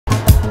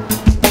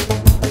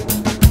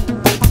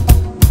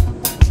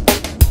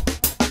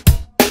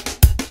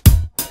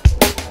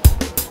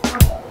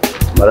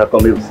Mother,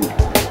 come here, see.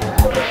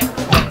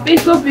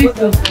 Peaceful.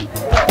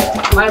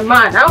 My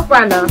man, how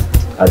far now?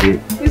 I did.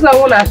 This one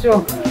won't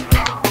show.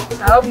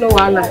 I hope no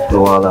wahala.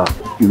 No wahala.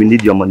 You will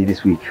need your money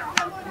this week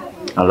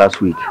and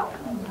last week.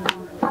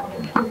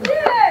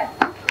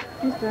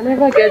 Sister, I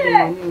never get the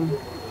money.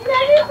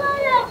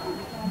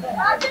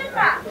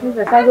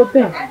 Sister, I go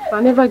pay.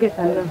 I never get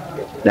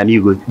enough.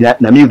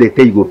 Now me they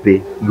tell you go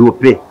pay. You go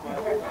pay.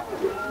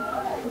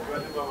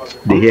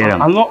 They hear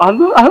him. I'm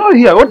not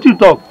here. What do you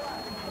talk?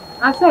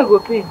 I say I go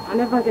pay. I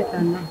never get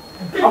enough.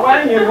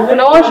 When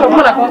I want shop,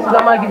 when I come to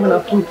them, give me a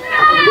food.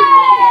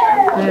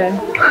 Yeah.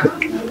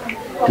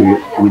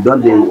 We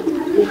don't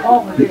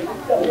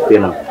pay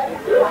now.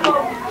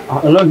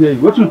 I'm not here.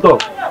 What you talk?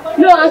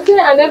 No, I say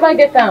I never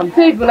get them.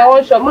 Say if I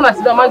want shop, when I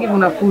sit down, I give me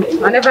a food.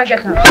 I never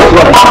get them.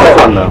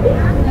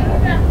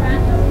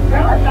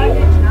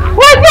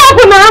 What's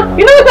happening now?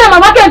 You know what time my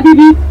market did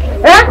it?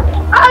 Eh?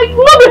 You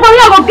know before me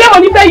I go get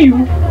money pay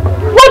you.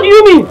 What do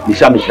you mean?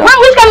 Misha. Which kind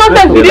of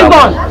nonsense did this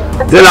one?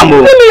 See me,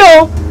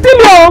 oh.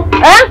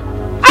 Eh?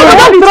 I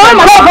don't be throwing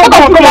my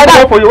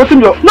love for you. What's in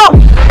your? No. See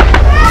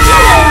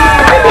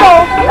me,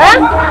 oh. Eh?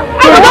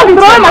 I don't be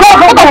throwing my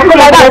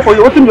love for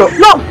you. What's in your?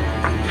 No.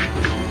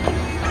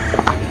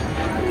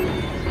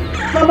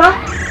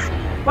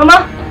 Mama.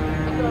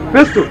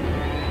 Pistol.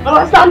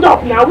 Mama, stand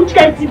up now. Which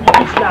kind of thing is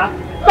this now?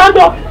 Stand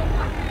up.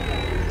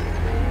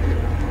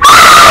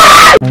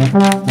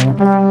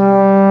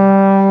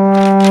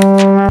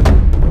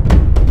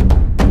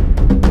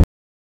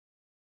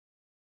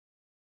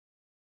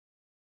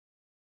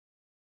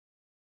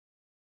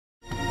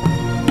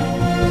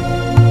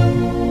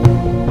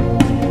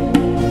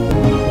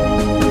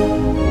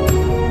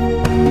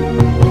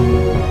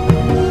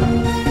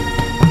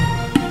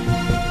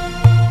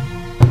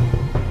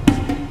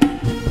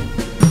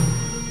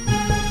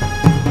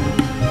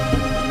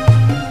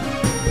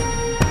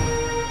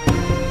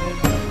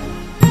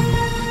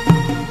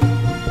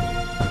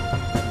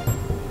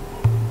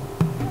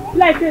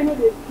 Like you know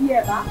they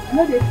fear, huh? You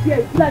know they fear.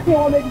 It's like you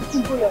want to make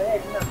this go your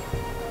head now.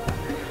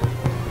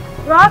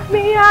 Rock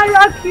me, I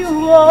rock you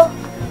more.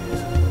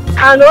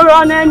 I don't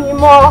run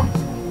anymore.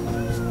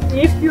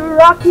 If you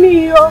rock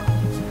me, yo.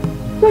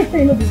 So you say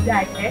you know the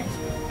guy, eh?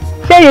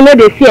 Say you know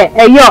they fear,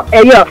 yo.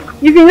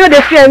 If you know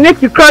they fear,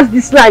 make you cross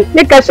this line.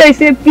 Make I show you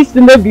say peace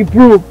to not be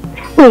broke.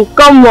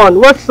 Come on,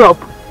 what's up?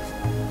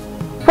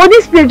 For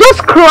this place,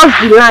 just cross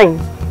the line.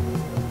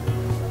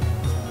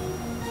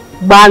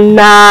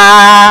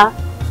 Bana.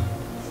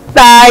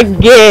 Star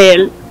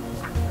girl.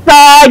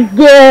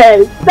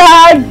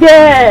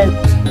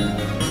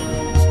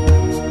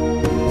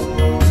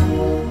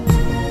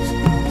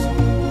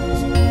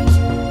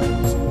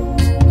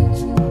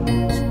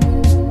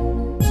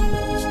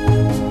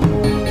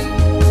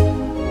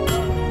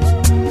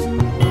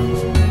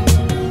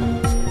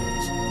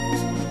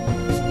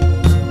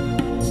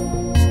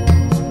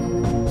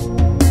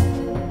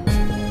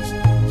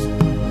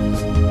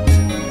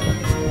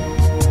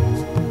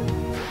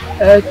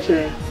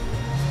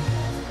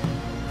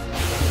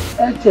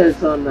 Eche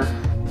Zona.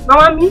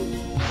 Mama, me?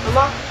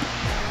 Mama?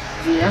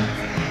 Yeah.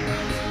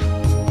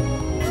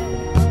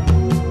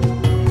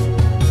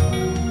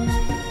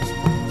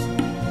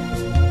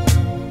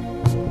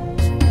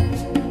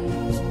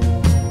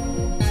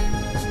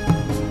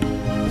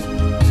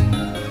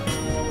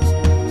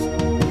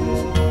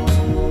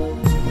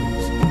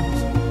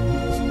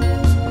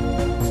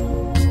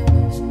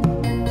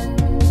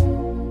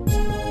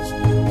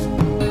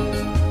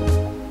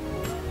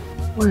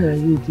 Why are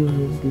you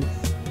doing this?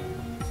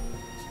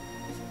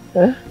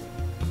 Huh?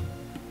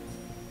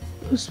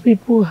 Those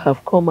people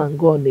have come and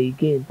gone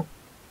again.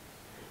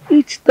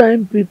 Each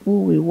time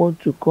people will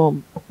want to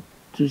come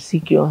to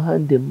seek your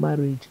hand in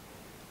marriage,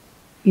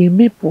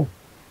 Imepo.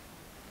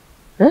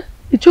 Huh?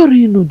 It's your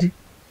Inudi.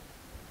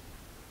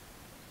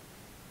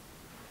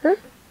 Huh?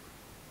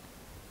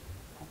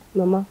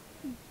 Mama,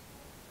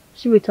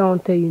 see what I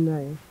want to tell you now.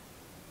 Eh?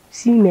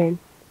 See, men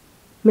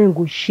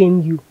go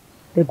shame you.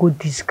 They go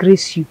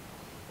disgrace you.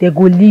 They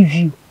go leave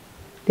you.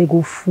 They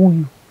go fool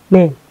you.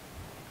 Men.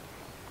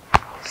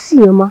 See,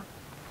 Mama.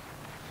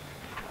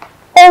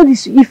 All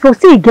this, if you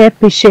say you get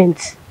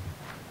patience,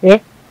 eh?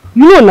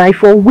 You know now,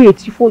 if you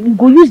wait, you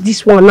go use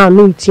this one now,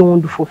 know what you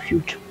want to do for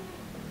future.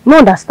 You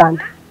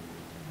understand?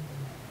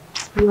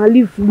 I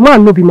leave,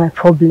 man no be my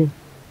problem.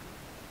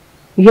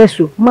 Yes,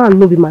 so man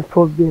no be my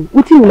problem.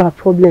 What is my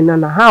problem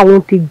now? How I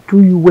want to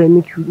do you well,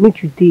 make you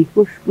day,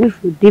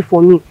 make you day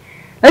for me.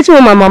 Let's say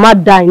when my mama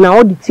die now,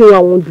 all the things I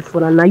want to do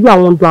for her now, you I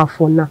want to do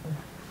for now.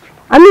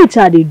 I know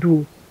what they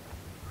do.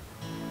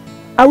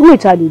 I know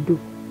what they do.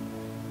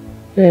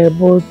 Yeah,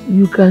 but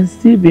you can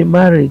still be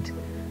married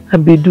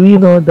and be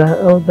doing all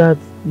that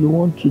you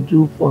want to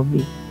do for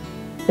me.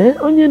 Eh?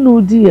 Only no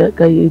dear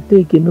can you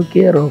take no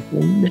care of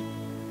me.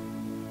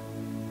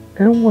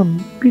 And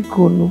one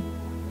people no.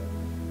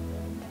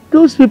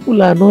 Those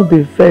people are not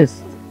the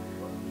first.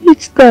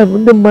 Each time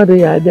when the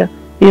marry ada,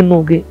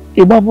 enoge,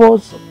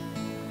 ibabos.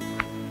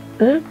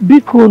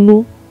 Biko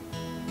no.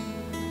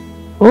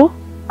 Oh?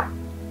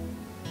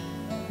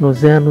 No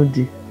zeano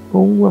di.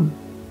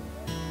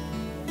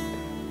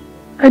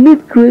 I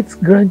need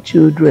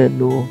great-grandchildren,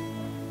 no.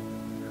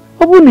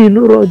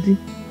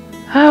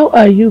 How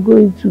are you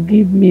going to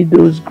give me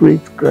those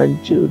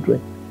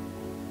great-grandchildren?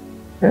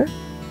 Huh?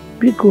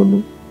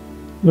 Bikonu,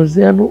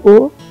 Ezeonu,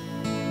 oh?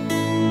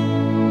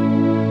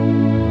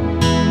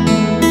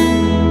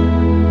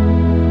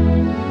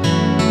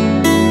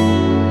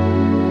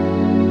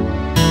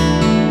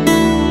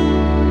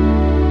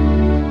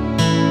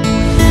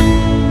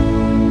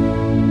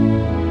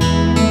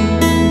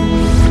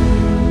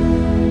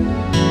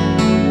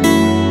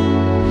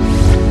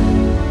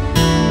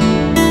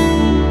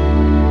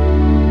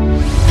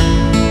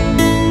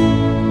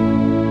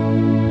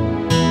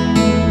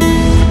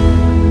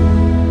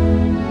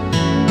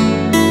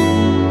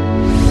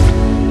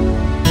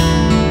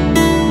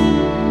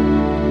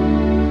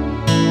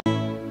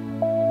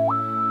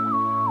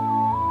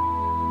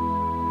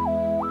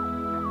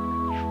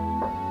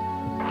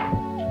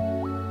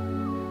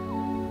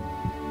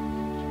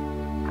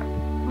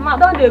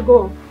 They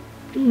go.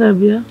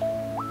 Nabia,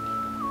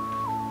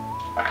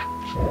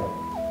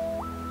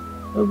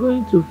 we're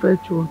going to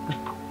fetch water.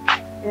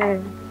 Yeah,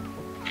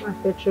 I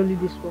fetch only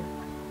this one.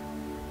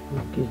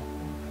 Okay,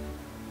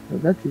 so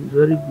that is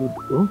very good.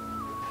 Oh?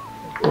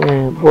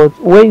 But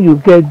when you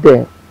get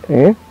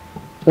there,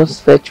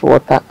 just fetch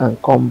water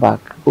and come back.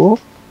 Oh?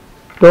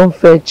 Don't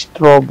fetch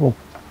trouble.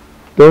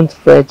 Don't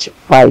fetch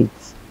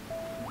fights.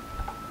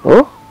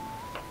 Oh?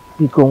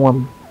 You go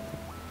on.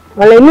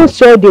 Well, I know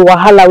so the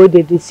wahala where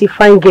they see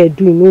fine girl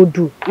do no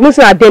do. No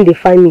say then they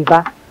find me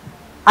back.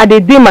 I dey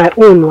do my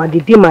own, I dey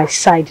do my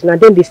side,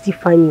 and then they still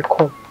find me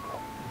come.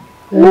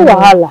 No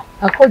wahala.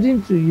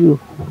 According to you,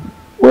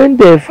 when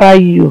they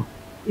find you,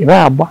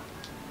 Iraba,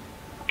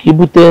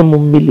 Kibute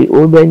Mumili,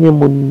 Obenye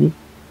Munni.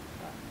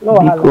 No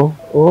wahala.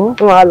 Oh?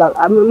 No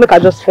wahala. Make I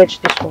just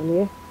fetch this one,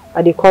 yeah?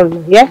 I dey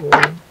come, yeah?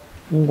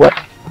 What?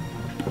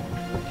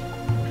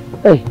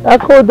 Hey, I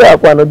called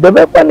that one. The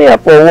weapon here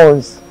for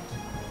once.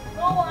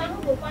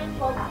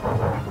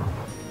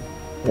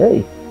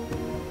 Hey,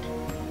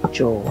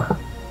 Joe.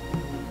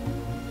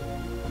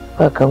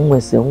 I can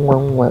miss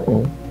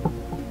one.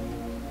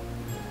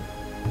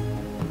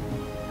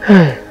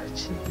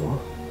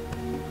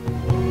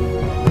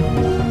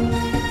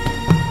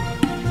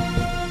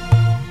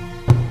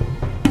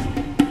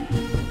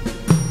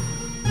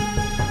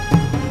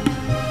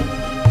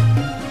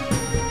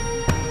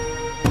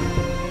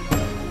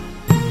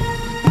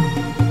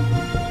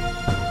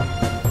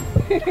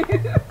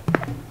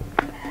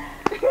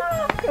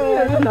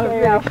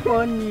 They are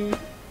funny.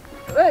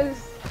 Where is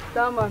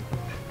that man?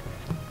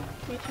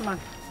 Which man?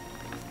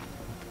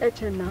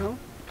 Eche now.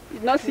 You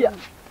not see her?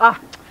 Ah,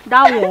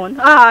 that one.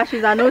 Ah,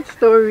 she's an old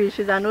story.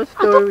 She's an old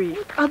story.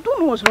 I don't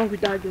know what's wrong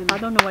with that girl. I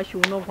don't know why she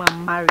will not want to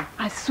marry.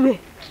 I swear.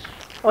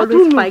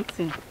 Always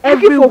fighting.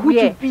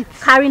 Everywhere.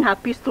 Carrying her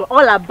pistol.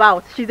 All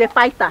about. She's a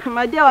fighter.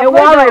 My dear, a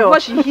warrior.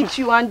 But she hit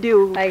you one day.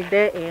 Like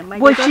that.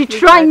 But she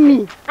tried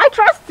me. I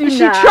trust you. She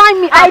tried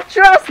me. I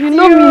trust you. You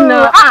know me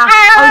now.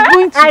 I'm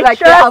going to I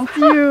trust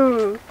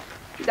you.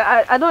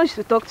 I don't used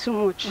to talk too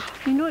much.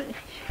 You know,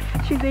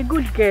 she's a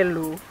good girl,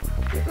 oh.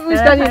 Who's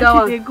telling that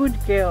one? She's a good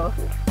girl.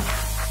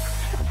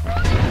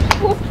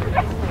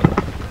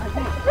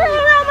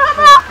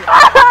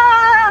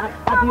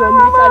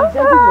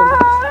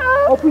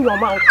 Open your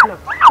mouth now.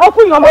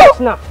 Open your mouth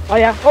now. Oh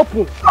yeah, open.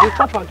 You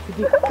stop on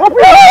today. Open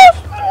your mouth.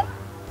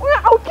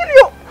 I'll kill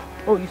you.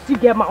 Oh, you still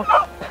get mouth.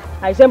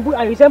 I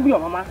resemble your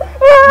mama.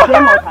 You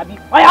get mouth, Abi.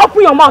 Oh yeah,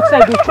 open your mouth, sir.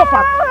 You chop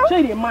her. Show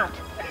you the mad.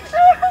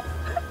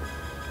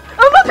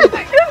 I'm not taking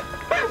it.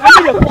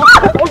 I'm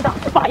going to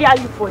fire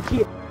you for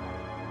here.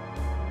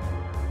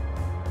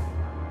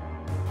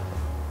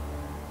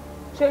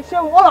 Say,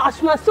 all as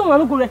soon as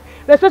someone go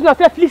respect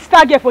myself, please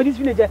start here for this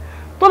village.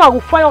 Don't I go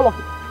fire all of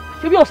you.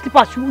 Maybe your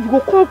slippers, you go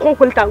come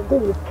and go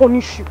will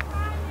punish you.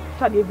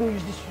 So they go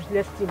use this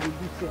useless thing they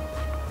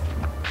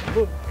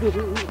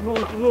do.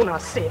 No,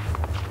 not safe.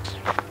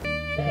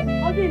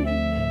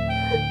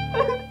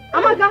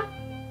 Amaka,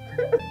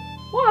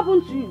 what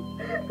happened to you?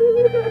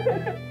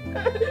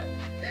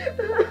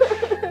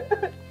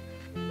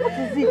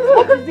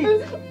 What is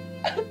it?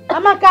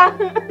 Amaka!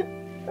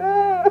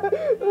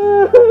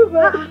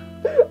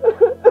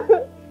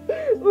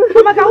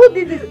 Amaka, who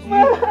did this to you?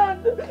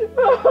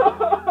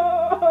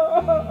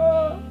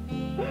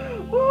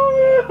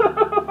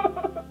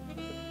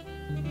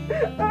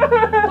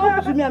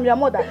 Talk to me, I'm your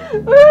mother.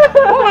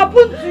 What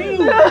happened to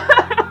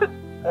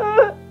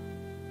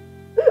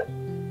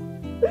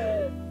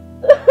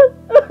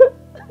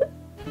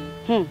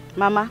you?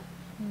 Mama,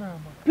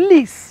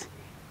 please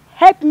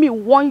help me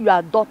warn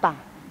your daughter.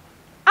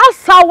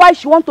 Ask her why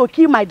she want to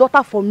kill my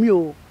daughter for me.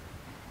 Oh.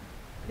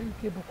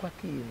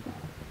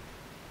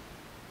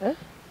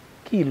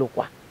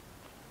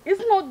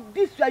 It's not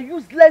this your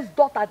useless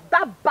daughter,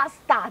 that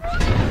bastard.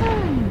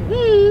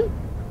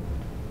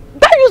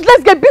 That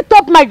useless girl beat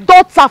up my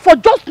daughter for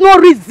just no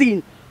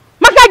reason.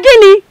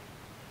 Makagini.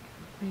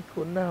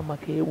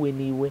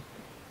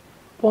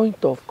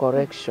 Point of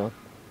correction.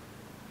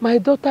 My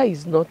daughter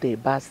is not a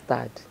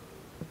bastard.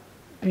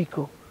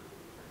 Biko,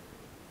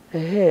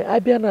 Hey,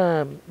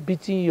 Abiana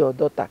beating your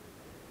daughter.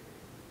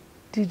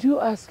 Did you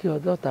ask your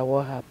daughter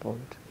what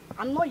happened?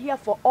 I'm not here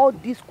for all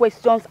these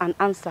questions and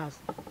answers.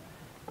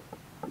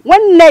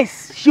 When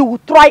next she will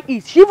try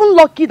it, she even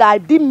lucky that I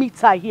didn't meet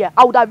her here.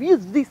 I would have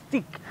used this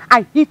stick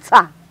and hit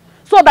her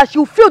so that she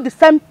will feel the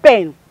same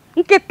pain.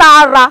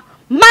 Nketara,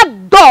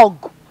 mad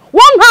dog.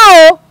 One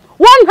how?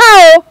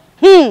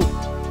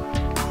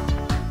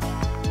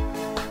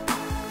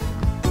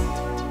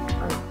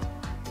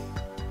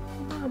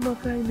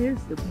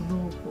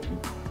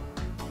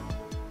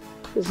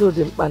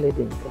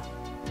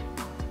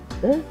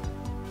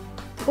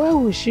 Why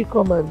would she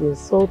come and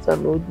insult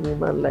an old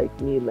woman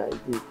like me like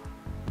this?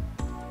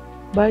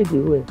 By the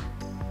way,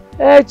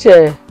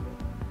 Eche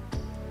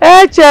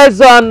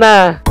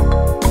Zona.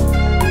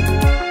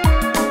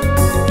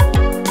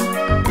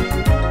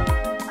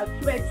 I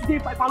swear today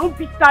if I don't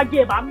beat that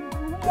girl, I'm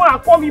gonna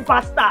call me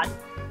bastard.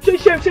 She be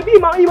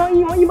my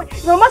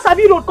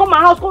Masabi road come my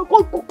house,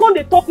 come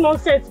they talk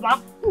nonsense,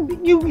 man.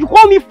 You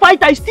call me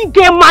fighter, I still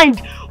get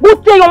mind.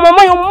 Go tell your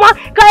mama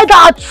carry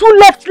that 2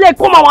 left leg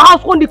come our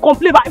house, come they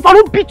complain. But if I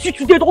don't beat you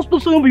today,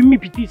 don't say you be me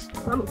beat this.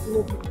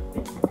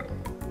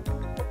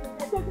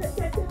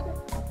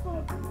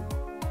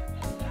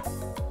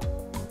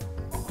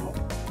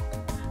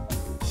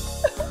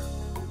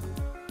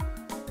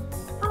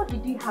 How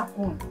did it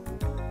happen?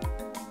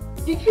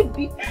 Did she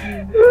beat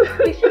you?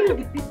 Did she use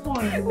the pistol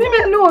on you? Leave me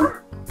alone!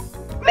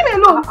 Leave me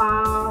alone!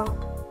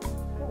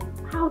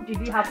 How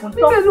did it happen?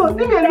 Leave me alone!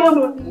 Leave me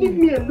alone! Leave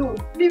me alone!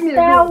 Leave me alone!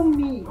 Tell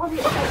me!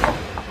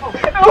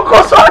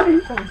 Uncle, sorry!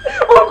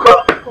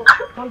 Uncle!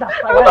 Calm down, you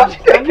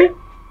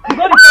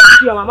go report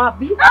to your mama,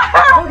 B.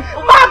 Mama!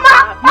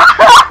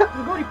 You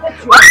go report to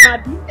your mama,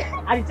 B.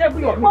 And tell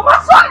your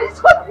Mama, sorry!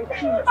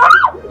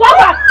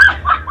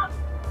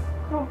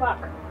 Come back!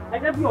 I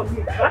tell you your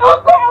mate.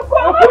 Uncle!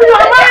 Open your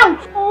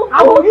mouth!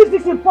 I will use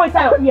this in point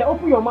out here.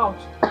 Open your mouth.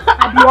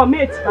 I be your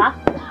mate, huh?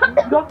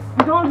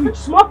 You don't reach.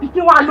 Small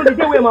picking one know the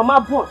day where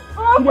mama born.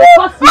 You dey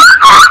curse me.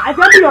 I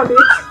tell you your mate.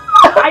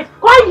 I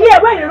come here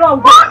where you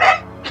wrong.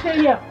 Stay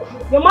here.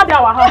 Your mother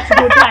our house you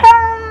go die.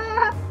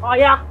 Oh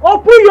yeah.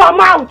 Open your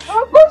mouth.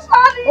 Uncle,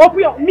 sorry!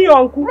 Open your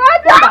uncle.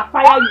 Brother,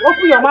 fire you.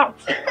 Open your mouth.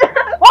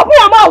 Open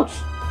your mouth.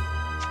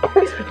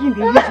 This picking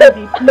dey use dey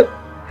play.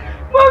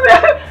 Mommy!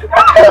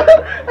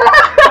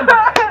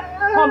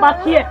 Come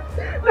back here.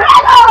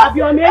 Have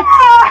your mate.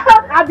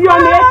 Have your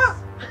mate.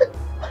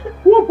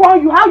 Who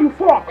born you? How you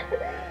from?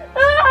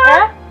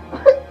 Eh?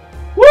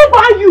 Who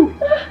born you?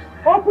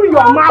 Open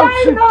your mouth.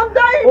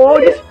 Oh,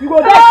 this you go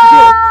die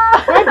today.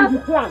 Where did you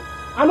plan?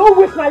 I don't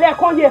waste my leg.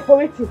 Come here for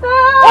waiting. Open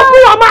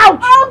your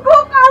mouth.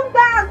 Uncle, calm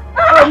down!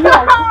 Oh, you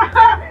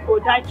go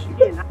die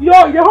today.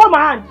 Yo, you hold my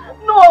hand.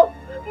 No!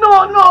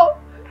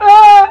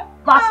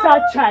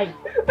 Bastard child.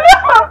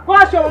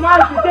 First your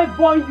mama to take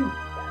born you.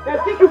 They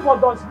take you for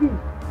dustbin.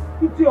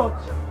 Idiot.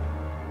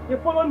 They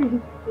follow me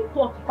to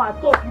talk.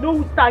 You know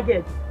who's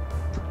target.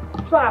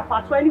 So I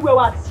pass anywhere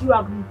where I see you,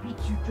 I will beat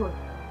you, John.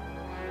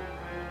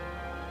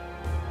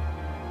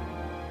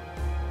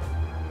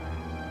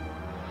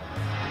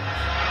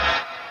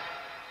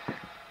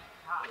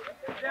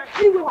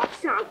 Anywhere where I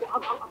see you, I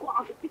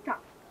will beat her.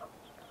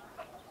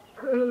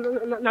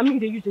 Now me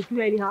they used to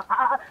do anyhow.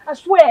 I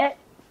swear.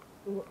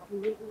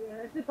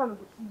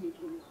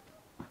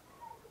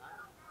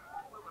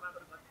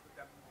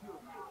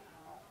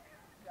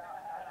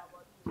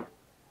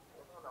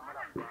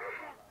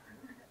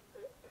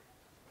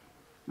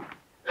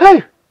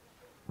 Hey!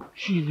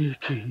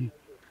 Chineke.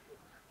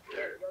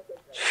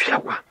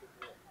 Fiawa.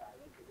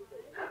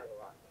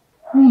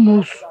 Who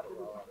knows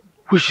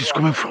where she's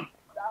coming from?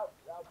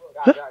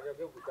 Huh?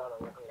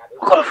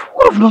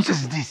 What of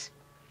nonsense is this?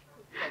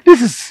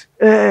 This is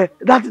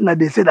that thing that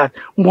they say that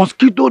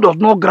mosquito does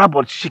not grab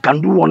but she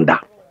can do wonder.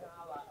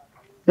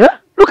 Yeah?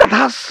 Look at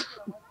her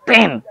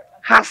thin,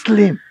 her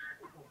slim.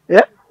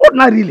 Yeah?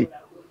 Ordinarily.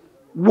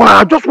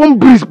 Wow, just one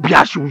breeze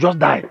beer, she will just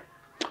die.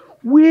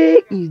 Where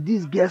is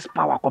this girl's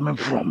power coming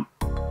from?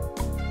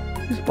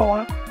 This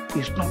power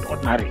is not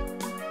ordinary.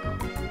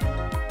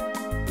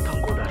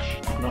 Thank God that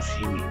she did not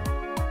see me.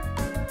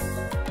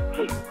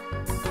 Hey.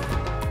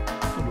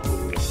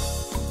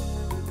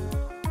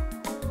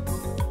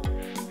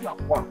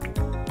 Wow.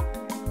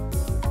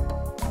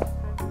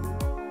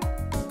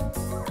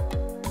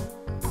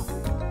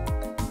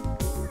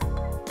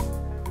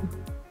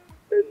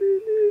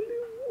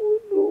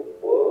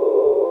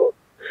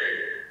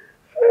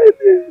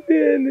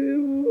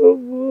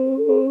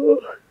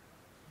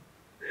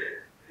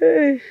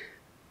 Hey.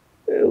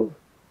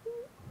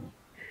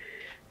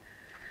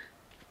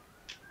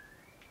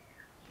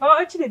 Mama,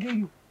 what did they do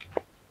you?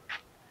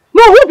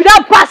 No, who be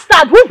that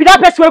bastard? Who be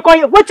that person who call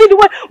you? Why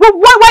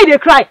they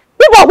cry?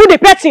 Who the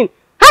person?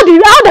 How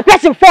the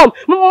person form?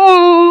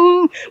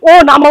 Oh,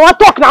 now mama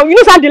talk now. You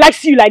know how they like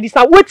see you like this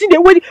now. What did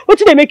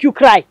they make you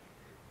cry?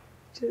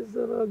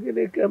 Chisom,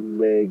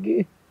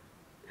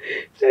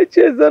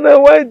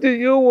 why do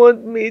you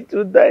want me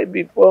to die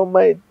before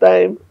my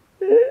time?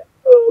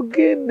 Oh,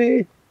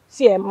 Guinea.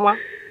 See, mama,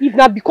 if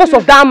not because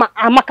of that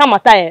Amaka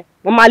matter,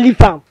 mama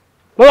leave am.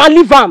 Mama,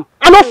 leave am.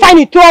 I no find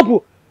in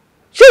trouble.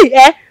 See,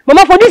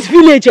 Mama, for this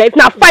village, if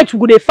na fight, we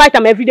go dey fight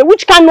am every day.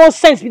 Which kind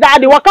nonsense be that?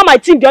 They waka my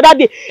team the other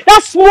day.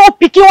 That small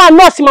pikin one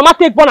nurse, Mama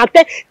take born and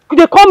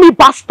they call me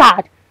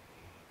bastard.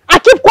 I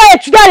keep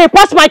quiet today. They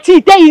pass my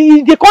teeth.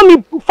 They call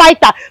me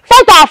fighter.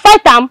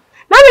 Fight am.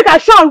 Now make I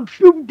show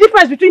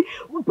difference between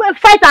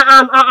fighter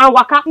and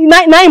waka.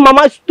 Now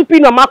Mama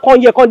stupid Mama come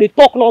here, come they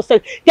talk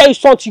nonsense. Tell you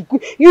something.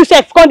 You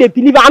say come they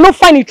believe. I no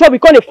find in trouble.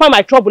 Come they find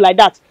my trouble like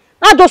that.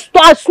 Now just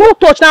small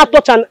touch. Now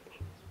touch and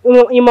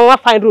Mama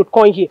find road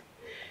come here.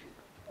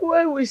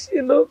 Why would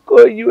she not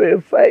call you a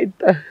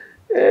fighter?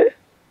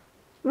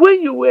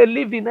 When you were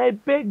leaving, I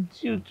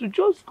begged you to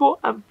just go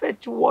and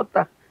fetch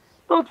water,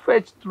 not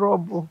fetch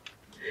trouble.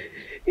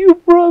 You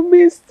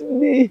promised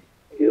me.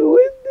 You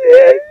went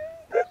there.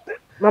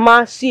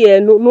 Mama, see,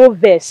 no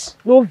verse.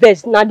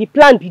 Now the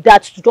plan be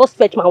that to just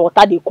fetch my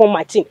water, they come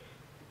my thing.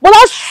 But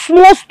that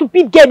small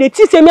stupid girl, they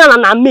teach me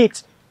and her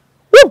mate.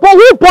 Who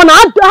born?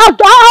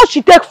 How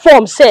she take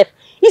form, self?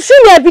 You see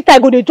me every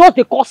time they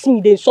curse me,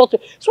 they insult me.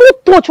 So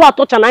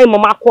touch and I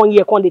Mama come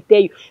here, come they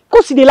tell you.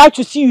 Because they like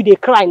to see you, they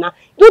cry now.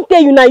 Don't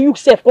tell you now you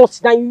self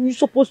consider you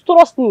supposed to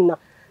trust me now.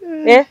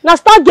 Now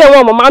start there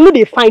one Mama, I know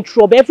they find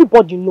trouble,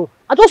 everybody know.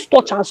 I just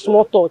touch and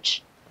small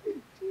touch.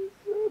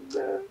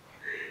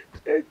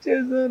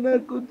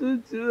 Ezeonu,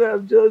 couldn't you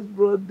have just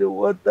brought the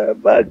water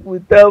back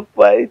without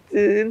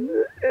fighting?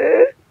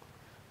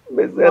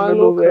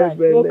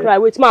 No cry.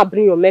 Wait, ma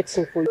bring your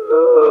medicine for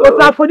you. But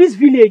now for this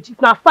village, if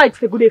na fight,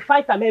 they go dey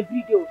fight am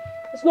every day.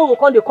 It's no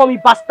one they call me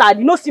bastard.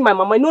 You know see my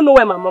mama, you don't know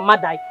where my mama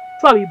died.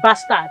 Try me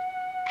bastard.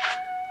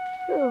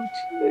 Oh,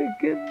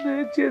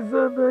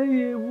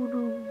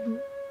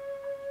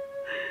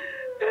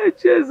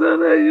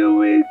 Ezeonu, you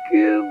will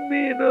kill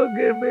me, no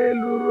give me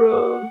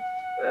luro.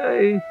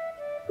 Ay,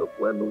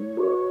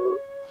 Tokwanumo.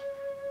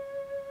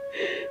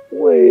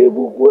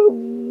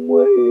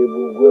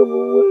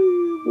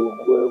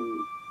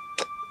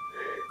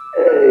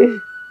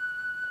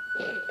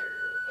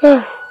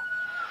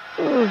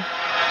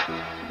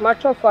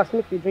 Mature fast,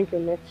 make you drink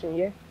your medicine,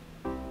 yeah?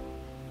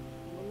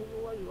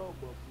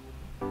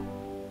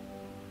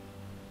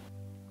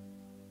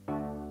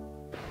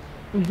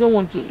 You don't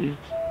want to eat?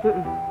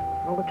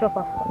 I'm going to chop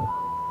after.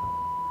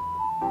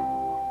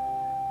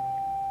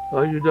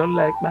 Or you don't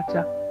like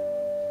matcha?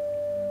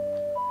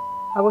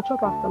 I go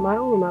chop after my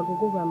own, I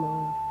go by my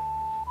own.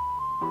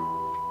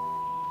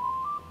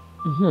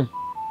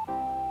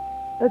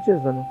 That's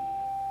Ezeonu.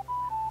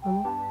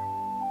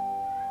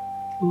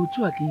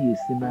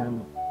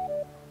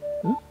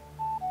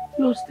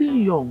 You're still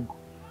young.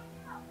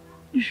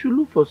 You should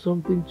look for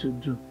something to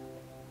do.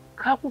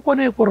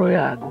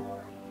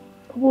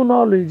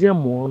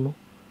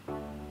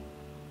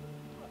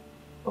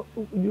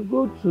 You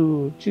go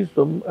to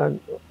Chisom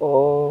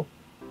or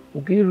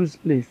Nkiru's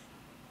place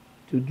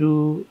to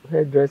do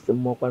hairdressing,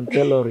 mop and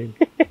tailoring.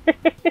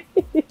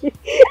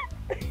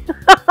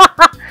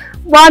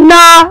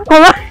 Mama!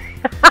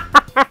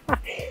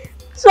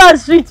 So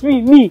sweet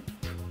me.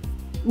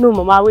 No,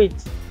 Mama, wait.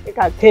 I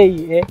can tell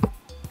you,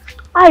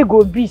 I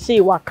go be say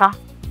waka.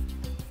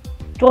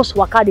 Just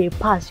waka they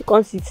pass. You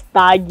can't see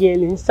star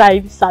girl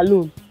inside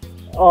saloon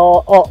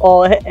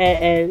or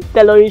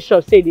tailoring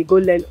shop. Say they go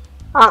learn.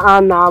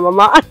 Nah,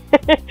 Mama.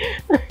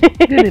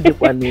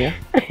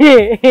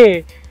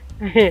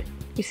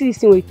 You see this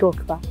thing we talk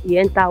about? He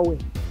enter way.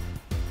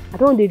 I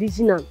don't the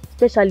reason am,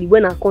 especially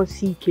when I can't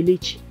see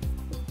Kelechi.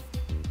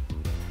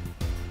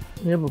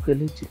 Yeah,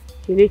 Kelechi.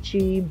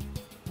 Kelechi,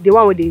 the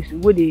one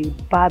where they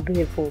barb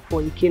hair for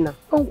Ikena.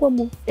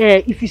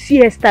 If you see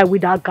hairstyle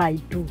with that guy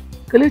do.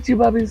 Kelechi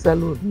barbing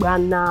salon.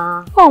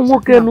 Bana.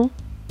 Mokenu.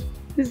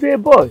 He's a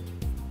boy.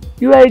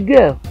 You are a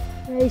girl.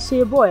 He's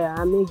a boy.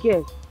 I'm a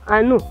girl.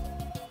 I know.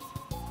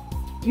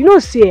 You know,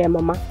 say,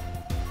 Mama.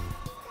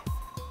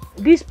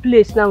 This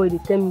place now where they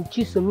tell me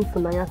Chisom for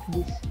Naya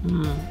place.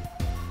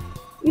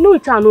 You know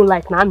it I know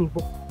like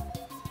Namibo.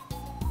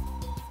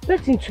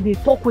 Person to they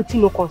talk with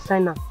no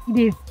concern now.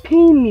 They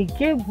pay me,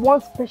 gave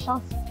one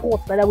special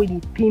spot by that way they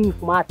pay me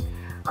for my heart.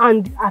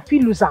 And I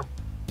feel lose them.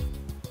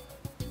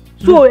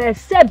 So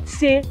except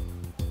say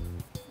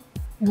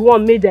you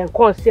want me then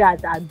come say I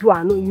do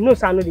I know you know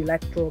so I know they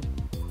like trouble.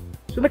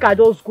 So make I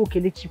just go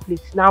Kelechi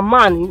place. Now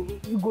man,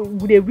 you go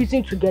with a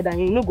reason together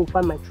and you know go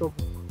find my trouble.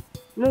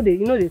 You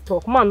know they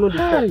talk. Man know they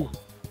talk.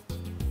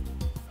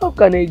 How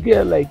can a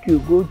girl like you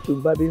go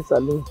to barbing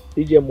salon,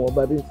 DJ Mo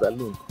barbing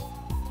salon?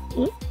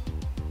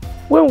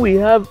 When we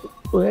have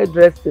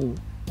hairdressing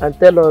and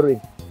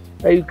tailoring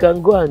that you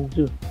can go and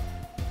do.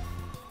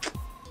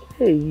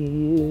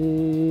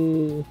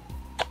 Hey,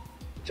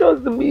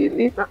 just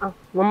me.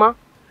 Mama.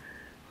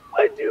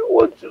 Why do you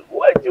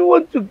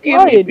want to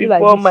kill me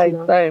before my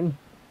time?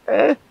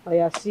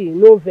 Oya see,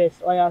 no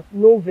verse.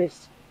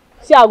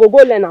 See, I go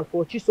learn am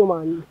for Chisom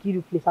and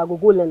Nkiru place. I go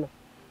learn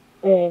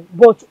am.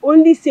 But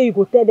only say you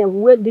go tell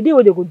them where the day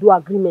where they go do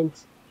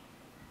agreement.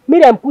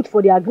 Make them put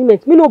for the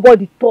agreement. Me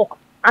nobody talk.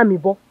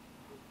 Amibo.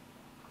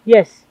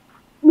 Yes.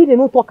 Me they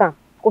no talk am.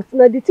 Because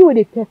now the thing where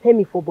they tell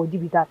me for body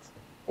with that.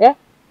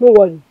 No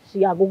worry.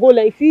 See, I go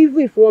learn. If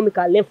you want me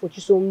can learn for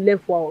Chisom, learn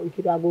for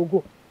I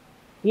go.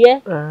 Yeah?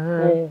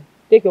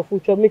 Take your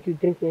food, chop, make you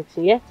drink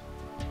anything, yeah?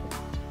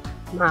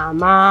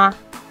 Mama.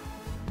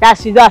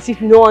 That's as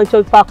if you don't want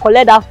to chop. If I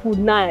collect that food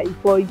now, if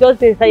you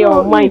just inside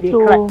your mind, they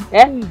cry.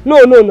 Eh?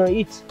 No,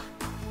 eat.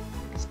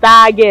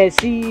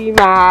 Spaghetti,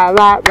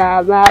 mama,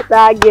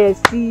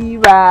 spaghetti,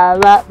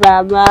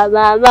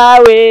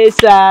 mama, we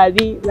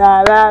sabi,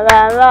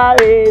 mama,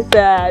 we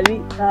sabi,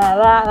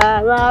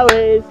 mama,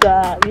 we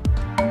sabi.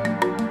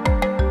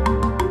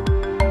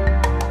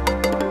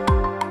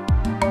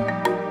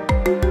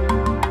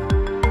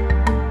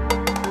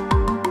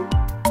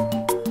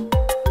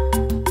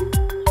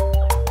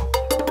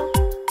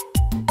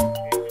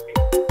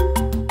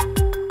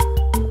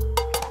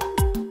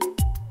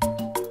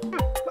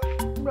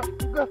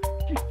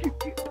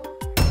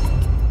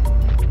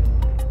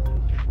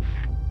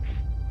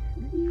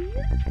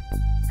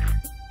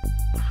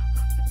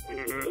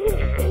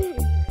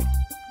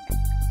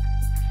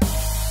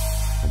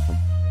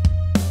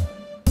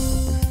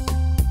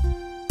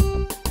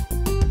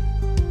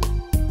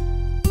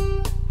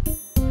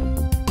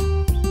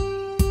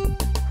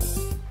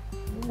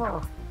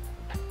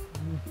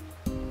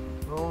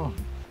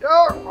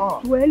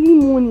 To early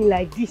morning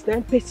like this,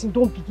 then person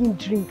don't begin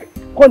drink,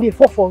 come they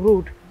fall for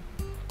road.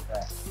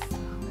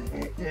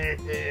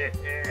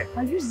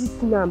 I use this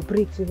thing and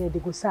break to they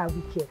go say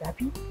wicked,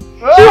 happy. See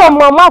your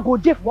mama go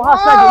there for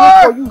house and they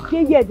wait for you.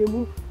 Stay here, they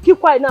move. Keep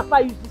quiet now. If I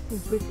use this thing,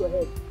 break your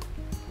head.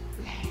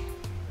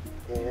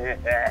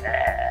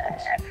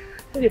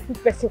 So they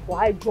put person for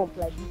high jump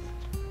like this.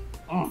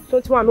 So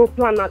it's one no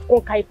plan at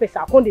come carry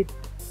person. I come they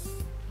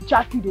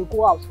jack you, they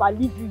go out. If I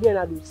leave you here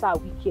and they say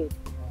wicked.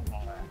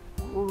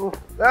 Keep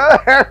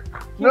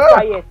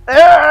quiet.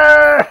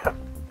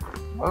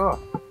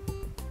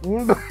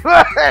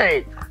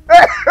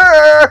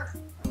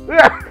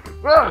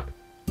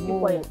 Keep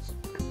quiet.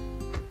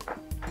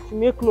 To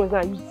make noise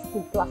and use this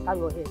thing plaster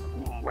your head.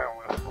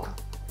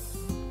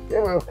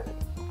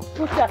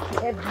 Don't say as you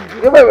heavy.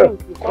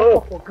 You come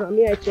talk for ground.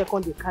 May I check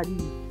on the carry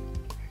you.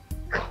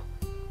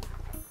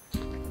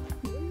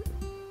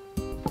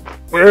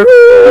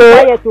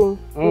 Quiet o.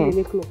 Don't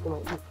make noise for my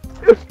ear.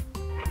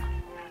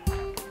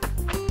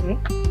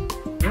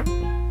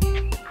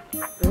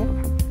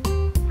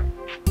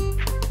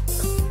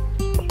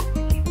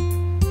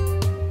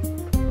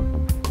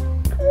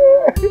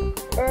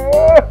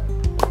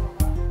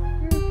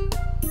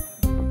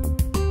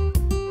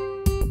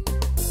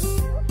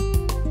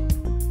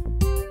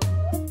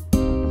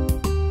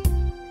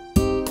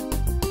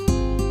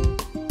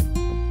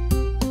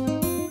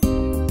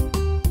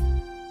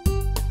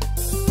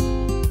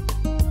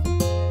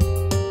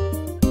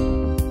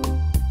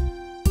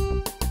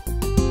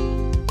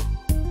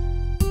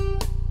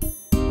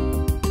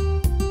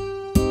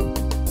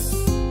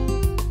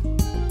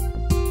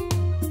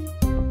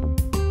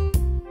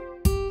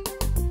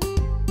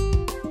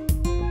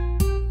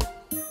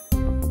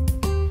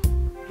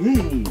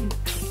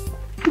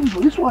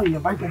 This one you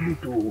invited me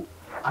to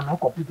an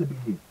uncompleted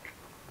building.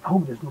 I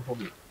hope there's no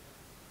problem.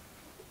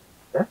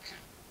 Eh?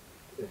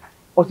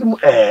 Are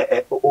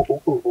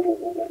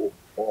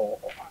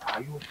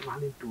you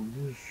planning to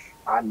use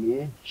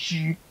an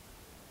Echi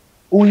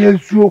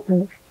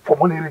Onyesuoku for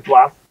money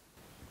rituals?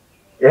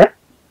 Yeah?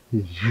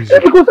 Yeah,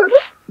 because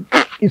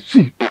you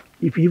see,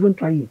 if you even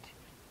try it,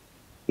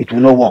 it will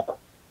not work.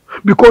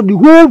 Because the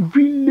whole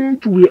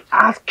village will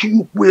ask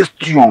you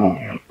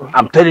questions.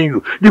 I'm telling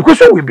you, the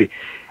question will be,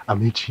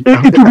 Amici.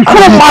 It will be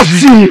so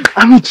massive.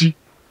 Amici,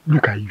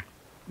 look at you.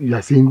 You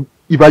are saying,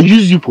 if I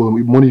use you for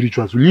money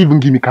rituals, will you even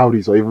give me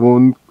cowries or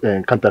even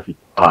counterfeit?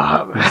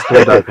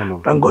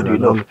 Thank God you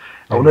know.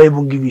 I will not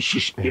even give you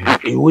shish.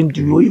 You won't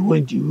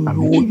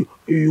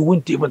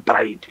even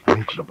try it.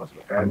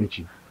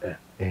 Amici,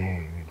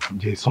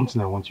 there's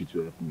something I want you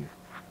to help me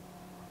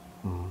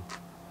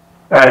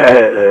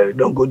with.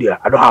 Don't go there.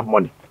 I don't have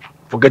money.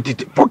 Forget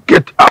it.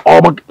 Forget. I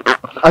don't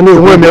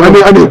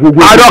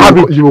have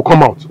it. You will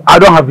come out. I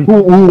don't have it.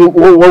 What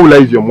will I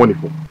use your money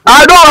for?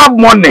 I don't have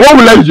money. What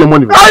will I use your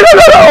money for?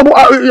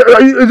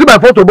 Is it my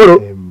fault to borrow?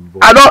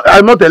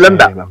 I'm not a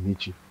lender.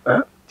 Amici.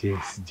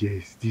 Yes,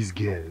 this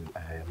girl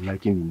I am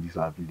liking in this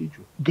our village.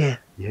 Girl?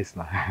 Yes,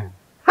 now.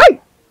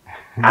 Hi.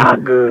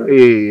 Good.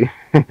 Hey.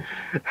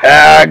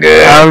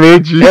 Good.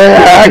 Amici.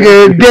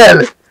 Good.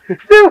 Girl. You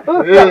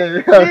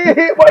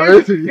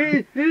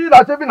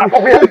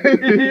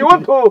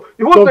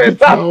want to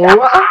start?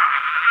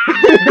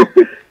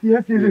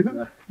 Yes.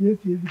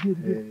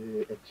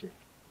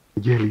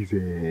 Girl is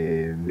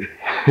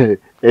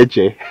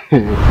Eche.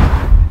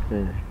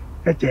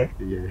 Eche.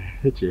 Yeah,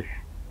 Eche.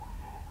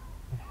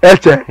 Eche.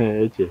 Eche.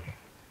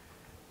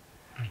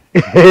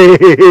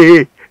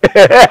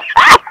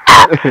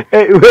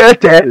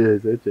 Eche.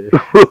 Yes, Eche.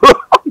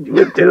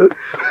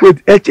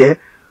 With Eche.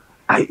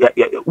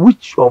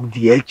 Which of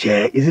the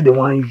Eche is it the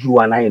one you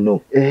and I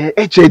know?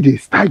 Eche the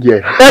star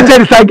girl. Eche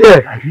the star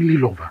girl. I really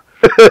love her.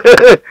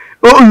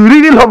 Oh, you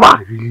really love her?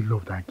 I really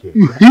love that girl.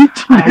 You hate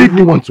her? I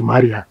even want to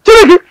marry her.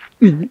 Chiriki,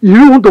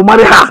 You want to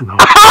marry her? No.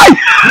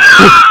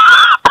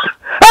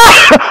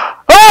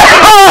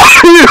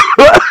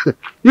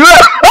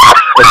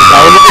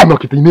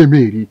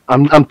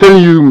 I'm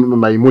telling you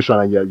my emotion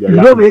and you're you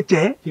love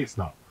Eche? Yes,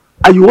 now.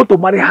 And you want to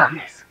marry her?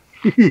 Yes.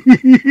 I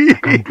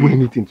can do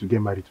anything to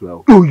get married to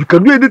her. Oh, you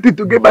can do anything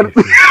to get married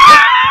to her.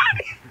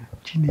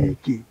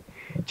 Chineke.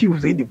 She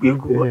was in the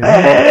Quingo.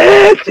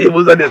 She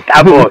was on the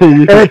table.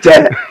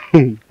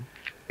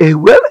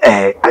 Well,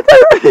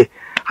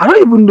 I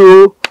don't even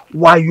know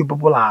why you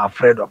people are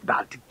afraid of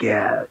that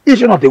girl. Is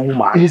she not a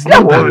woman?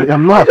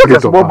 I'm not afraid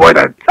of small boy.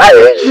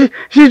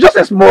 She's just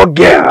a small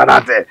girl.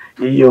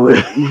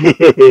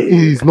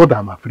 It's not that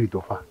I'm afraid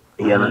of her.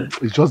 Yeah.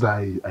 It's just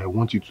that I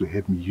want you to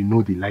help me. You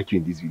know they like you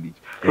in this village.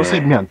 Just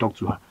help me and talk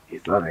to her.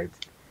 It's all right.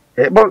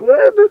 But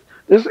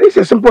it's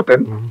a simple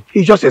thing.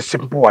 It's just a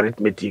simple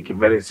arithmetic,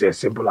 very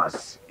simple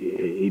as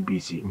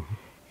ABC.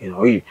 You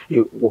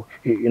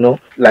know,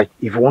 like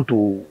if you want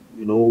to,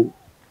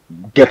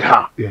 get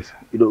her. Yes.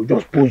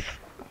 Just pose.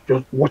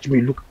 Just watch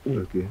me look.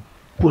 Okay.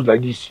 Pose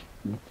like this.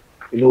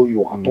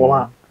 You are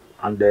taller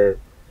and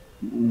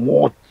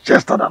more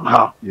chester than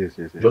her. Yes.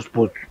 Just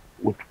pose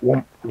with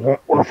one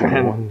of your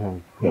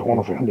hands. One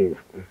of your hands.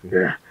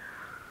 Yeah.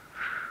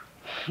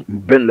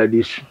 Bend like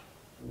this.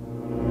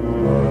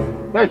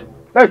 Hey!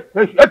 I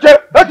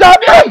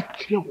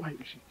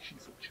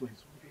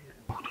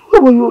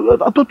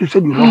thought you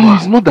said you love her.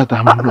 It's not that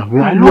I love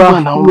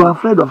her now. You are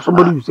afraid of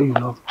somebody you say you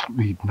love.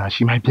 Wait, now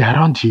she might be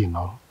around here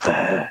now.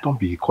 Don't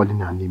be calling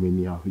her name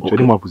anyhow.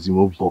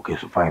 Okay,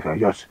 so fine.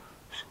 Just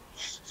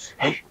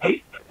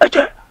hey,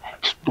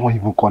 don't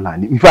even call her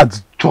name. In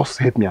fact, just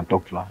help me and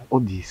talk to her. All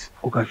this.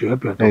 Okay, I should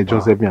help you and talk to her.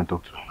 Just help me and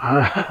talk to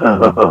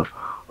her.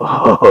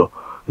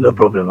 No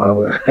problem. I'm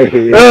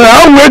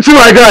waiting,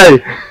 my guy.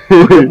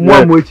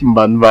 I'm waiting,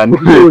 man. I'm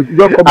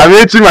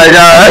waiting, my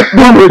guy.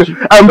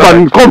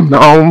 I'm come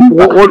now.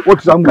 What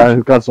is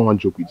that? Can't someone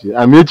joke with you?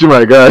 I'm waiting,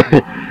 my guy.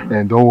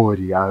 And don't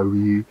worry, I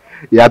will.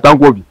 Yeah,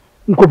 thank you.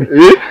 Don't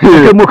worry.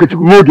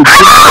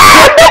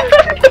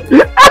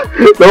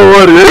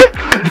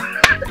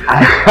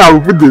 I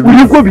will put this.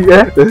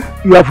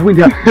 You have with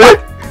her.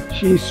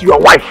 She's your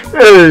wife.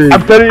 Hey,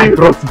 I'm telling you. I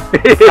trust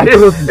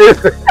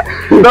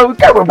you. No,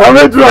 come on. I'm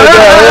waiting, my guy.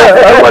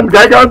 I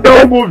want to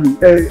go movie.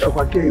 Hey,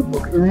 okay.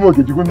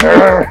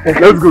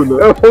 Let's go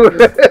now.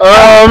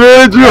 I'm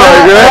waiting, my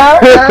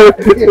guy.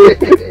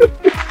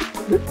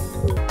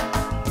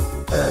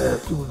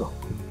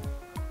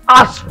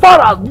 As far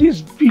as this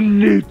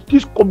village,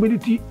 this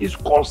community is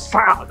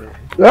concerned,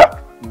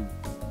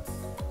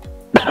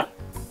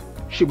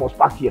 she must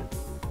pass here.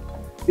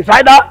 It's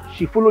either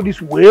she follow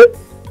this way,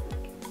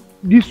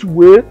 or this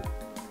way.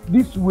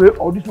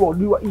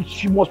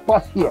 She must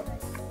pass here.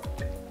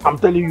 I'm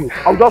telling you.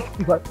 I'll just,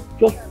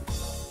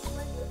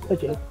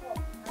 okay.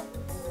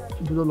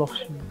 She doesn't love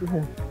you,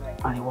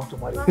 and he wants to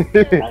marry you.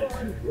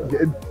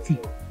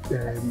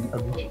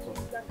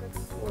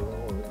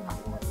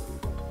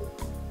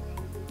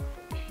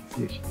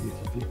 She's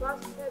here.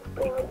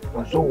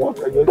 So what?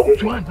 Talk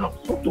to her now.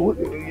 Talk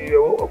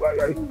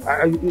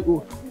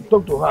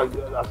to her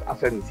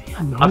as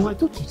anything. No, I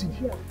thought you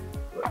did.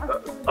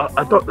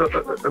 I thought.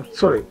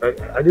 Sorry, I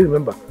didn't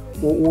remember.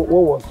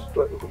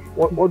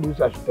 What do you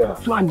say I should tell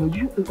her? So I know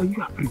you. Are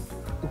you afraid?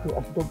 Okay, I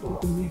should talk to her.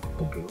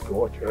 Okay,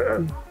 watch.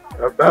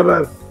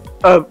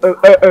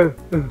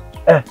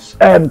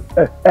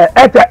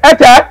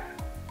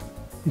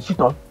 Is she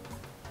done?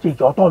 Take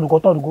your turn to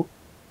go.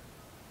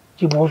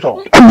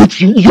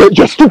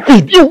 You're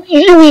stupid. You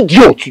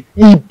idiot.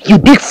 You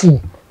big fool.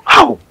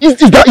 How? Is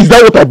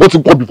that what I bought to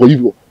come before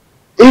you?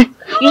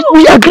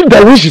 We agreed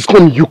that when she's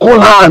coming, you call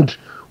her and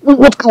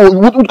what kind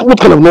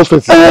of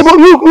nonsense is this? But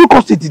you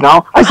consider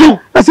now. I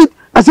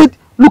said,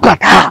 look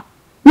at her.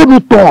 Let me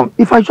turn.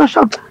 If I just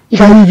shout, you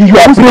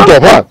are afraid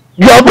of her.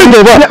 You are afraid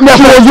of her.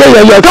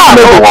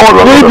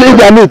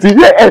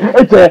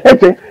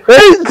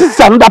 This is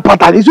another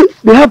pattern.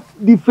 They have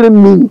different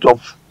means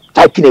of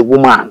taking a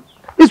woman.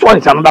 This one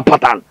is another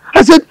pattern.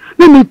 I said,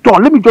 let me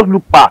turn. Let me just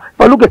look back.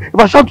 If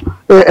I shout,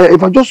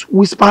 if I just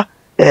whisper,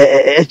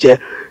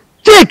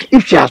 check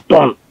if she has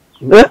turned.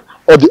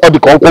 Or the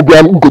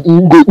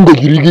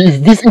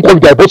is this income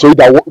that I bought for you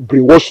that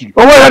brainwash you?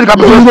 Oh,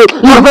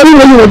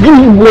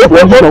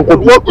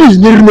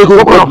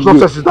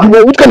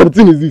 what kind of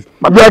thing is this?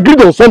 We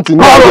agreed on something.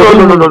 No.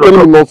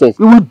 Nonsense.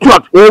 You will do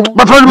it.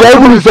 But you are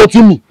even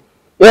insulting me.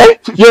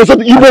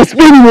 You will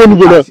explain me when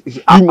with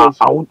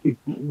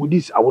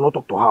this, I will not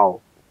talk to her.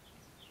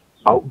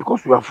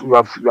 Because you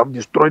have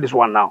destroyed this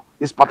one now.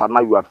 This pattern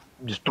now, you have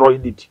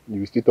destroyed it. You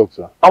will still talk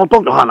to her? I will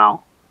talk to her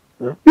now.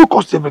 You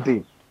cost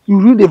everything. You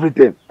ruined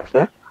everything.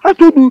 I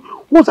told you,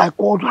 once I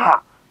called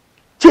her,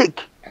 check.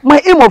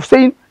 My aim of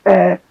saying,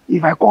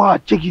 if I call her,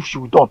 check if she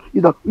will turn.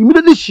 Is that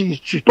immediately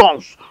she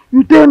turns.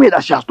 You tell me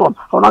that she has turned.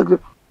 I will not say,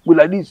 with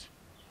like this,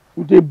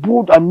 with a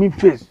bold and mean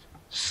face.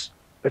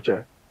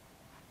 Eche,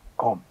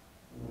 come.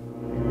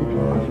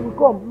 And she will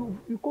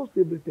come. you caused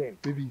everything.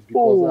 Maybe it's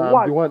because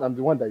I'm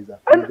the one that is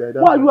afraid.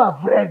 Why are you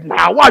afraid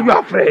now? Why are you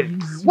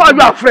afraid? Why are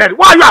you afraid?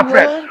 Why are you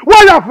afraid? Why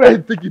are you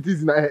afraid? Take it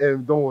easy now.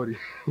 Don't worry.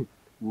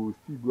 We'll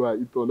still go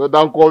and eat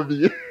another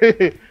coffee.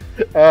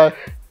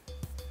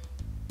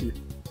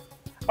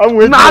 I'm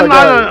waiting.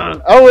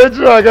 No. I'm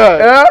waiting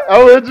again.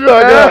 I'm waiting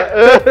again.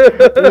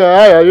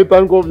 Yeah, you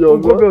thank coffee.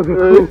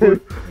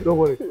 Don't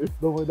worry.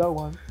 That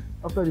one.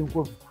 After the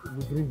coffee,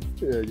 we drink.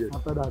 Yeah.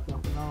 After that,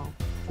 now.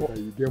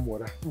 You get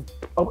more.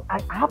 I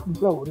have to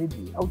go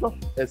already. I'll just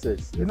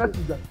SS. The next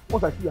is that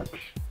once I see that.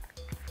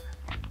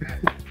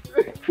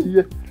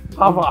 Yeah.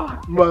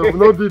 Man, if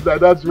not do it like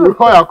that,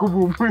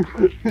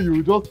 you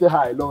will just say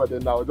hi, love,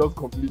 and then I'll just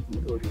complete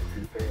it.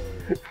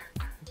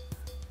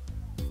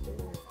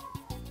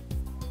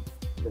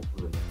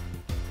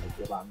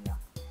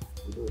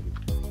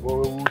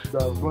 Well, we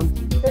should have gone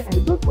to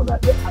just for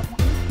that.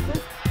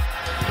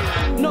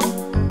 No.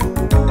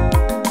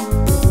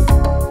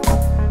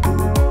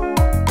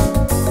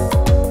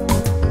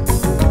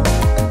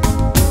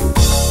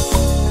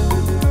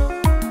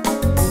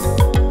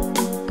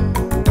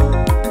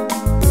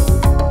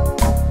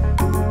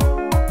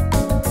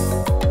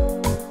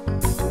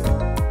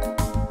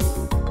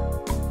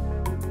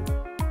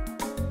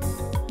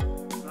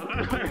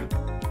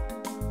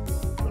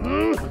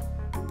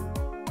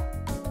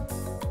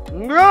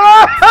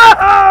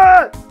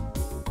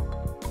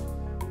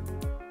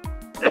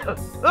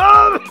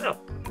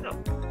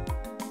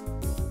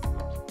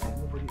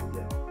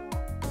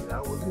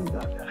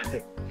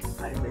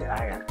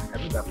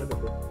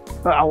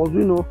 I was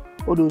doing all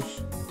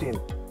those things,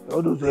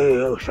 all those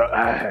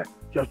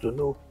just to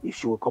know if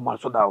she will come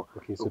out so that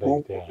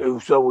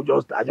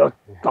I just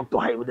talk to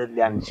her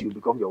immediately and she will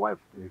become your wife.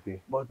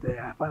 Okay. But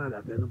I found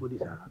out that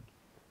nobody's around.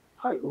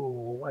 Hi,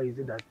 why is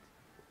it that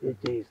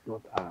AJ is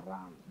not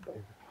around?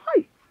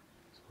 Hi.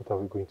 So what are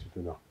we going to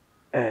do now?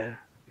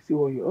 See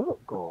what you? Oh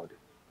God.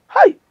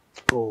 Hi.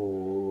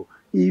 Oh,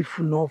 if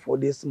not for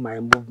this my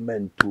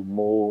movement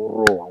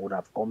tomorrow, I would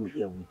have come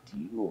here with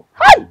you.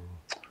 Hi.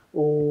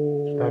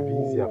 Oh, that be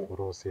easier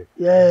for us.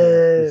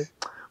 Yes,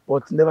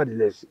 but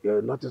nevertheless,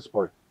 nothing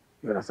spoiled.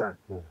 You understand?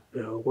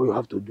 What you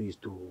have to do is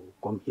to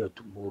come here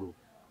tomorrow.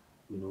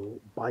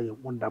 Buy a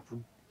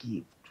wonderful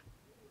gift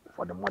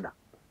for the mother.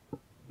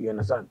 You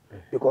understand?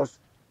 Because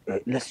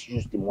let's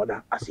use the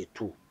mother as a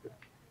tool.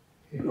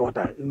 You know what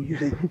I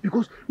use it?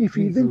 Because if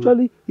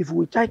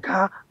we check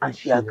her and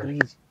she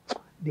agrees,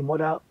 the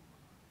mother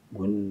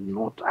will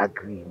not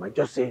agree. Might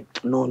just say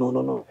no.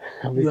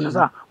 You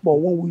understand? But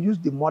when we use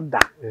the mother,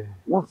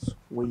 once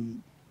we,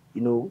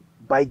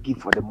 buy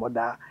gift for the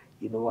mother,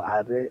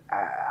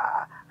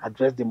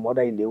 address the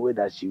mother in the way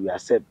that she will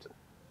accept.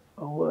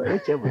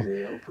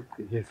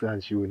 Yes,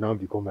 and she will now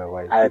become my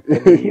wife. I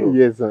tell you.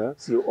 Yes, sir.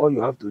 See, all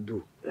you have to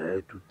do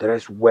to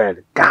dress well,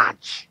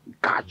 gauge.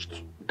 Gauge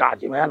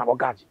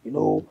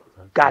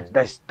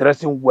that's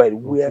dressing well.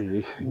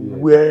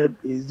 Where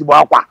is the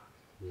wakwa?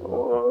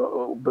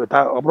 But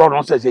abroad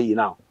nonsense here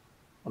now.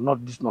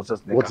 Not this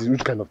nonsense.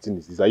 Which kind of thing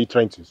is this? Are you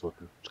trying to insult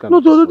me?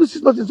 No, this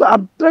is not it.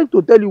 I'm trying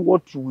to tell you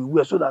what you will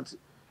wear so that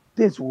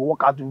things will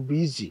work out to be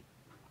easy.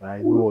 I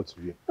know what to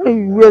wear.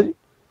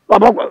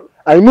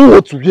 I know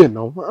what to wear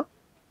now. Huh?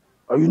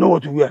 You know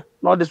what to wear.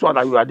 Not this one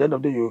that you at the end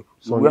of the day you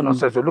wear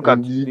nonsense. So look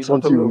at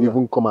something you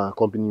even come and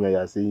accompany me. You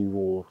are saying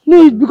no,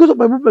 it's because of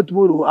my movement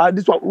tomorrow.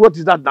 This one, what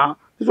is that now?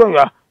 This one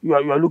you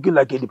are looking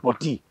like a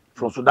deportee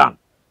from Sudan.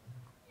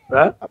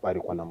 I'm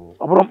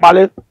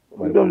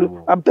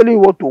telling you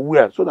what to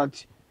wear so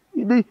that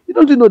you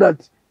don't know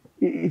that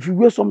if you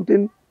wear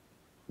something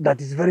that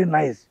is very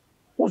nice,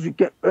 once you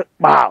get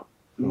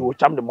you will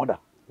charm the mother.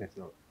 Yes,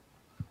 no.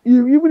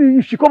 Even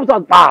if she comes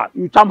out,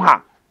 you charm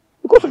her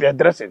because of your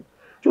dressing.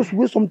 Just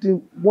wear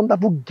something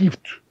wonderful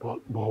gift.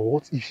 But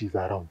what if she's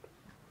around?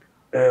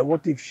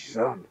 What if she's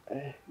around?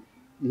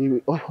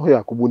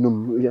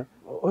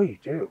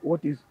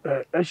 What is?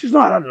 She's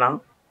not around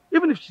now.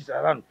 Even if she's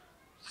around,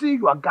 see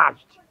you are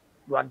gauged.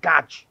 You are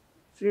gauged.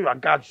 See you are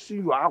gauged. See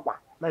you are aqua.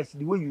 That's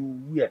the way you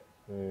wear.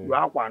 You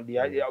are aqua and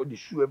the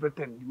shoe,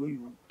 everything. The way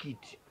you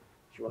kit.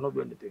 She will not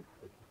do anything.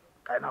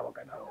 Kind of.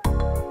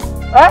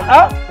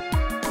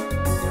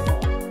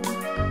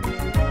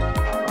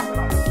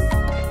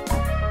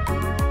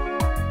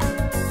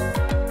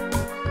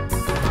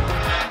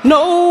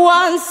 No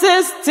one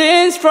sees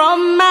things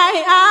from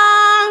my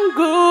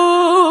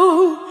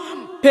angle.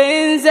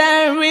 Pains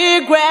and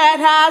regret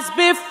has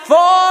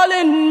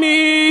befallen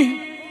me.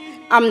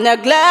 I'm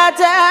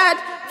neglected,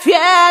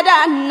 feared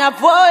and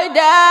avoided.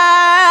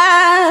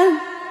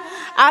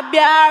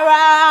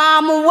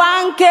 Abiaram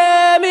one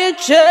came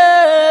chain.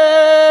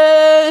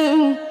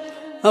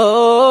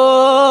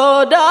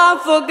 Oh,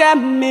 don't forget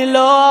me,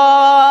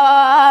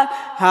 Lord.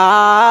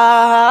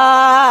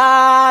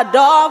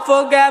 Don't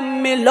forget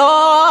me,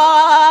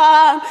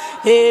 Lord.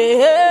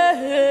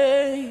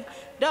 Hey.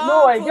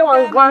 No, I don't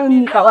want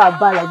to go like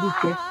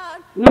this.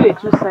 You know,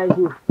 two sides.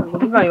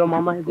 Even your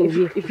mama.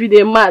 If you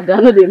dey mad, I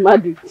know they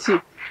mad with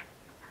you.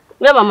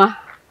 Where mama?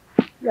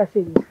 Yeah,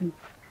 say you sleep.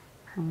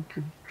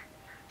 Okay.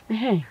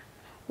 Hey,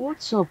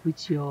 What's up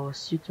with your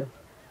suitor?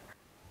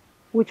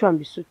 Which one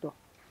be suitor?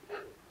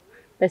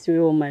 Person wey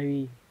wan marry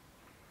you.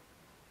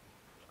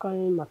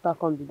 Kind matter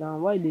come be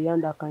down. Why they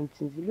yarn that kind of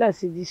things? Let's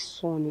see this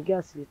sun, he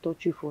gets to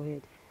touch you for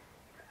head.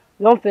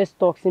 You don't first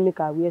talk, say make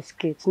I wear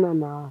skirts.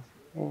 Now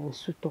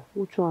suitor.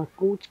 Which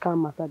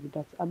kind matter be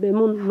that? I bet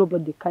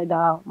nobody carry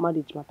that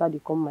marriage matter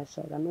they come my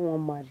side. I don't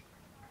want marry.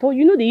 So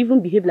you know they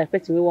even behave like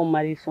person wey wan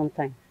marry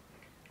sometime.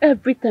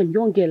 Every time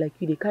young girl like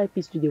you, they carry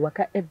pistol, they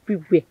waka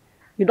everywhere.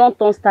 You don't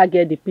turn star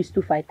girl, the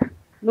pistol fighter.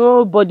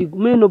 Nobody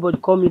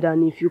call me that.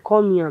 If you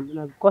call me,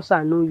 because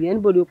I know you.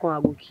 Anybody who come,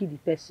 I go kill the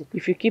person.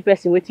 If you kill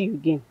person, what you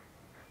gain?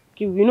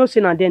 You know,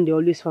 say now then they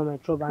always find my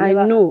trouble. I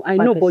know,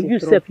 but you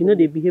self, you know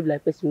they behave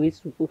like person wey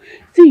super.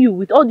 See you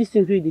with all these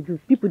things wey they do,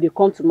 people they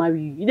come to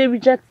marry you, they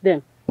reject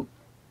them.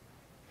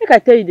 Make I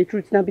tell you the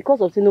truth now,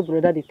 because of say no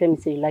brother, they tell me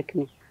say you like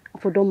me. I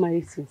for don't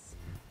marry since.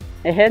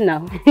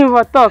 Now.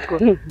 You talk.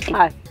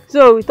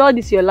 So with all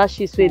this your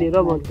lashes way they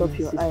rub on top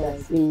your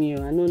eyes. See me,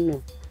 I don't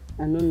know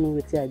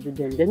what I do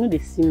them. They know they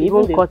see me.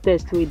 Even cut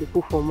test way they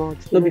put for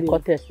mouth. No be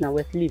cut test now,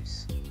 wet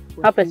lips.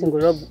 How person go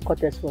rub cut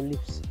test for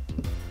lips?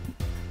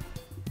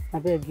 I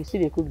beg you see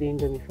they cook the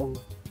indomie for me.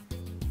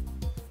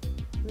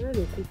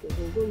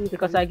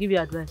 Because I give you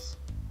advice.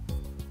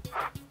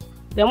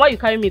 Then why you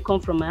carry me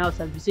come from my house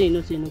as you say you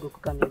know say you no go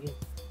cook am again?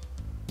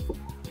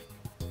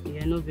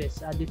 Yeah, no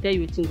vex. I dey tell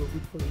you wetin go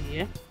good for you,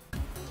 yeah?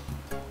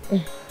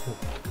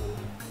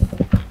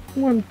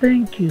 Mom,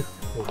 thank you.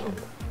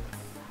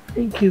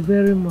 Thank you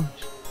very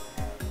much.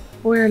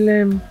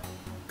 Well,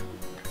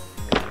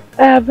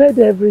 I have heard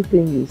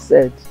everything you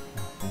said.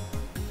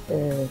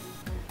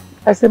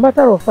 As a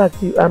matter of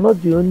fact, you are not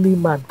the only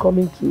man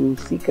coming to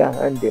seek her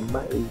hand in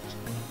marriage.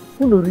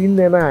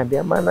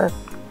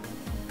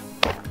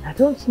 I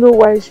don't know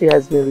why she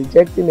has been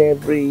rejecting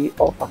every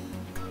offer.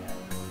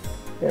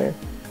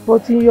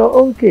 But in your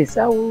own case,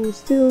 I will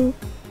still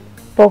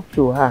talk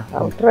to her.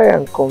 I'll try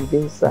and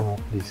convince her.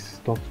 Please,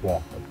 talk to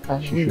her.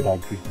 She should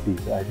agree,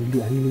 please. I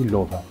really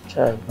love her.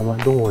 Child. Mama,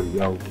 don't worry.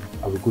 I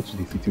will go to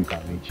the city with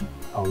Amechi.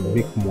 I will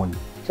make money.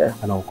 Child.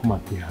 And I will come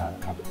and pay her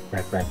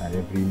price and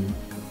every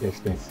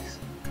expenses.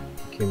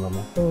 Okay,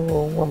 Mama?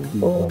 Oh, Mama.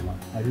 Please, Mama.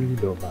 I really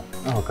love her.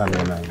 How can I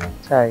know?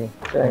 Child.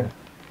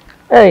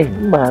 Hey,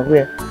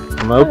 Mama.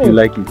 I hope you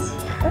like it.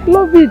 I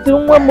love it,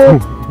 Mama.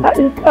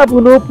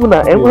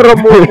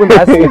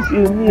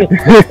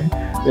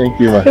 Thank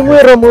you, ma. I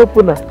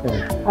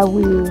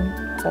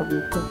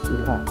will talk to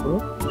her.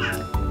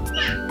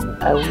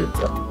 I will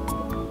talk.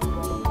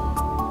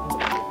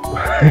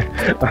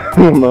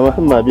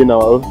 Mama, be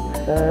now.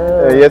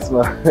 Yes,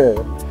 ma.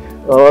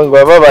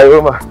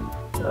 Bye, ma.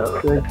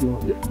 Thank you.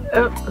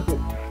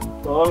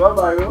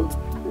 Bye.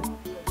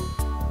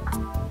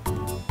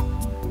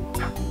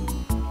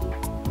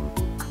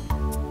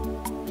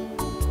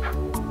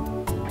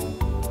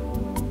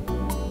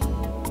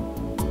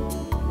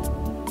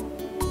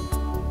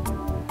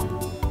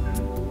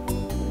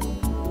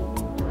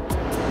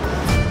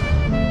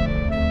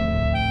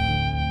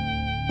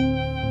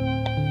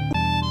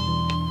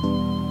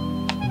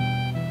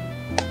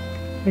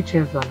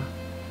 Ezeonu,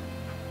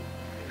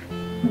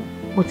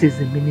 what is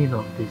the meaning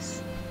of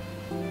this?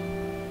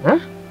 Huh?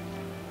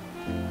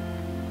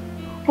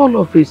 All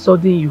of a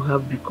sudden you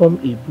have become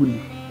a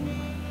bully.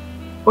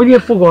 Onye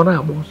fugo na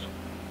agboso.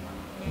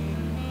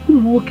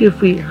 Nwoke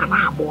fe ha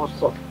na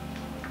agboso.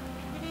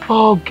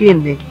 Oh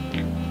gịnị?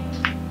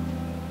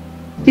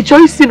 Ị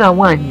chọrọ isi na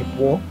nwaanyị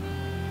pụọ?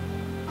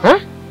 Huh?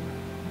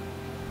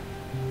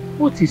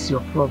 What is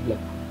your problem?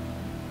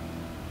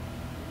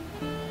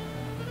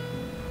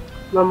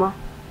 Mama,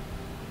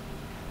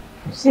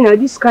 see now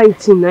this kind of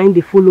thing now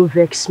they follow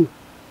vex me.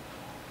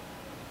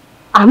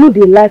 I know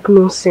they like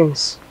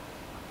nonsense.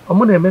 I'm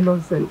gonna make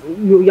nonsense.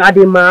 You are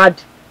the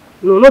mad.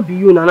 No, not be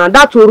you now. Now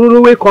that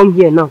Ororo will come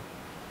here now.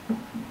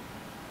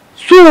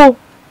 So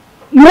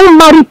you don't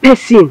marry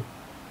person.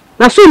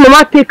 Now so you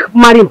mama take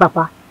marrying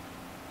papa.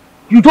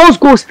 You just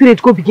go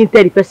straight, go begin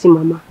tell the person,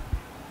 mama.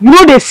 You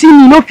know they see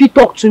me, no fit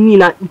talk to me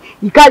now.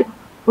 You can't.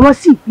 Mama,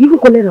 see, you even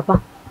call her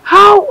papa.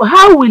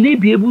 How will he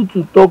be able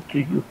to talk to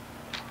you?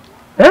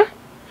 Eh?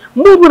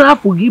 Move on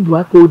for give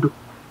a code.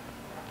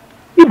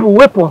 People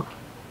weapon.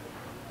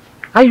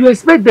 And you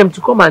expect them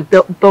to come and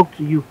talk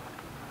to you.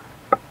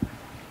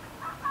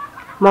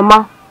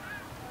 Mama,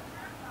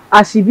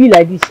 as he be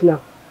like this now,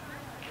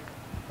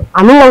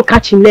 I no wan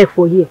catch him leg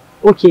for here.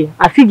 Okay,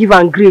 I feel give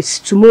am grace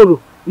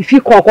tomorrow. If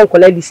you come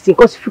collect this thing,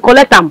 because if you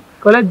collect am,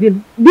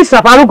 this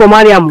papa no go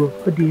marry am.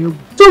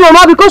 So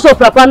mama, because of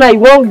papa now, you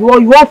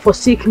want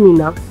forsake me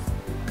now.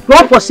 You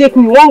want forsake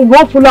me. You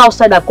want follow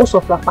outside because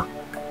of papa.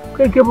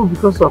 Okay,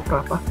 because of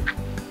papa.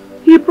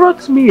 He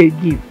brought me a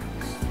gift.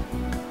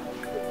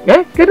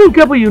 Eh? Can you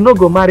get you no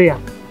go marry her?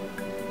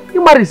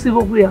 You marry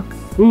Silvia.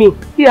 Me.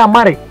 He a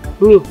marry.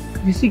 Me.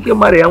 You see you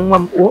marry and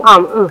one.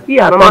 He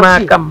a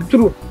mama come.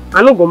 True.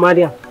 I no go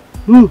marry her.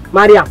 Me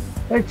marry her.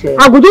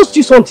 I go just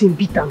do something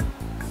beat am.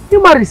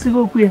 You marry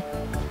Silvia.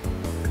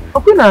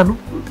 Okay now.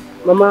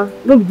 Mama,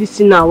 no be this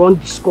thing I want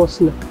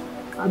discuss now.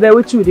 I bet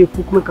wetin you dey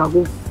cook make I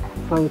go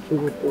find wetin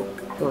go cook.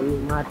 on me,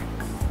 mad.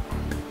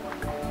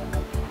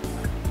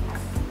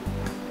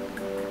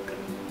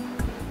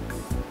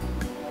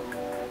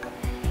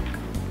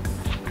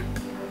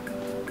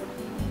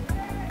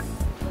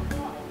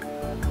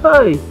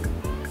 Hey!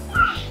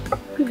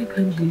 Gịnị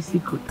ka m ji isi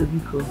kote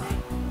biko?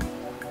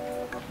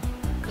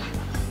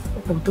 Ọ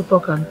bụ ụtụtụ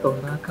ka m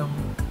tọrọ n'aka m.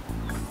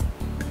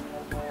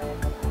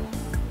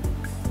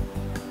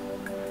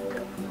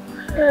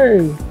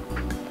 Hey!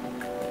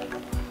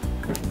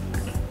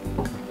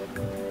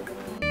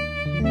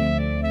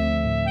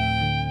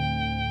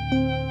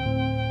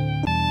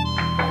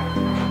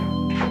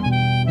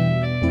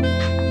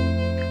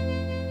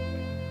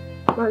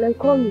 Well,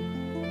 call me.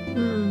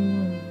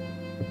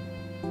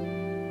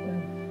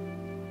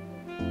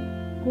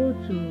 Go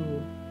to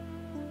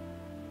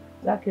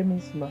that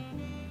chemist man.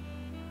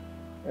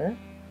 Eh?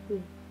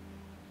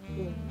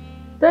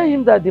 Tell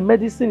him that the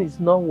medicine is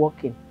not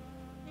working.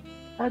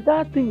 And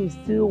that thing is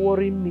still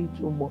worrying me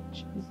too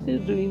much. It's still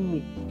doing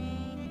me.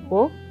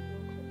 Oh?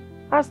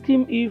 Ask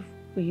him if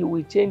he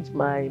will change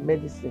my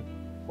medicine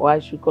or I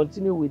should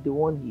continue with the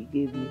one he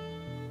gave me.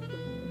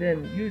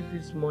 Then use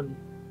this money.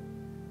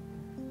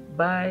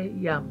 Buy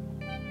yam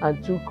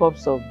and 2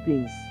 cups of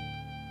beans.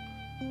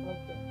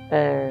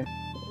 Okay.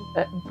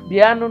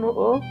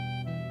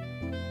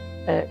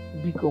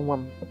 Biko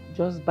mom,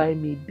 just buy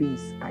me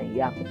beans and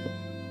yam.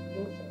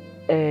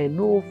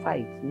 No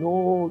fight,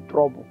 no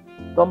trouble.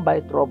 Don't buy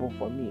trouble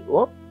for me,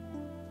 oh?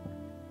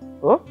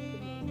 Oh?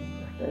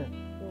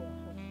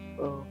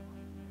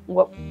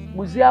 What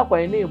was the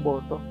aqua in a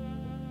bottle?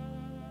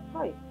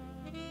 Hi.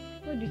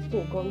 Where did this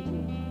thing come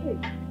from? Hey.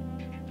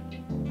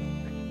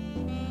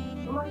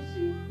 Mama,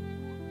 you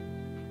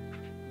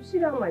see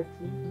that my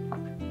tea?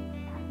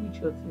 Which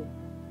your tea?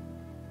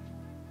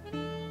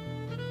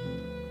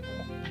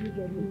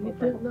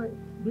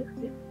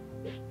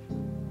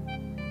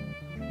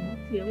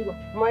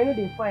 I know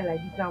they find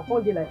like this now,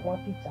 one day like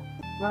one teacher.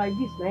 Now like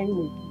this, now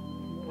anyway,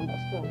 you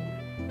understand?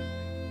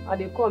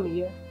 And they come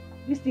here.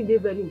 This thing they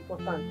very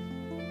important.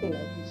 Thing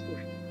like this thing.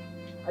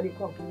 And they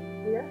come.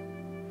 Yeah?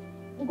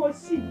 We go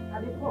see.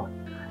 And they come.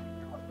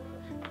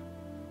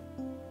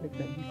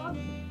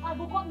 I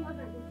go come here.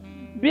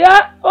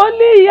 Bia,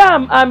 only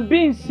yam and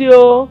beans,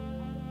 yo.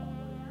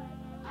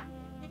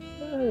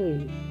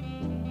 Hey.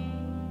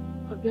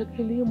 Bia,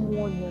 kele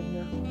mo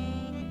nyanya.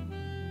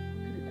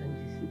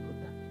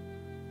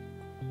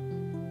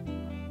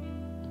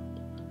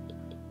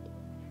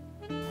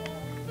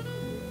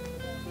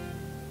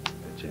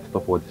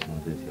 Stop all this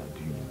nonsense you are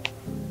doing.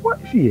 What?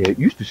 See, you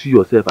used to see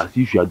yourself as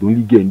if you are the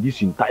only girl in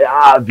this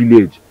entire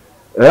village.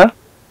 Eh?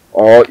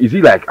 Or is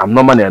it like I'm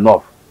not man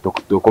enough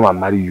to come and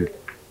marry you?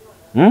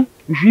 You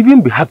should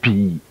even be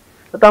happy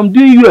that I'm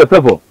doing you a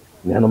favor.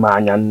 I'm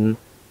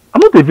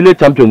not a village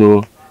champion.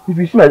 No. If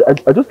you see me,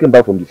 I just came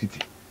back from the city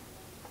a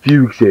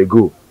few weeks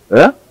ago.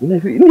 Eh?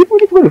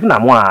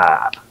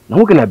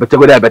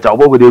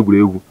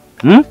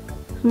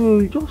 So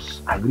you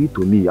just agree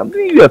to me. I'm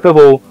doing you a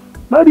favor.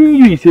 Marrying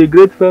you is a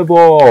great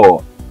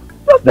favor.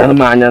 Just that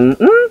man,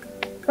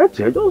 just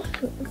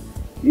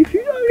if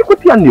you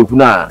could hear you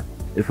now,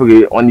 if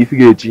you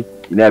get you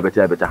never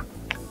better.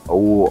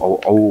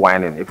 Oh,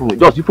 whining. If you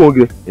just you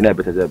forget, you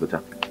never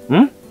better.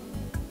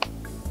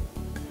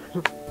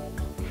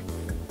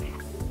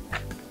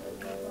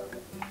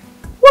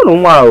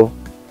 Wow.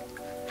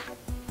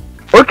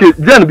 Okay,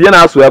 Jen, be an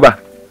ass, ever.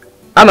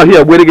 I'm not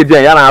here waiting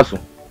again, an ass.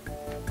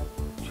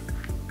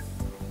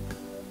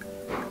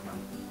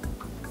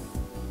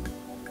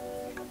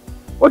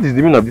 What is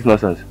the meaning of this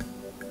nonsense?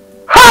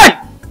 Hey!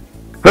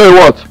 Hey,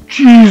 what?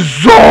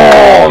 Jesus!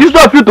 It's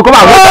not fit to come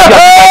out.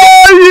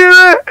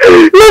 Yeah.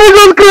 Let me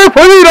just cry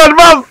for you in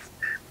advance.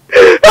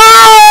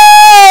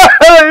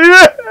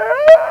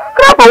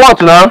 Cry for what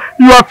now?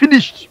 You are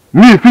finished.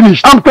 Me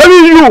finished? I'm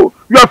telling you,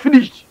 you are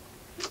finished.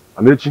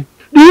 Amechi,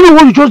 do you know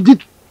what you just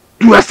did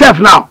to yourself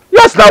now?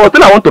 Yes, now I was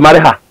telling I want to marry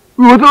her.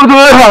 You want to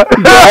marry her?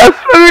 Yes.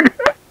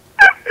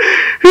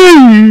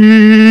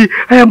 Hey,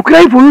 I am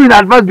crying for you in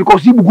advance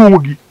because you go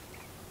with.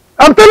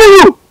 I'm telling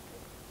you.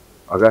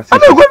 Okay,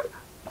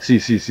 see.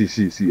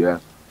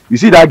 You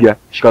see that girl?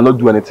 She cannot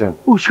do anything.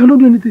 Oh, she cannot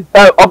do anything.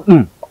 That girl,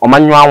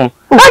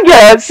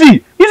 see,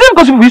 is it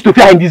because we used to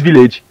fear her in this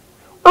village?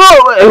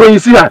 Oh, when you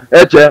see her,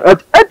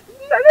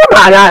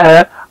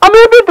 I'm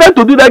even trying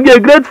to do that girl a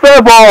great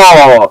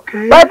favor.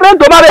 Okay. By trying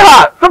to marry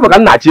her. Favor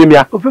can not change me.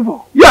 Oh, favor?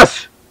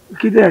 Yes.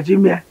 Okay, then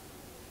change me.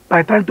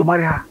 By trying to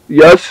marry her.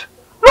 Yes.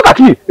 Look at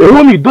me, a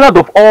only donor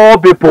of all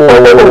people.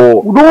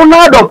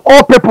 Donor of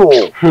all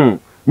people.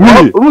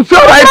 Me? So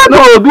right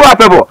now, do a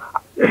favor.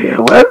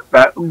 Well,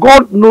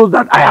 God knows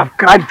that I have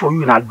cried for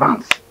you in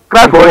advance.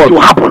 Cried for what? It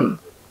will happen.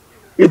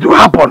 It will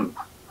happen.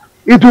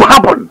 It will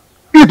happen.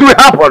 It will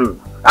happen.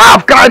 I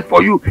have cried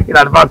for you in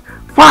advance.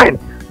 Fine.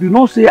 Do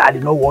not say I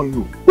did not warn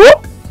you.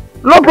 Oh,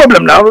 no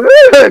problem now.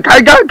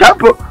 Okay,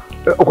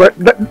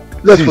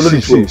 let's follow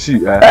this.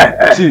 See,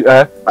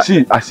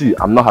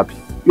 I'm not happy.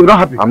 You're not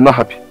happy? I'm not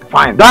happy.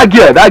 fine. That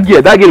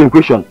girl in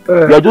question.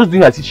 You are just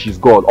doing as if she's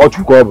God or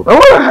true cover.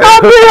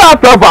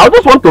 I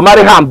just want to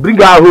marry her and bring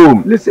her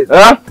home. Listen,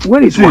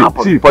 when it will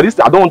happen? See, for this,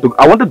 I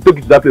wanted to take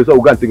you to that place so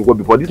we can take a walk.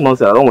 Before this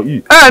nonsense, I don't want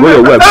you. Go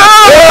your way.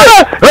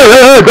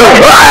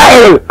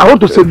 I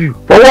want to save you.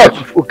 For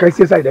what? Okay,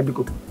 see inside there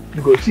because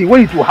see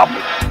when it will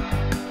happen.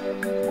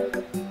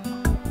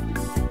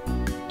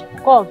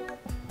 Come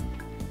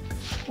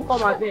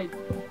my bed.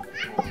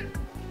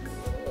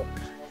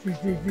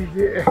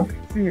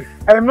 See,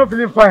 I am not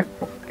feeling fine.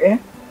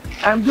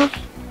 I'm just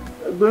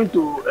going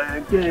to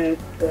get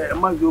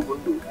Mazogo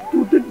to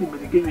take the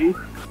medication.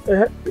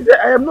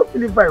 I am not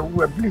feeling fine.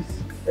 Well, please,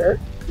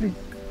 please.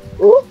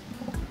 Oh,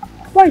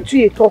 why do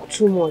you talk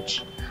too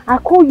much? I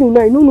call you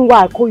now. You don't know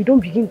why I call you. Don't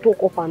begin to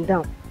talk up and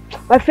down.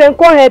 My friend,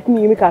 come help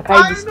me. Make a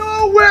carry this.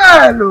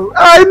 I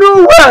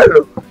know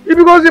well.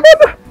 Because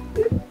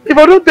if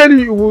I don't tell you,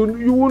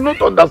 you will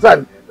not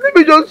understand. Let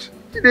me just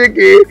let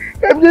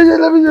me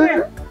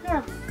just.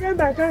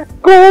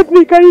 Go help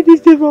me carry this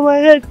thing from my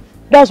head.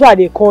 That's why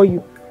they call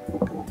you.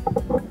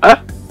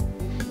 Huh?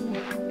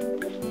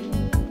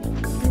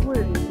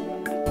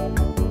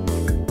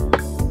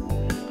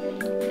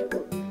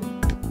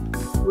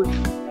 Wait,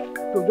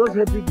 so just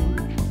help me.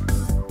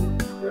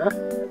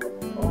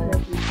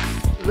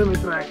 Let me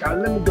try.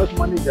 Let me just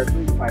manage that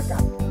if I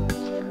can.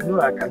 No,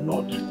 I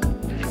cannot.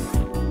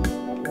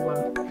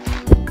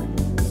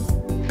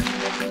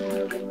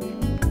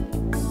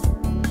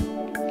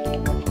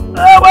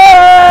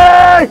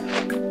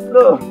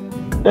 No.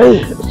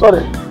 Hey,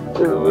 sorry.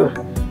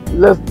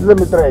 Let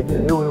me try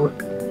again.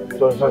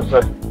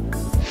 Sorry.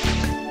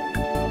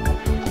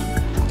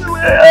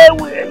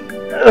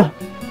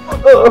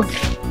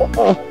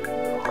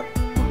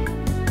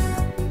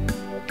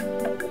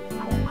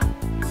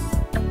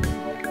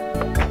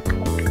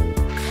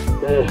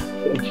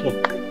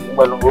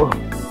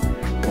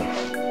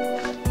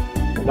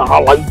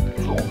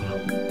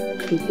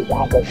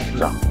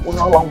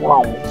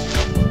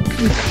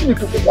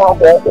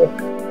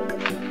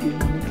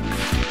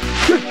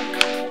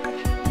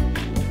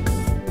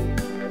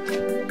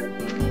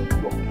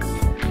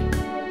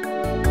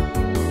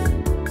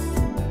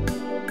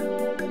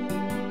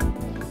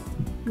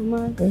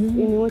 Mama,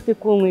 you want to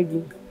come with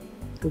you?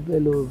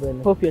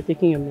 Hope you're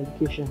taking your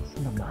medications.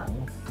 Mama.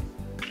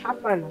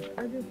 Hapana. I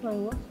just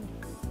find what's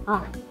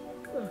up?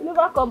 You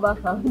never come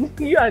back out.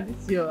 You are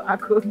this your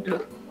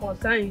Akodo.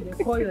 Concern you,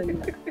 they call your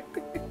name.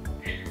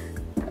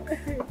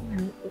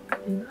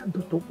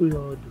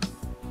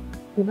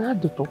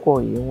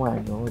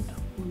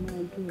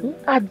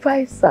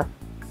 Advisor.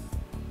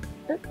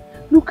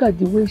 Look at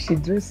the way she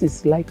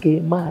dresses like a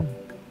man.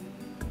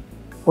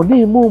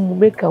 Only mom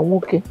make her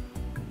okay.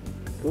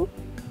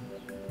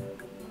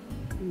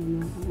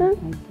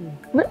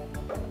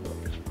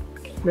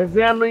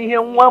 Ezeonu ihe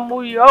nwa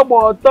m yi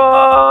ọgbọtọ.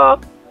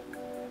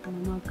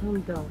 Mama,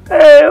 calm down.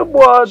 Hey,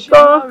 ọgbọtọ. She's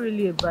not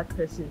really a bad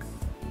person.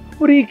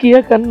 Uriki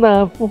ya kan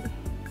na afu.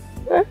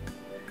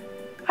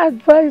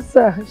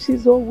 Advisor,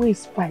 she's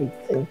always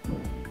fighting.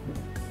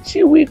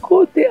 She will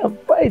go there and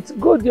fight,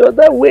 go the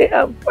other way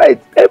and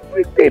fight.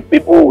 Every day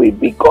people will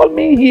be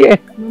coming here,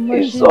 Mama,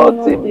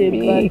 insulting me.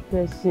 She's not a bad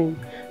person.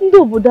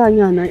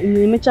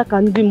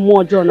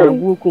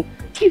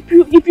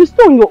 If you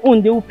stay on your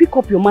own, they will pick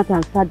up your matter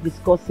and start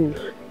discussing.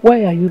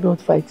 Why are you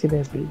not fighting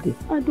every day?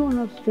 I don't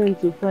have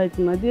strength to fight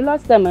now. The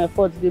last time I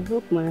fought, they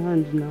broke my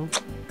hand now.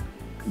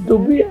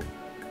 Dobia,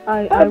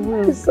 I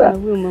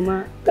will,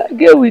 Mama. That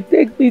girl will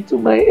take me to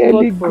my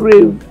early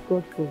grave.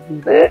 God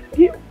forbid.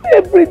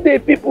 Every day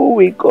people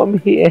will come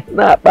here,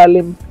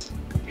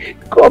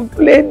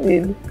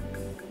 complaining.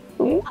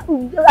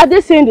 Are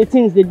they saying the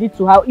things they did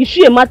to her? Is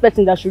she a mad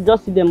person that should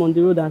just see them on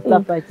the road and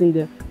start fighting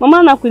them?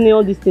 Mama, now can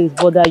all these things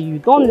bother you?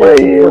 Don't let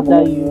it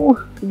bother you.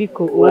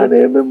 Biko.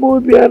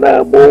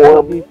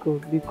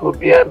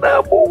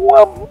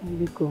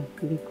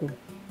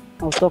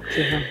 I'll talk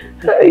to her.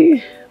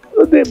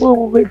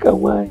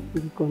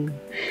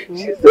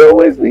 She's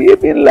always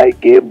behaving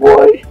like a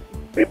boy.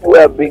 People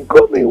have been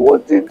coming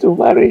wanting to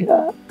marry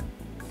her.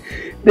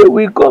 They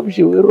will come,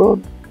 she will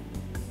run.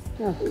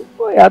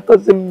 Boy, I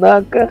thought him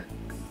naka.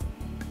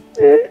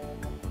 Where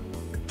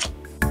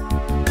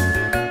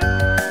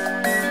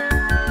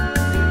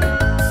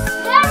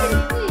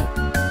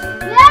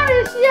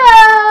is she?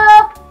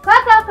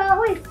 Kaka,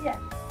 who is here?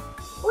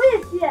 Who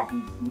is here?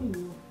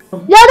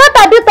 Your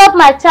daughter beat up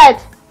my child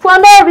for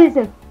no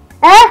reason.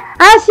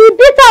 And she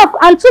beat up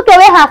and took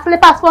away her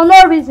slippers for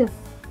no reason.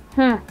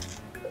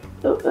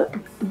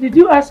 Did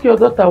you ask your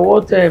daughter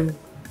what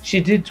she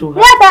did to her?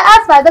 Yes, I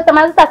asked my daughter.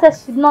 My daughter said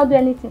she did not do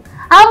anything.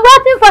 I'm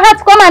waiting for her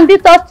to come and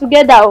beat us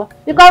together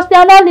because we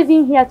are not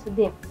living here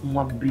today.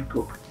 Mom,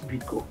 Biko.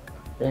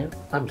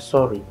 I'm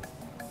sorry.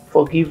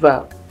 Forgive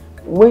her.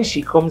 When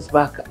she comes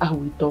back, I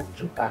will talk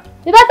to her.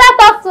 You better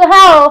talk to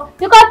her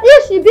because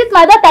if she beat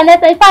my daughter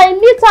later, if I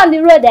meet her on the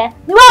road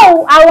the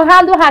way I will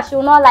handle her, she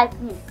will not like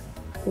me.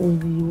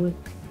 Wait.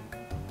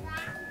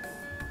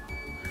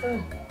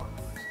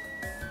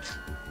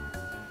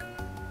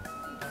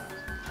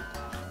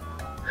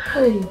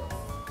 Hey.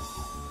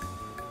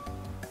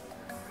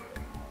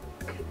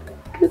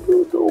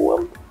 so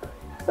warm.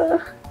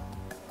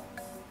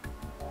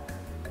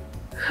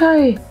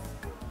 Hi.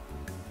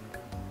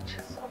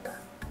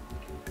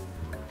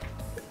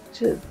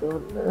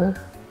 Chisom.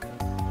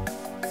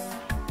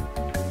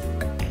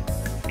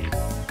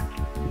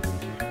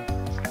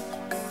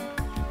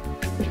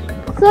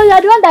 So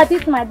you're the one that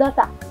beat my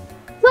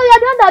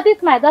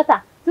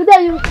daughter.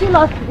 Today you kill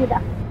us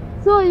together.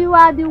 So you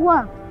are the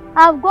one.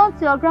 I've gone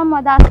to your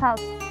grandmother's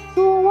house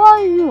to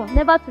warn you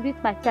never to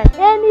beat my child.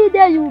 Any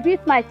day you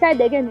beat my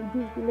child again in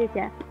this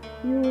village,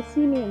 you will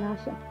see me in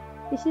action.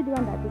 Is she the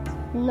one that beat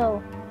you?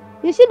 No.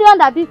 Is she the one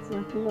that beat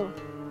you? No.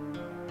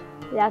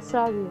 We are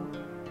sorry.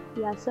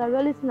 We are sorry.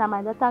 Only thing that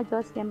my daughter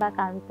just came back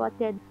and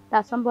reported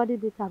that somebody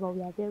beat her, but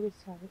we are very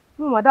sorry.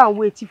 No, madam,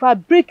 wait. If I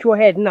break your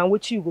head now,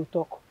 what you go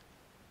talk?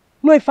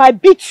 No, if I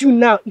beat you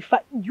now, you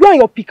and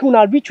your pikin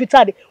now reach with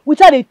her,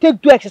 they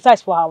take do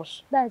exercise for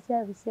house. That's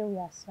why we say we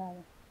are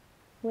sorry.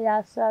 We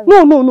are sorry.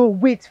 No,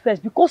 wait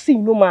first. Because you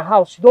know my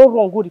house, you don't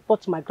run go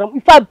report to my grandma.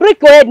 If I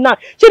break your head now,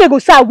 they go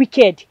say I'm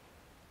wicked.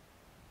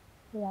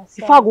 We are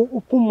sorry. If I go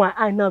open my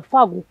eye now, if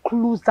I go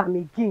close them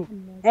again,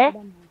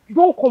 you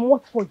don't come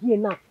out for here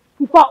now.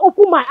 If I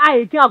open my eye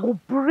again, I go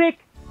break.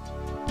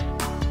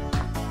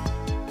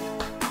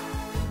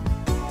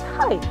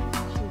 Hi,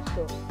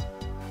 Jesus.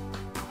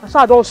 That's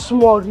why I don't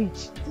small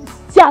reach.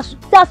 That's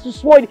too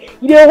small.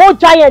 You a whole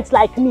giant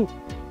like me.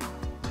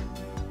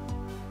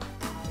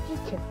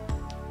 Okay.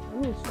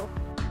 So.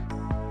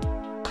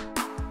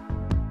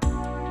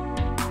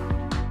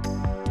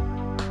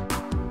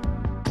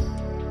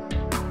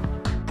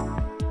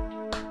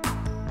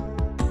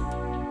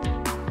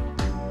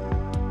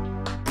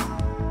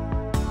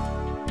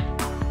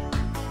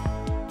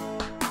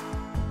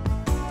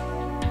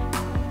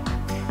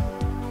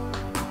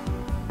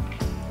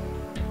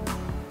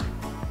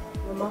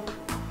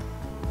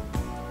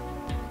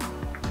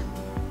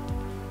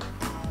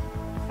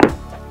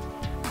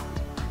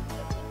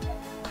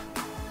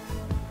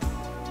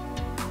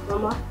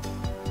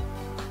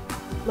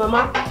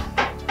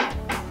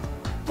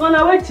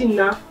 Mama, waiting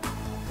now.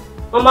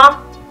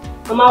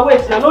 Mama,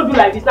 wait now. Don't do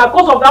like this now.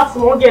 Because of that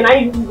small girl, now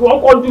you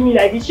won't come do me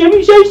like this. She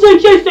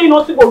say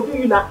not to go do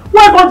you now.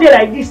 Why go there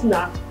like this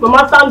now?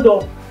 Mama, stand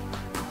up.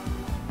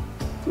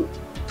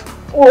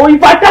 Oh,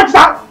 if I catch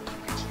that,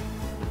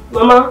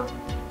 Mama,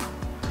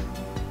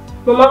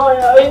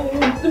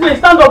 wait,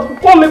 stand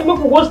up. Come make me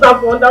go stand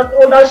for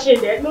under shade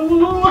there.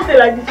 No, say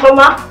like this,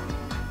 Mama.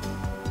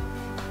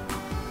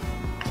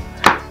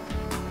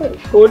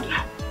 Good.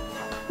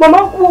 Mama,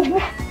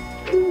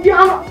 you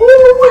know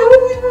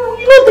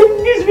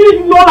this village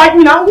you don't like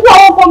me now. Who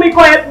are come make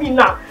her help me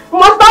now?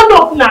 Mama, stand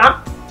up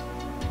now.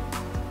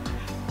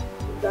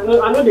 I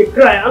know they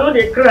cry.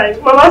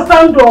 Mama,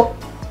 stand up.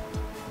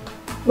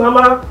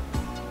 Mama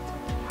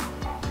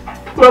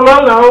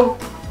now.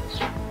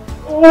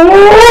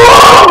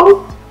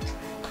 Oh!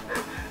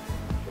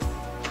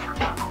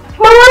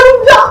 Mama,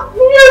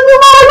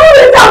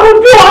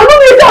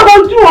 I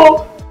don't do.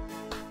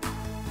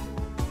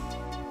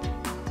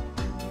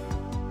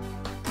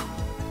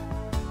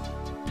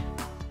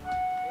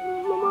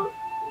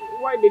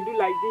 Why they do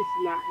like this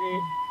now?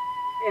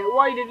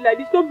 Why they do like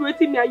this? Stop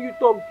waiting me and you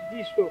talk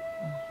this so.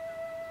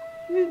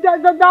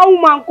 That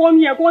woman come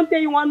here, can't tell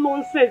you one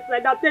nonsense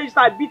like that. Tell you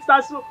I beat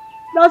that small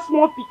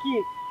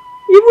pikin.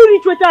 Even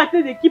rich waiter I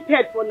say they keep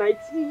head for night.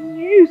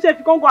 You yourself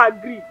you can't go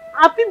agree.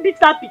 I feel beat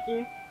that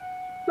pikin.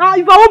 Now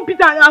if I won't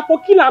beat her, I for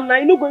kill him now.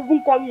 You no go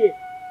even come here.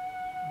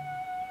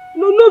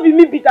 No be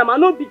me beat him. I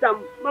no beat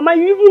him. Mama,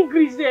 you even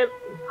agree say,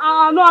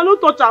 I no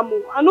touch him.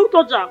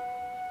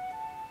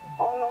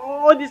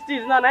 All these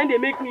things now, they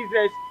make me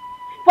vex.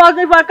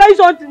 If I carry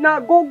something now,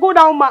 go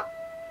down, ma.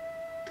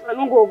 I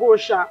don't go,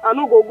 sha. I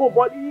don't go,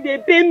 but they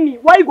pay me.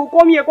 Why you go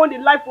come here, come the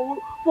life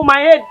for my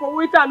head, for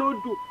what I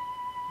don't do?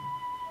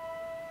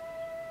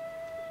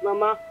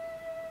 Mama,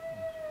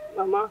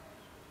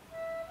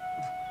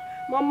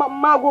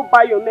 go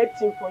buy your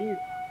medicine for you.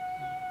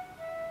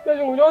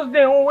 We just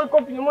there, wake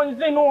up in the morning,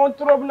 say no one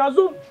trouble. Now,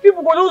 so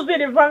people go just there,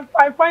 they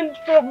find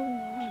trouble.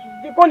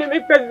 They come, they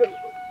make person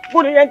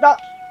go to enter.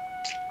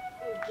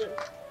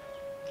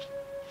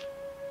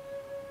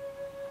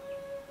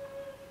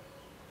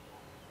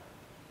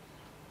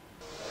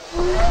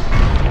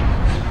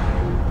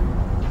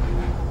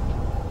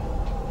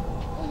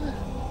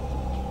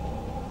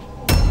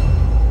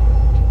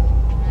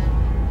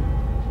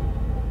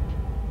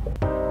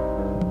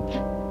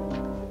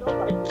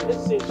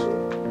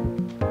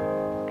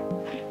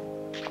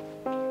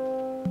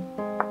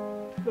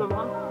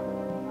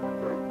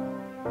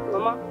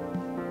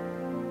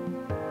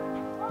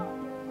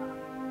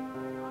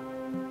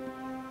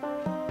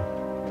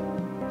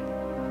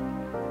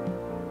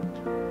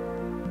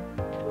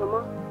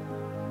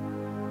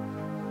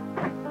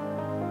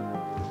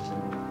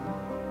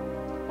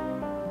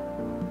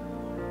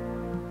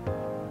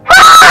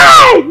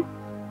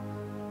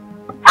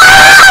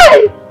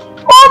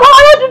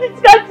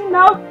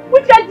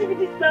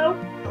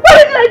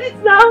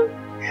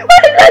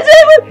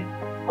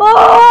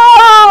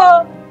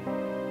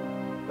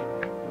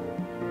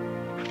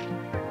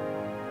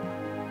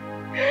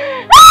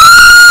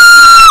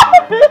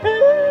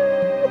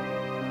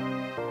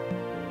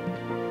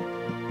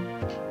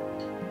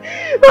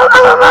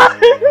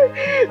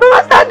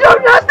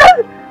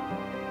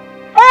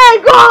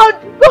 God!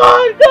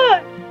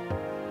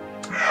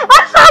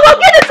 I will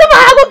kill this man!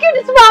 I will kill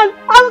this man!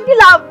 I will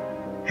kill him!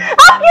 I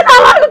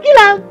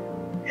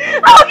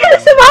will kill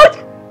this man!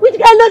 Which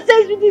kind of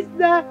nonsense with this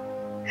now?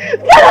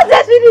 Which kind of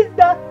nonsense with this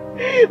now?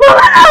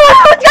 Mama,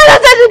 which kind of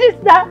nonsense with this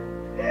now?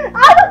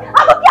 I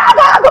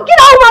will kill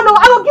that woman!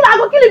 I will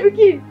kill him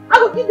again! I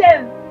will kill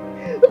them!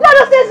 Which kind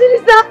of nonsense with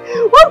this now?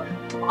 Oh!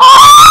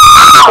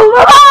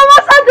 Mama,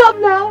 stand up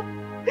now!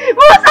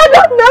 Mama, stand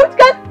up now! Which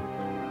kind...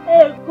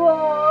 Hey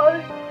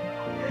God!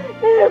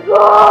 Hey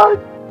God!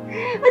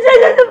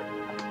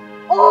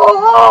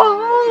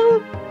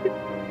 Oh!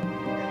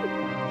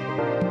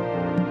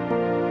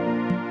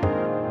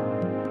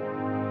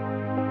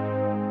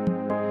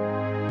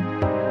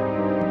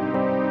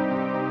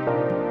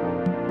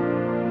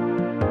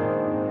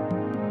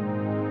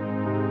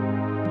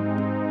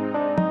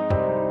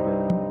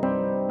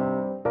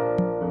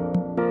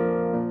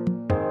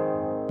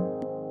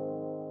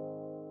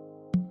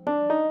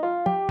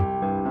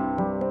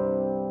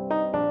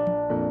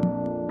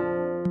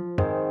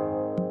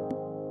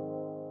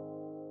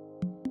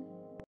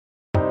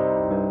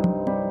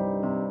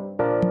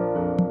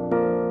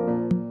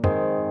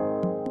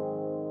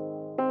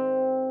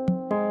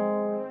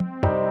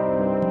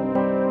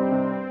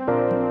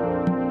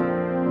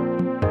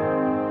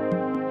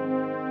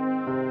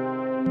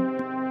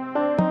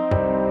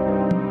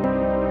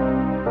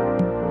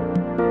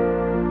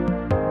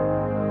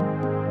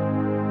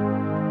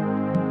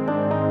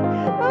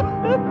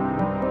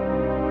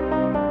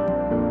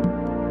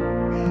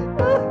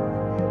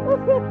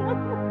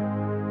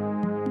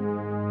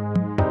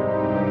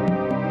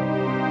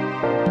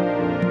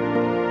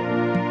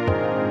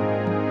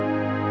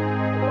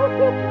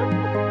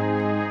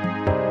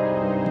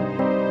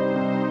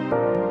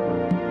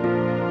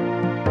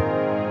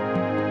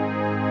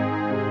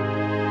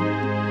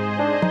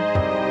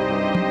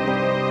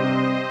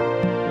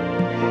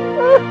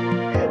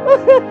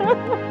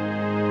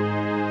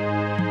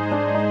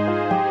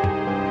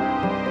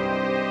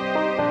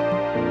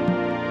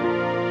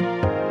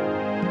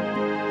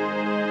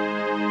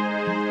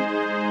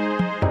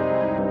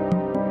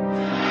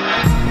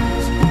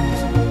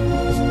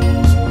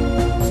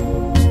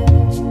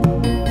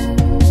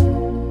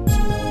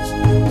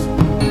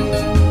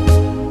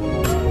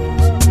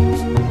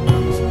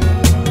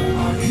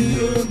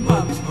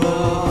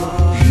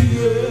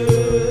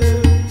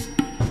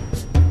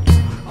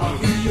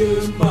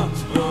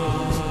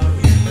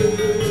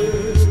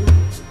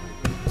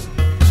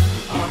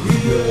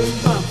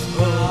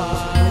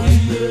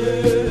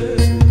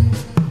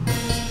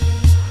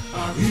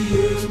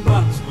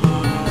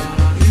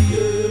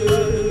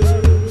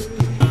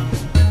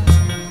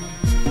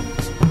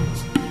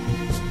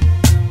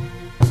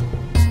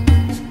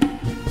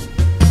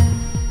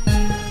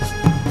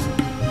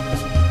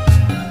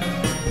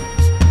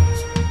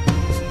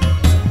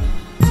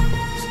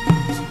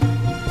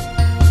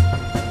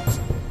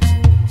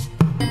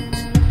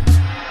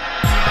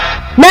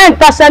 Men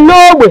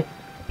Tasanowe,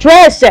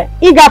 Trace,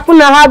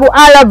 Igafuna Habu,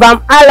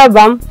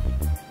 Alabam.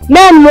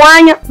 Men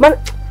Mwanya,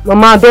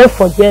 Mama, don't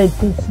forget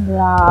this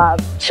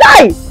rap.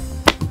 Chai!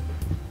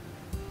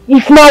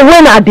 If now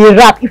when I dey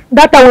rap, if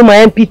that time when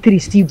my MP3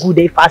 is still good,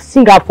 if I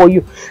sing out for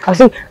you, I'll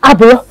sing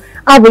Abulo,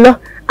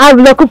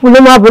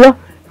 Kupulo,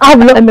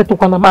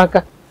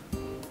 Emetukanamaka.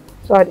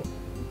 Sorry.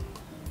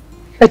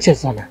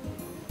 Echezona.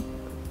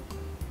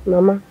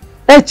 Mama.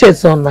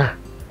 Echezona.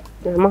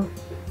 Mama.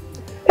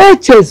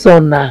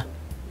 Echezona.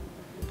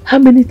 How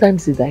many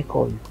times did I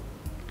call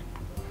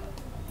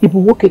you?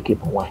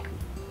 Why?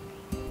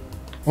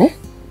 Eh?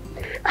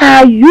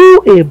 Are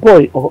you a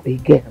boy or a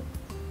girl?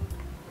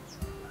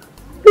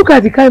 Look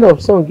at the kind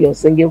of song you're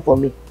singing for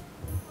me.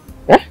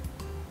 Eh?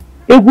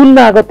 Eh?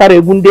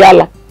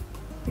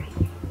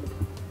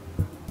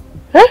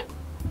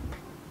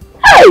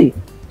 Hey!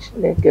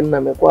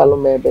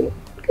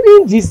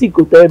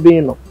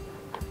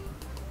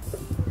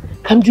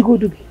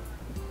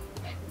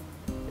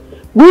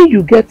 When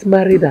you get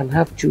married and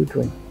have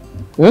children,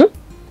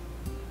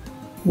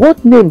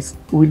 what names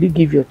will you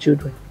give your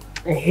children?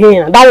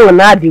 That one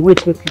now the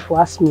wait make people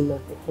ask me now.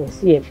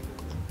 See,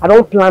 I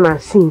don't plan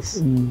and since.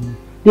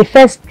 The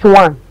first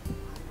one,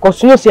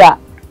 because you know say I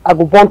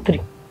go born 3.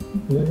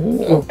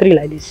 3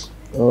 like this.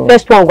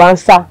 First one go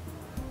answer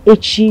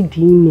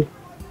H-D-M.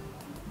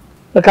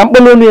 I can't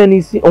put me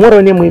any see.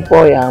 What name we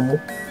for ya?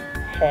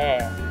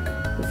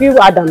 If you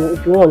add them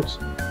if you want.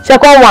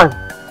 Second one,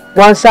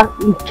 go answer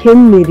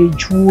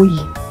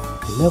Nkemerejuoyi.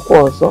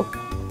 Also.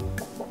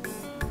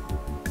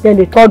 Then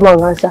the third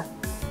one answer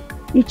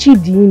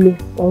Ichidime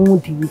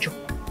Onwudijo.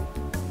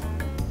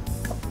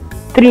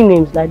 3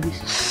 names like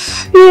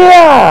this.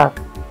 Yeah.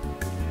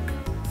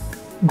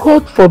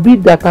 God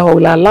forbid that I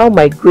will allow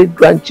my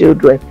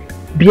great-grandchildren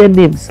bear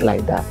names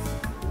like that.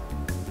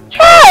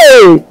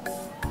 Hey!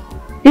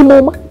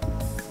 Imoma.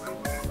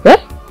 Eh?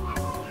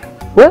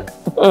 Well,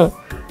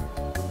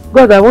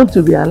 God, I want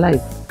to be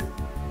alive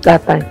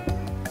that time.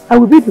 I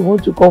will be the one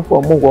to come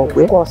for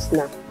Mungwangwe. Of course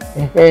now.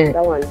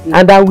 That one did.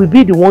 And I will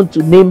be the one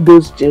to name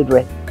those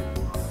children.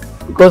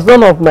 Because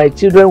none of my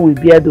children will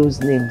bear those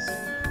names.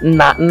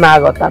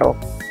 Nagotaro.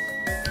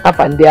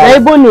 Afande.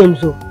 Igbo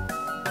names, oh.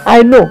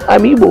 I know,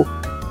 I'm Igbo.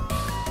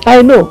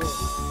 I know.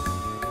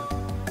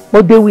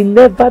 But they will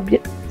never be.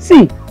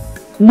 See,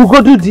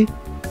 Nugodudi,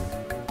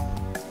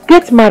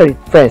 get married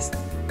first.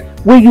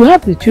 When you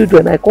have the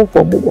children, I come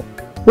from Mugo.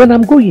 When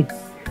I'm going,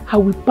 I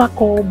will pack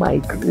all my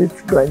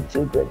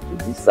great-grandchildren to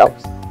this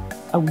house.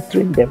 I will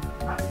train them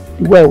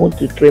the way I want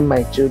to train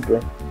my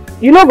children.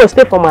 You not go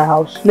stay for my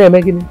house. No,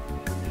 Megini.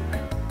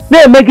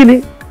 No,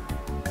 Megini.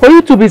 For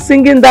you to be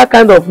singing that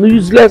kind of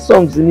useless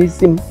songs in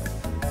Isim.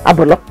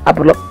 Abolo.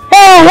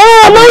 Hey,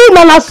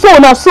 na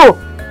so.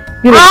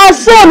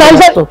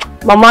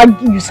 Mama,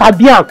 you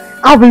sabiam.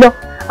 Abolo,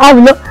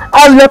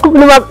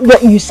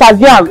 you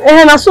sabiam.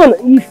 Na so.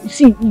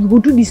 See, you go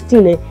do this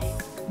thing.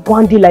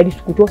 One day like this,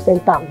 you go just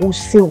enter, go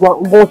sing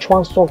one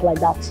song like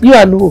that. You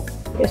and who?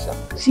 Yes, sir.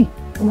 See,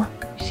 Mama,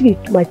 see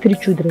my 3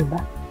 children, ba.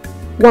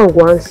 One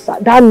go answer.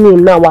 That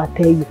name now I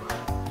tell you.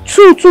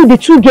 The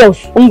two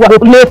girls go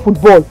play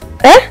football.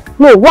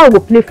 No, one go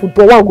play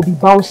football, one go be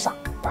bouncer.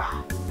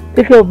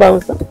 Take care of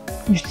bouncer.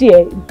 You see,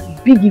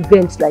 big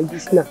events like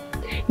this now.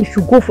 If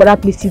you go for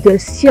that place, if they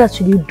see us,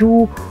 they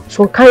do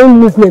some kind of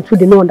movement where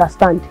they don't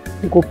understand,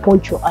 they go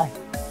punch your eye.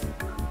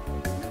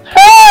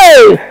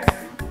 Hey!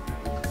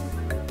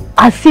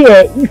 I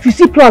say, if you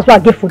see plans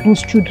what I get for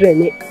those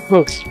children, you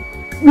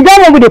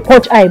don't know where they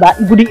punch eye, but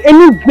if you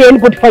anywhere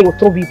anybody find your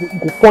trouble, you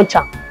go punch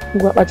her. You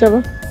go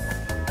Bachava?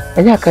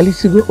 Anya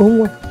Kalisigo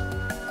Onwa.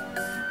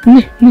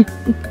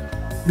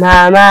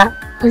 Mama,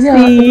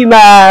 see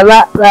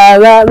mama,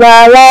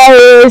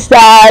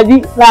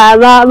 study,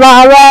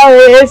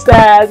 mama,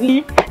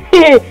 study.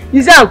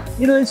 You see,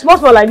 you know, it's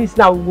small like this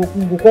now.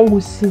 We go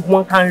sing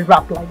one kind of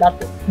rap like that.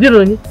 Do you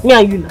know me? Me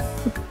and you now.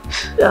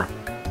 Yeah.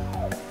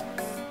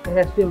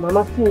 Yes,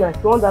 mama, see now. If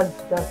you want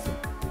that dance.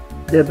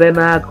 The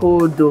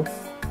Benakodo.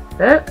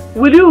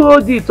 Will you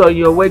hold it on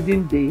your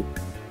wedding day?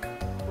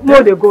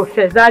 No, they go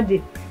first that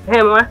day.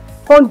 Hey, mama,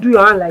 can't do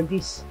your hand like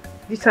this.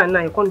 This hand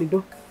now, you can't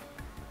do.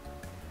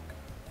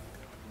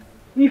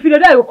 If you do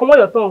that, you will come on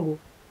your tongue.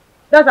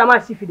 That's how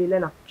much if you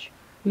learn.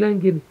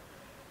 Learn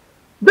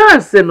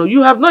dance, no,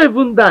 you have not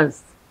even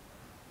danced.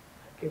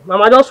 Okay,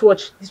 mama, just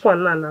watch this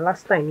one now,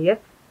 last time, yeah?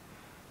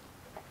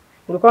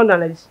 You come down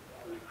like this.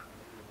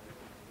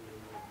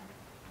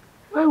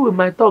 Why will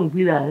my tongue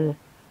be like that?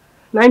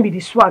 Now be the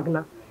swag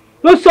now.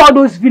 Don't see all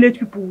those village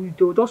people with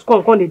you. Just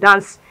come they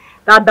dance.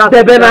 That dance.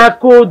 The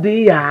Benako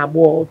de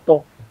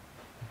Yaboto.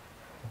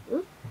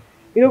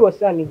 You know what's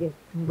that again?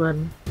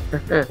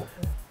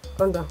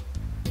 Come down.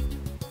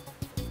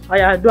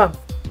 I do.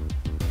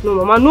 No,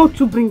 mama, no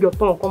to bring your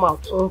tongue come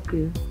out.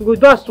 Okay. You go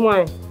dance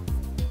one.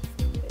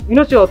 You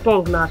know, see your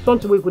tongue now.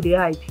 Something we go they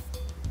hide.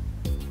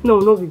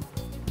 No, be.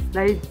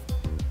 Like,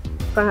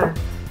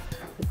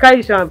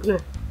 carry some.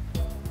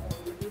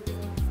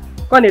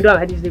 When they do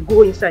like this, they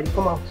go inside, they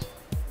come out.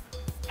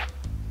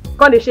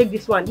 When they shake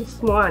this one, this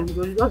small hand,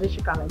 you go just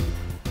shake her like this.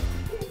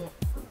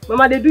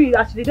 Mama, they do it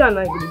as they do and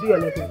now you do your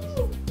leg like this.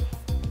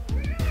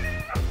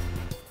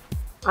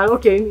 And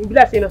okay, you be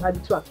like saying us at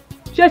this one.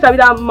 She used to be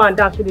that man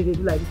dance where they do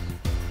like this.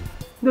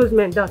 Those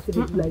men dance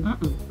where they do like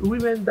this.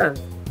 Women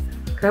dance.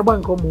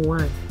 Kaiban come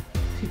one.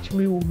 Teach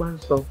me woman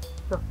song.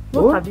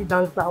 Not have you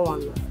dance that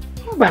one now.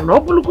 But no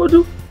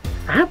bulukodu.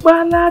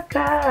 Abala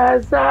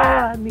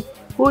kazani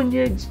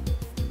onyeji.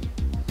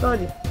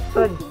 Sorry.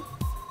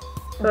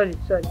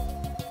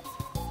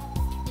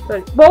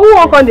 But who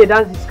won't come they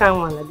dance this kind of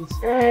one like this?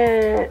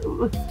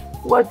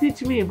 Well,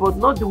 teach me, but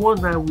not the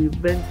one that will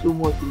bend too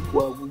much with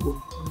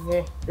Google.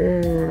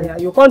 Yeah,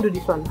 you can't do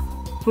this one.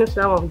 No,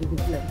 that one will do like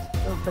this.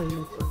 Can't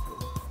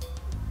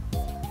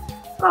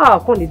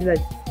they do like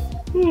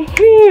this?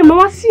 Hey,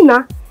 mama, see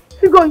now.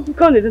 You can't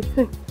do this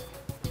thing.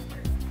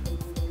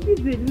 You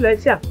do like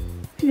this.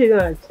 You do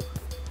like this.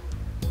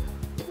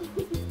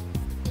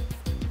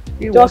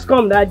 Just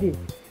come that day.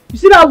 You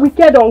see that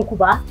wicked uncle,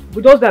 ba?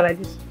 We just done like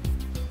this.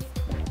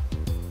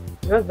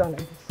 Just done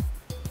like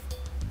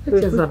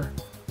this.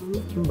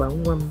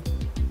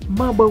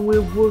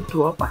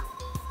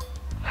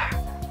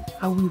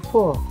 I will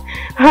fall.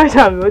 How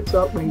shall we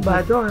talk? But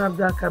I don't have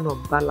that kind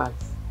of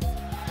balance.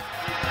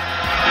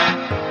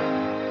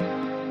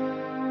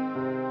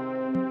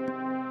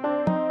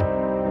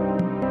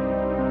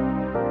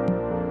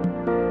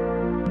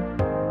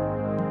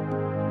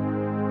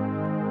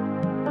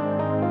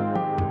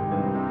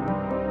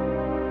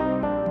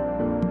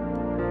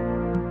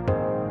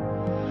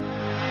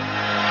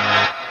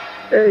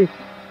 Hey,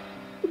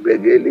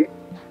 Begeli.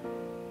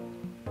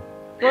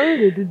 Why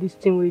they do this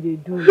thing where they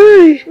do?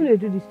 Why they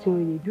do this thing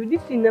where they do?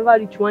 This thing never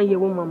reach 1 year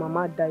when my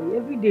mama die.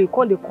 Every day, they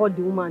call the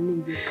woman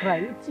name, they cry.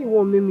 It's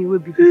what make me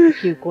be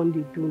the can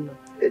they do now.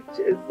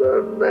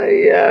 Chisom na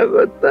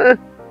yagota.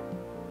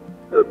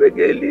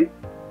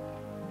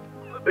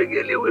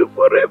 Begeli will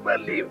forever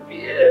live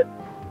here.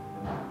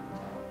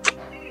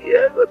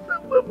 Yagota,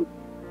 mama.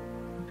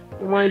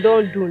 Mama,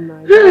 don't do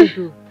now.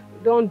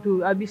 Don't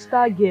do. I be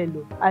star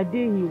girl. I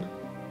dare you.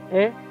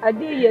 I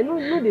dare you.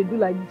 No, they do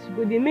like this.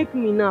 But they make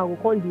me now go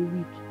come the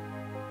week.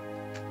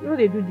 You know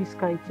they do this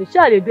kind of thing.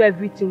 Sure, they do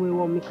everything we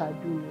want make her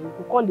do.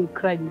 You can't they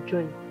cry, they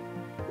join.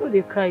 You know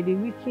they cry, they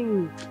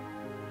weaken me.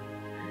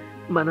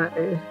 Mana,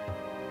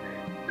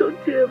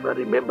 don't you ever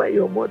remember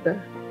your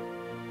mother?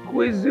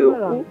 Who is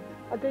you?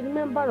 I don't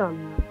remember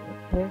them.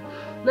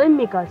 Now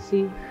make her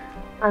say,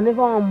 I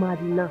never want to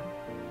marry now.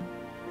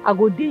 I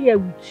go dey here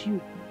with you.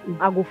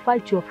 I go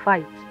fight your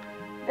fight.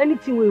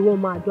 Anything we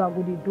want to do, I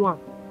go dey do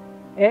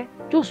am.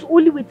 Just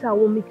only wait I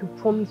won't make you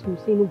promise me,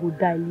 say no go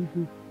die, leave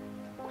me.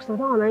 Because that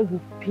one I go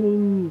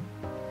pain me.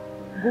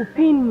 Go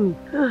pain me.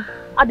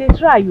 I dey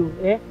try you,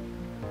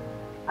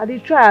 I dey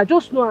try. I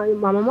just know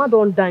my mama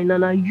don't die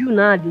now. You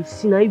now they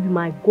see now. You be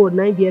my God.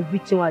 Now you be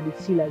everything what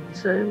they see like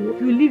this.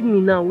 If you leave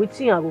me now,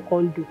 wetin I go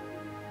come do?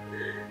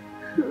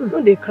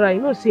 No, they cry.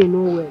 No say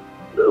no way.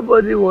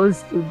 Nobody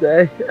wants to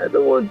die. I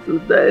don't want to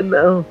die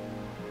now.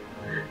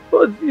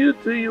 But you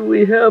two, you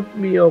will help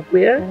me up,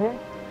 yeah?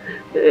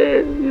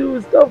 You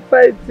will stop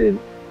fighting.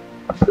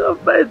 Stop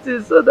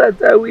fighting so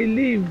that I will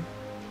leave.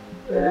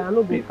 I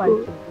no go fight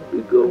you. I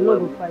Because no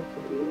go fight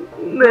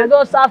you.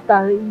 Just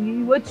after,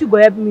 what you go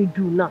help me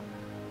do now?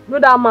 You know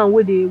that man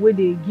where they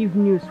give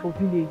news for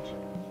village.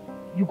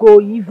 You go,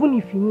 even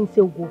if you mean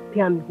say go pay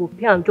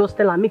him, just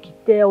tell him, make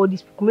it tell all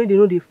these people, make they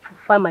know they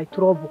find my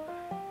trouble.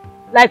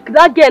 Like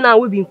that girl now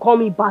we been call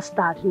me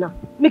bastard now.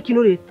 Make you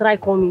know they try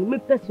call me.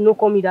 Make person no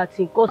call me that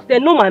thing. Cause they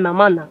know my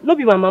mama now. No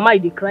be my mama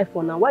they cry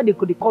for now. Why they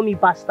call me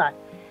bastard?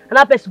 And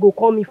that person go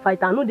call me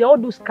fighter. I know they all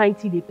those kind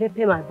things they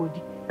pepper my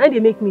body. And they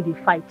make me they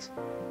fight.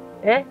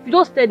 If you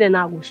just tell them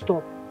I will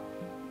stop.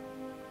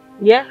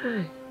 Yeah?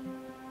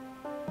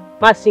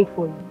 I sing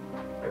for you.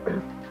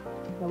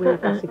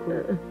 I sing for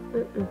you.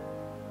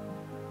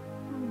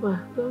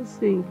 Don't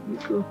sing,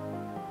 because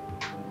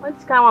What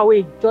this kind of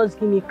way just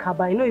give me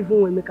kaba? You know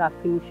even when make her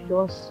finish,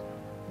 just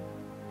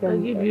I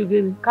give you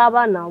again.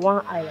 Kaba na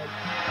one island.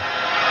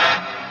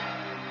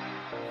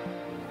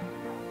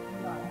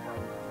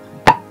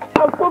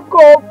 Now fuck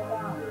up.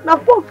 Now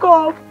fuck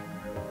up.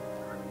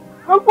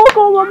 Now fuck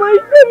up, mama. You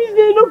promise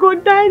they no go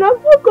die. Now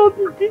fuck up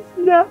with this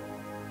now.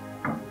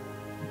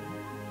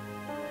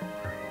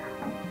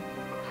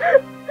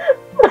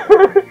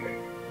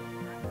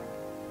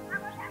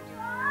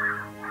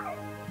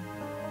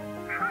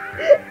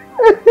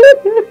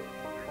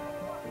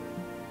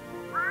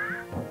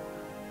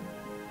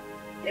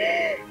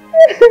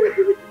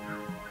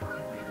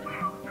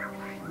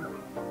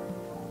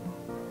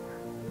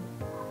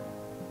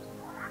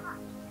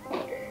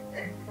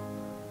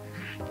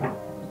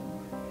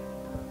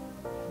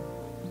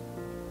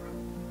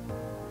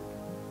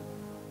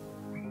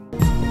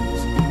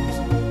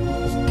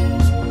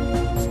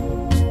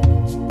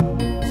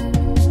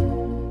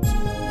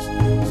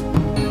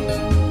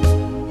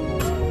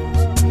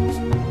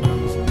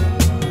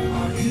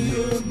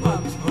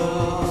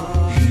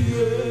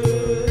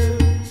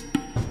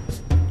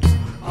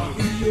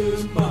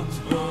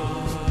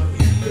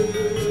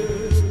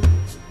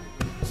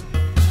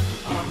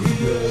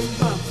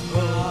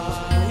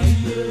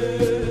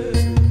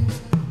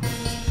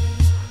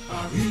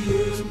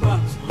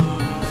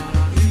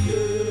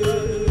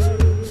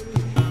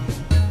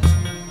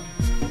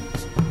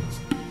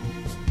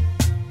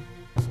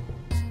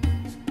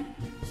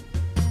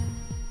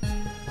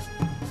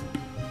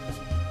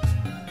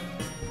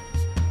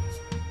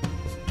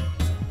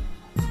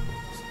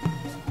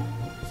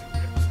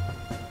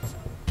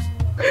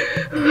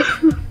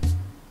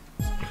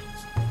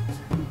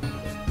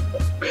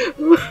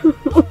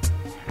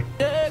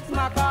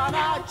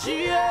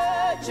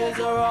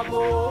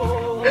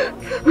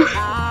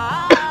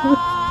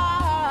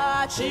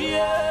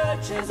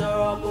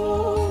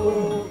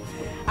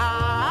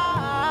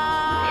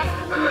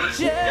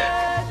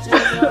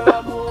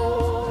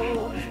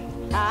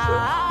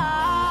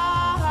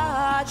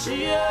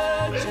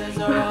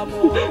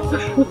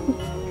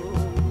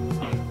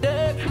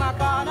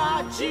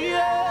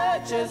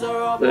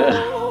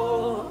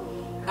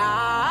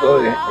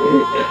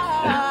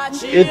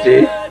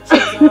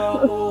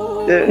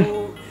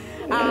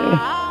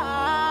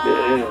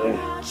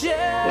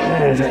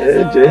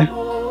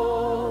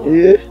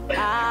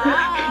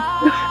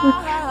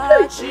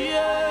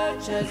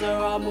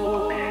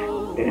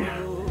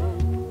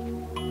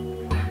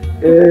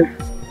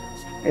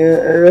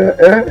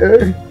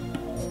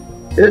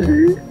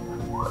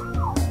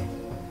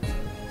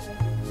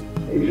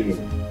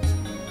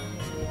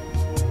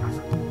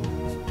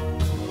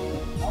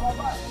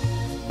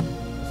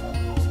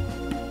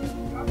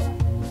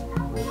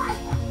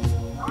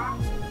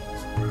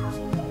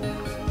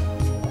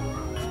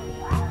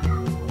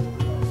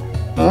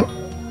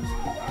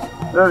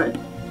 Sorry.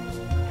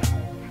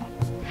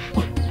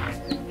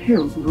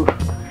 Here, bro.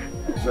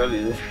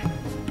 Sorry.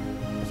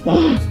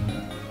 Sorry.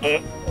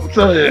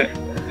 Sorry.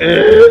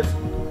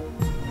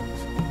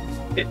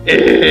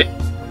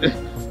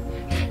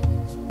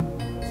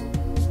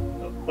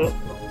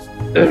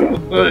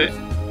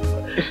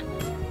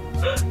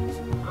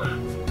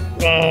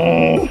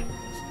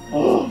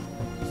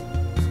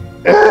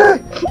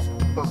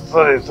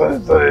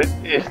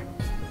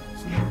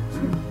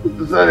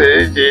 Sorry,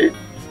 AJ.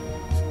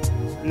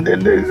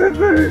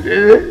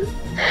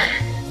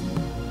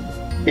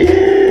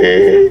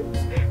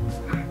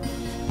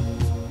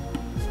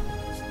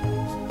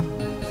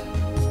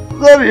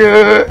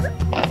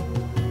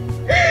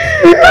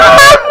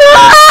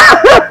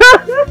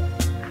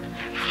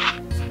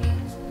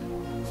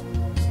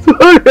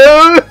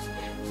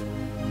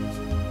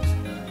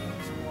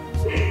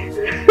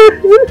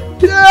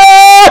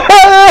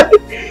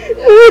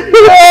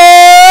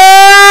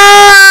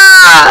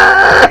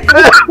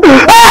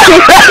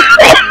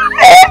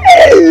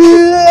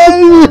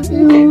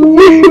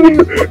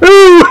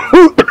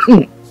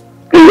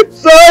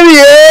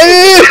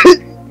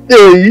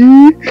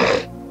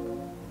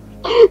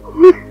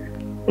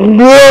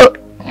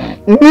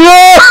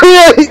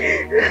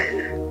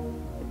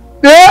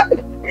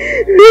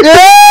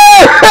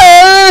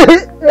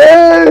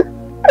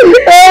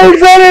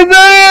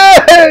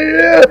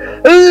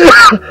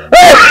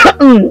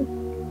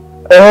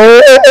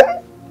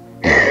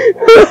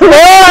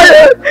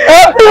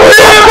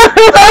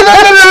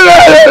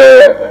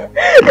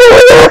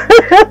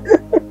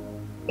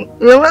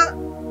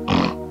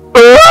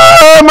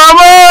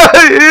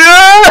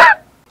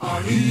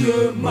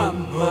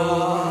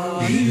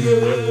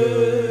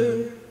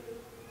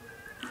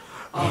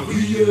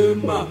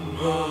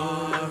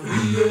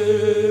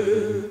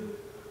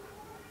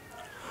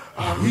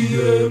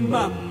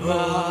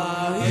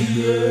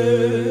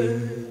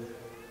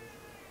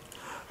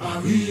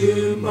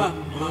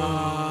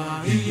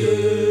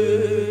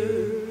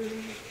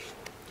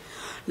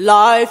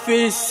 Life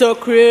is so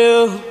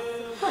cruel.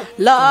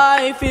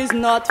 Life is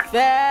not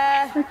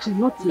fair. Actually,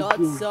 not again.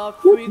 Lots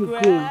of not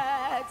regrets. Again.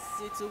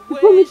 You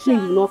promised me you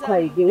will not cry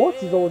again. What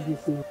is all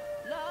this now?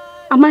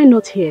 Am I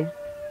not here?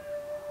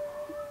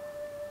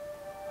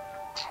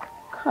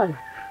 Kai.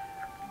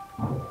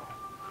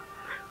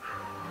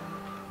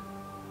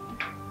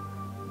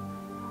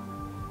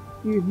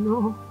 You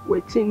know,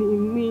 waiting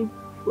in me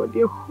for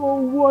the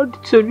whole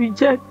world to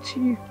reject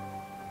you.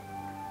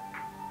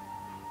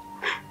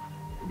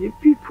 The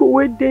people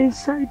were there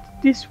inside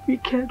this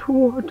wicked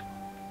world.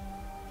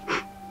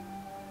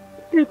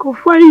 They go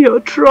find your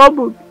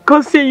trouble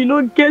because say you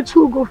don't get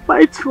who go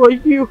fight for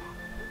you.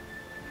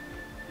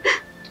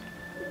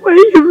 When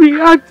you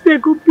react, they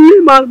go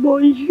blame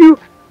on you.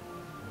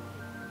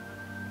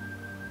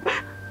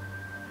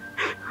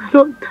 I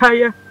don't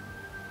tire.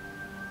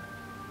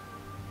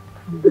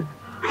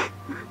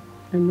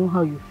 I know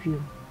how you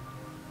feel.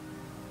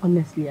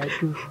 Honestly, I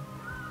do.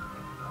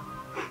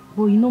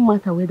 But it no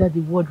matter whether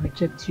the world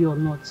rejects you or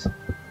not,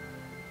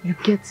 you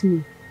get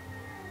me.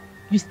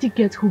 You still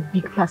get who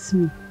big past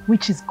me,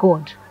 which is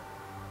God.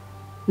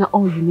 Now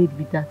all you need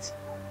be that.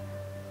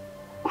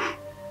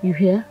 You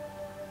hear?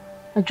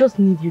 I just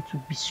need you to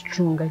be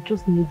strong. I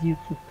just need you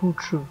to pull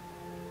through.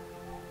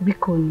 Be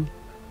calm.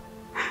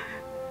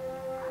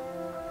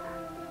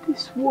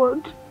 This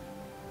world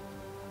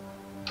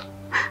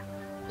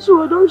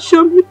don't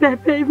show me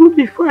pepper even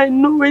before I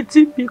know what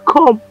it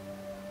become.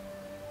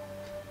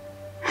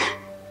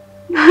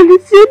 Now the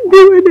same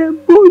day when they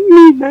born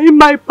me, now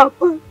my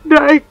papa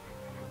died.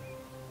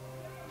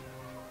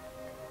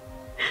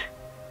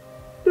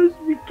 Those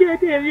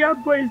wicked area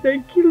boys, they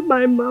killed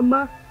my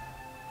mama.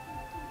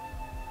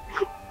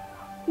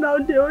 Now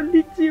the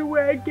only thing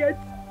where I get,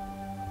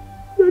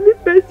 the only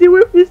person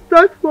will be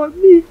start for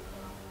me,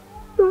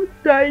 don't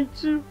die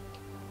too.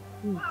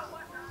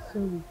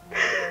 Sorry.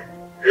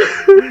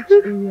 Which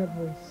area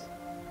boys?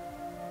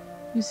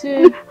 You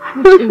say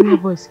which area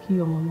boys kill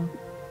your mama?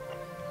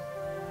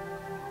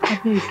 I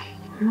beg,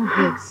 no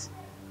vex.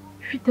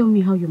 If you tell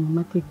me how your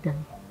mama take die.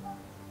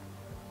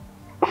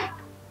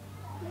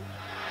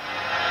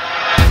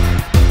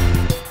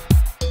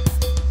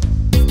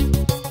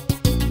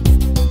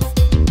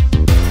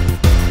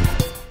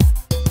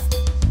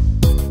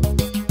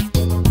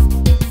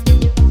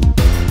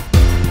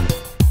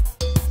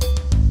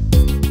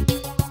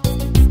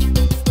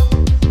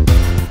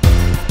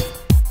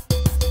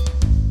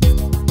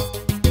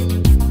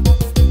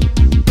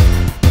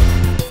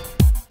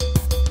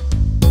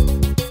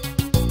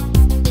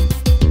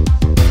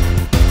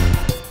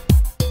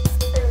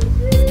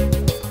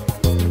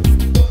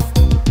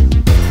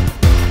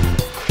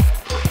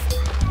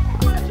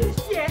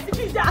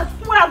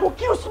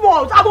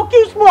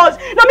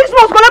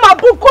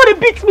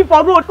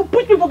 For road,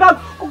 push me for ground.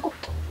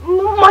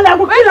 Man, I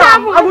go kill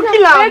him. I go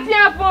kill him. Wetin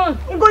happen?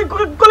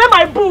 Go let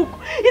my book.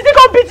 Is he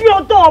gonna beat me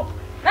on top?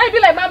 Now you be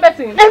like man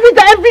betting.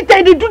 Every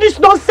time they do this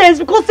nonsense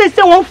because they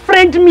say one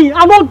friend me.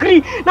 I don't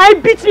agree. Now he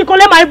beats me,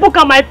 collect my book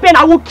and my pen.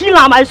 I will kill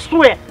him, I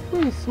swear.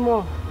 Who is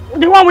small?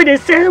 The one with the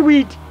same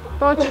weed.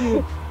 Touch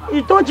you.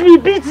 He touch me,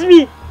 beats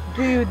me.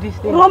 Do you this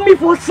thing? Run me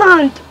for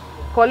sand.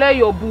 Collect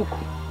your book,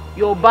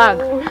 your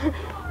bag.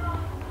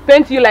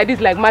 Paint you like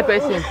this like mad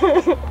person.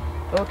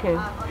 Okay.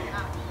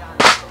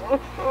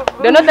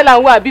 They not tell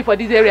her who I be for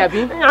this area,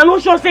 be? I'm not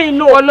sure saying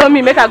no. Follow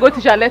me, make I go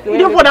teach her lesson.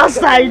 You go for that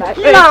side.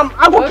 Kill him.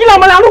 I go kill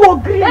him and I don't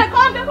agree. They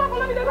come,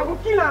 follow me. I go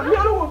kill him. Me,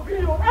 I don't agree.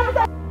 Every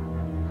time.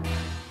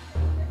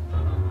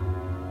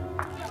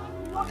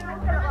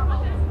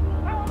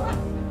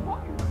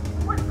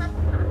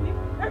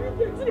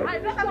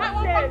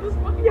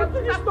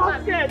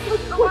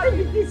 What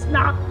is this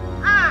now?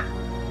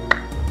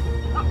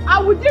 I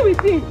will deal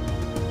with him.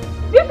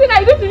 This thing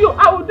I do to you,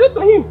 I will do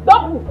to him.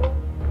 Double.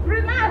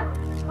 Relax.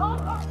 Don't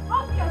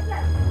be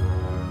yourself.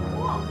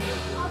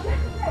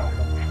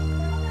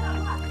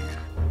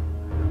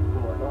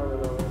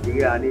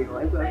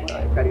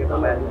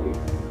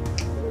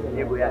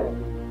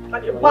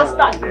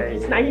 Bastard,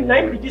 this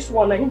this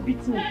one, him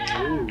beat me.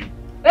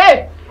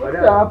 Hey!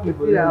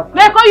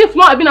 They call you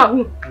small, I been a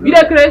who? You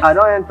dey crazy? I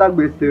don't enter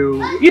with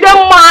you. You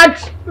don't mad?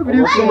 They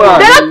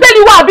don't tell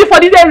you what I be for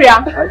this area.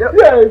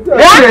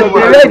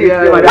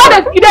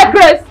 You dey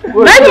crazy?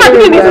 Now you might be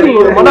listening.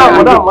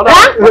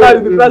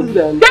 Madam, you be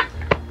president.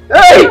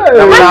 Hey! For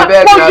your life!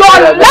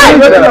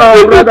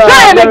 You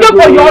try and again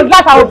for your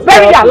life, I will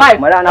bury your life.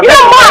 You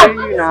don't mad?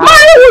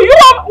 Marry who? You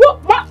want?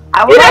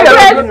 I want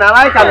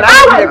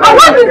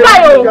this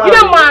guy, you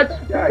don't mad?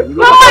 Don't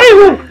marry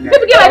who?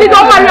 This girl like this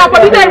don't marry her for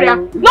this area.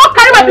 Don't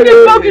carry my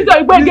children to this or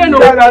again.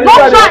 Don't try.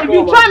 If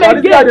you try me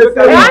again, you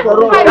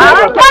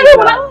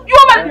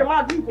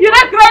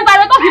don't crazy. I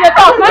don't you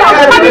talk.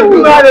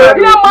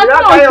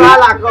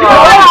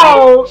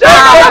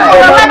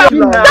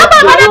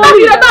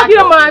 You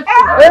don't mad.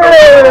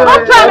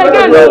 Don't try me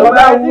again.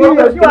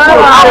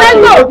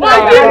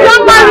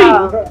 Don't marry.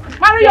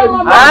 Marry your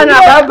mama.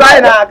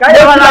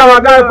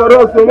 For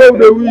us to move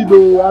the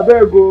widow, I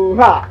beg go.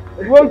 Ha!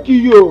 It won't kill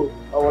you.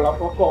 I will have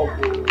fuck up.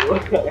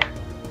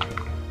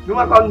 You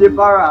want come the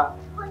para?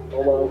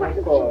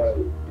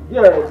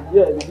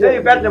 Yeah.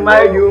 You better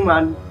marry you,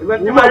 man. You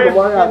better marry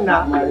him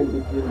now.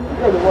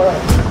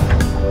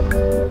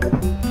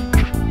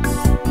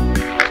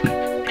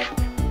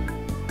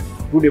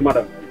 Good day,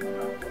 madam.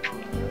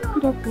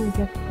 Good afternoon,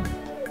 Captain.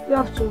 Good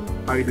afternoon.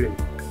 How are you doing?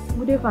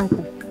 Good day, fine,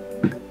 sir.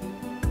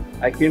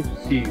 I came to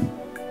see you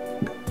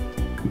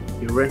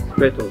in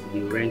respect of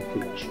the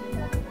rentage.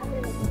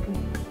 Okay.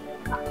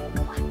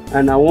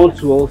 And I want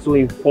to also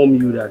inform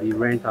you that the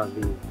rent has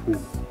been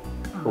increased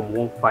from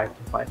 1,500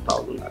 to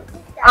 5,000.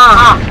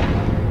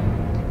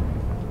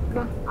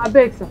 I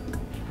beg, sir.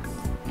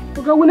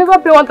 Okay, we never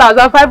pay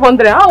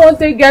 1,500. I want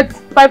to get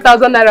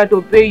 5,000 naira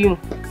to pay you.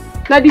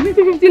 Now the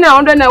 50,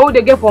 900 naira what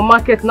they get for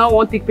market now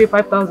want to pay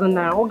 5,000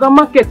 naira. Okay,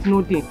 market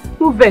no day.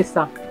 No vex,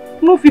 sir.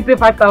 No fee pay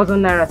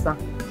 5,000 naira, sir.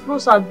 No,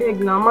 sir,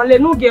 beg now. Male,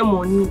 no get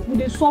money. We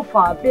dey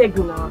suffer, beg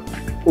now.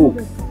 Oh,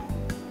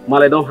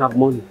 Male don't have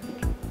money.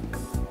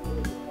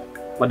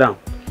 Madam,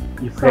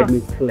 you've heard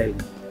me clearly.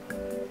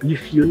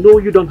 If you know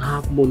you don't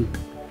have money,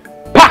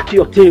 pack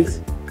your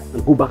things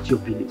and go back to your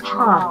village.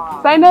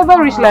 So I never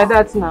reach like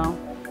that now.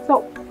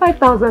 So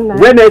 5,000 naira.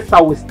 When else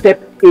I will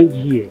step in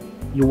here,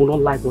 you will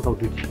not like what I'll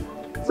do to you.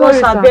 So,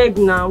 sir, beg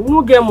now. We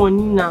no get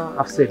money now.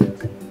 I've said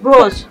it.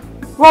 Bros,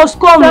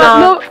 come now.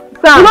 No,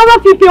 sir. You never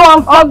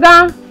 51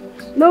 organ.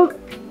 No,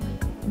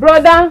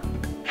 brother.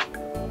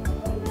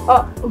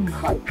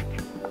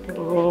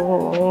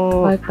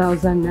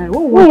 5,000 naira.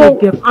 What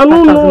would you get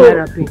 5,000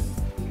 naira pay?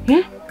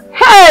 Eh?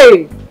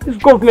 Hey! This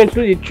government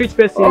really treats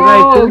person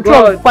right. We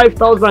try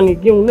 5,000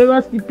 again. We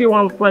never still pay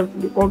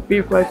 1,500. We can't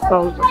pay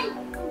 5,000.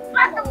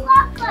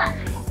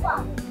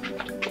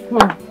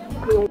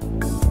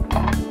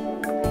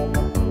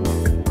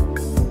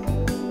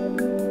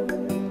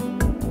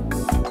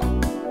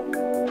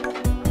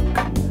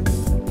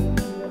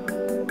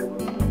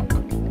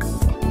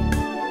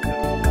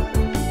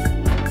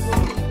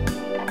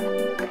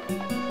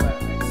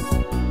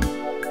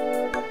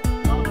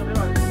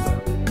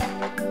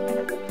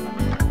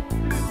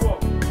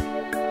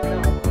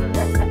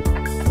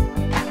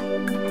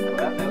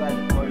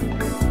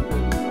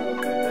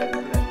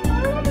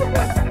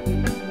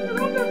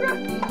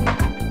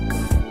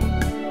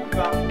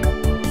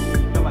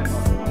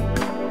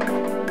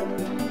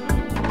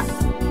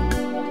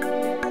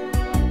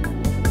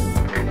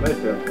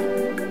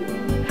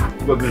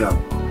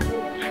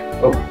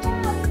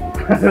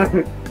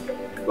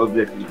 God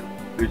bless you.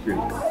 Appreciate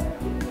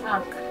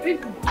it.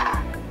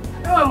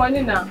 Where my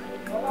money now?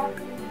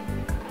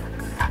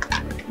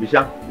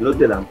 Misha, you don't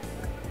tell him.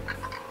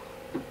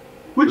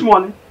 Which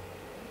money?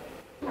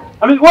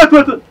 I mean, wait.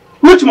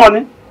 Which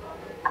money?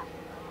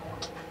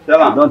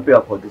 Tell him. Don't pay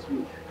up for this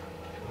week.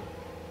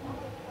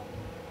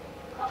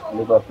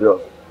 Never pay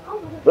us.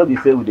 Don't be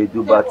say we dey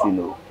do bad thing,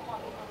 no.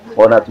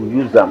 Or not to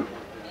use them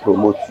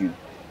promote you.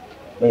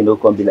 When you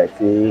don't come be like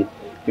say,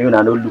 maybe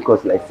not look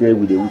us like say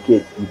we the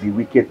wicked, we be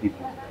wicked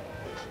people.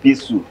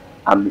 Peaceful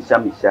and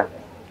Misha,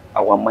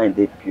 our mind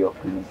they pure,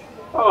 please.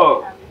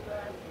 Oh.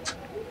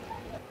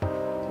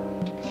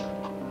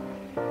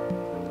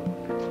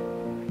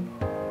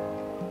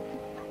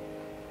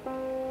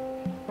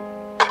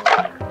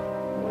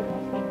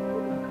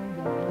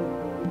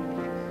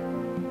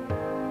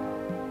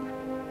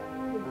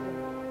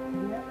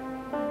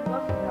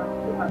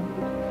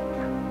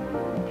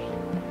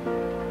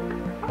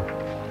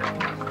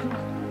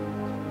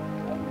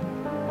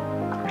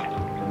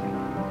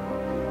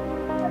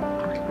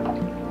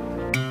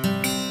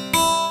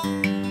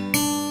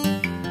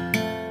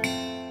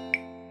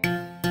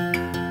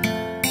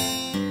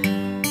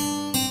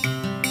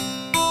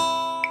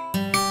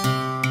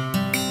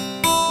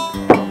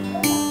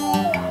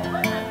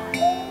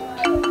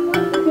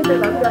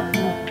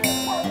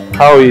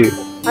 How are you?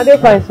 I dey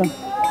fine, sir.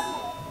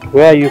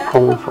 Where are you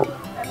coming from?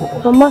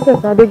 From market,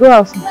 sir. They go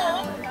out, sir.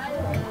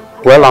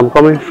 Well, I'm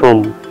coming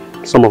from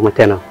some of my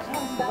tenants.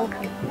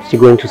 Still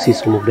going to see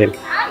some of them.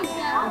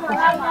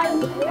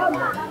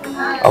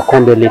 I'll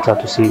come there later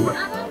to see you.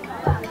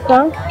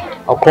 Sir?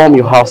 I'll come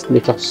your house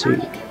later to see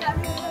you.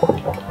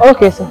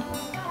 Okay, sir.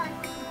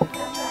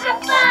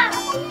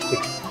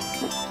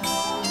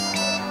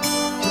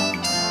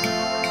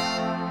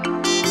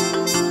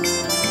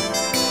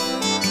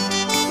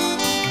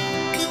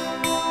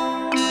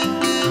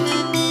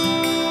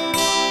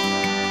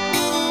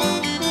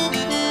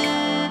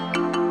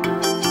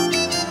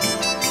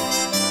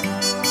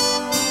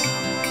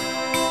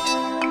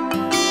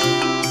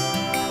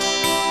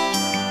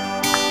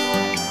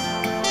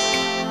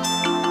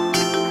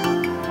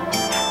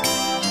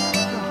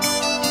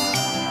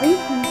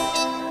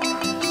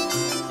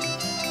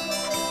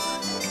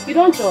 You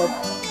don't chop?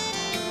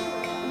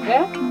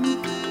 Yeah?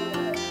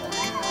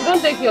 You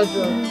don't take your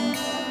drug?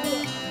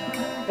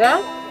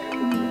 Yeah?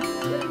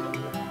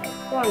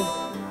 Go on.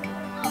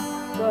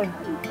 Go on.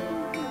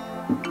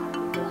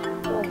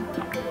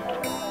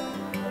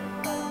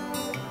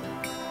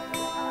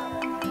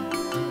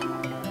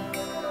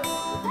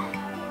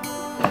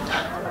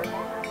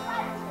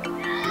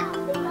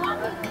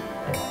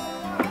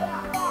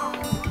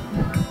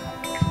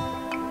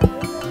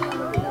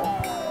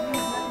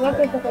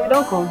 You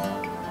don't come?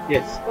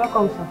 Yes.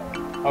 Welcome, sir.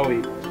 How are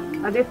you?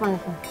 I dey fine,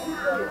 sir.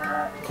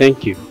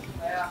 Thank you.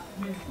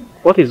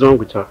 What is wrong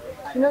with her?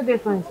 She no dey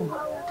fine, sir.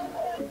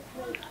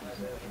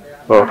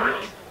 Oh,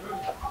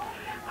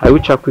 I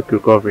wish her quick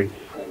recovery.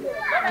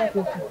 Thank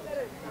you, sir.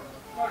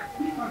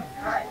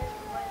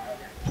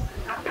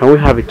 Can we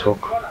have a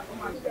talk?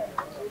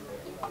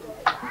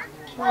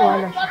 No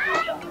wahala, sir.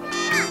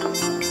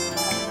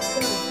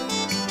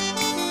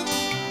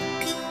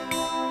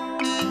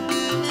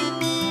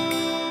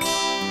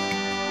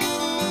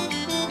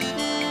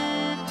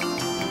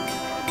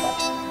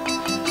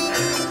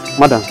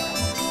 Madam.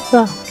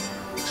 Sir.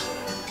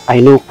 I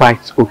know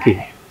quite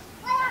okay,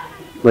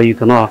 but you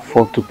cannot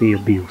afford to pay your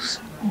bills.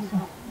 Yes,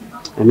 sir.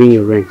 I mean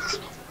your rent.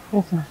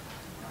 Yes, sir.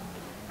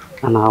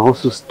 And I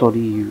also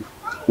study you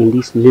in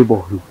this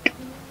neighborhood.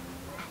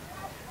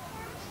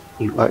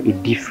 You are a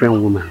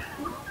different woman.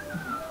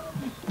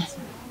 Yes,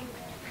 sir.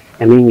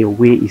 I mean your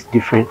way is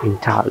different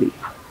entirely.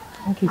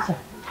 Thank you, sir.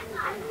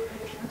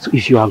 So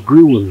if you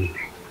agree with me,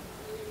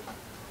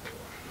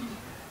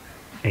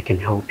 I can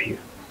help you.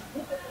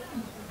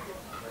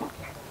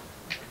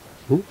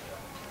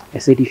 I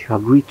said if you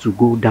agree to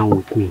go down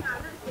with me,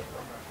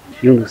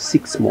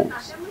 6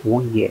 months,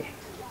 1 year,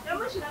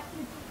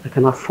 I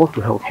can afford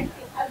to help you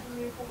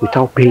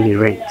without paying the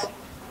rent.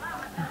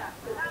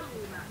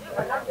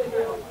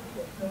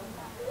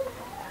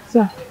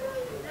 Sir,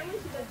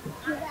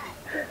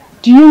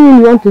 do you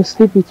really want to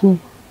sleep with me?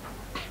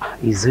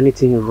 Is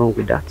anything wrong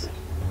with that?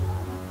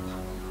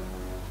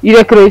 You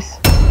dey crazy?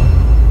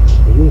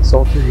 Are you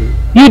insulting me?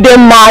 You dey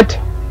mad?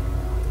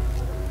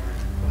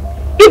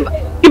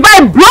 If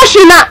I blush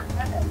you now,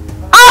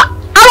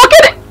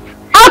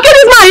 I'll kill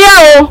this man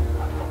here. Oh,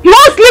 you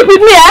won't sleep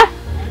with me, eh?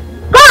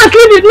 Come and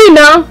sleep with me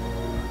now.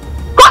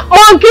 Come,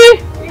 monkey.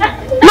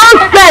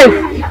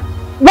 Nonsense.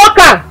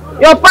 Walker,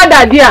 your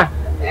father dear,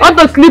 want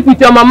to sleep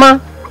with your mama.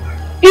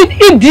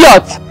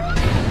 Idiot.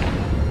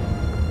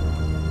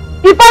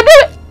 If I do,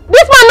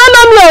 this man don't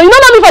know me. You don't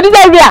know me for this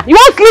area. You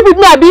won't sleep with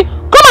me, Abi?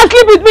 Come and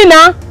sleep with me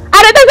now.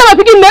 And the time I'm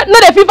picking no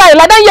the fever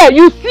like that here.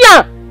 You see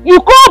her. You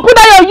come put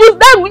that your use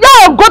that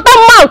your gutter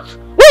mouth.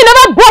 When you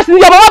never brush your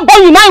mama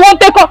born you now you won't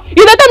take off.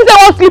 You don't tell me say you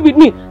won't sleep with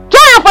me.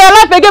 Try for your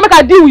life again make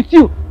I deal with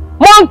you.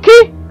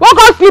 Monkey, won't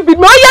come sleep with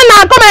me. Oh yeah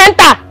now come and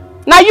enter.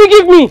 Now you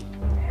give me.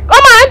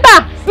 Come and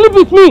enter. Sleep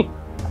with me.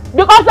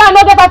 Because I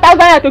know the 5,000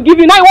 naira to give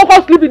you. Now you won't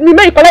come sleep with me.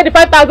 May you collect the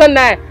 5,000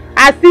 naira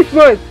at 6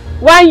 months,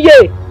 1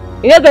 year.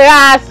 You know the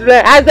ass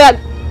as a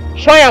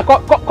show you come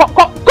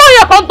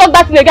here come talk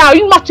that thing again. I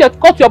will match your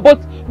cut your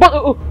both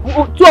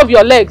 2 of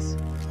your legs.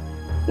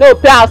 No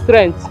pay house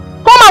rent.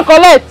 Come and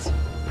collect.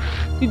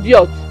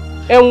 Idiot.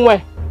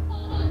 Anyway.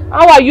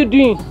 How are you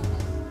doing?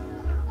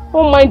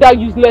 Don't mind that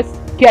useless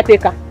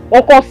caretaker.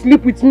 Won't come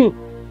sleep with me.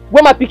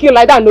 When my pikin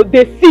like that, no,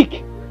 they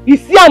sick. You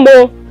see am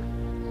o.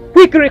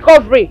 Quick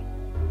recovery.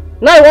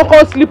 Now you won't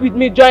come sleep with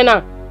me, join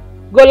her.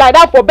 Go lie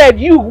down for bed.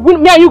 Me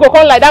and you go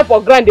come lie down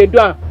for ground, they do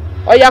am.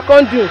 Or you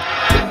can't do.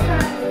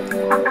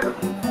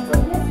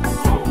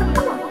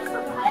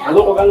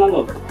 Hello, Oga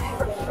Landlord.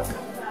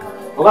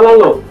 Oga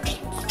Landlord.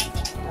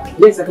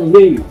 Yes, I can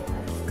hear you.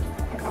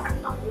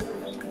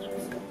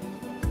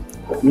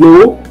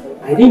 No,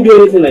 I didn't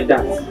do anything like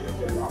that.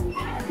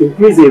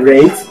 Increase the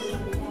rent?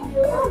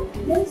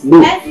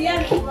 No.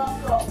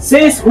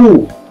 Says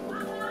who?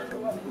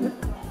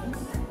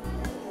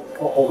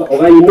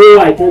 Oga, you know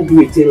I can't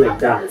do a thing like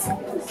that.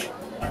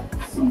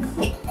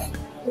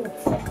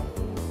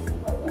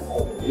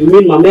 You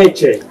mean my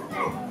meche?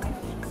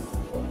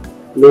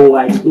 No,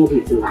 I did not do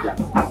anything like that.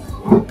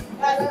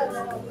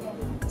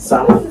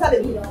 Sir,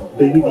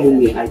 believe you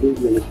me, I didn't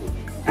do anything.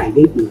 I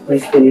didn't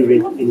increase any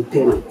rent, any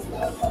tenant.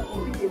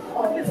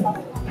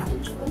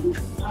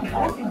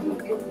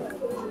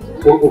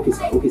 Oh, okay,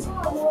 sir. Okay, sir.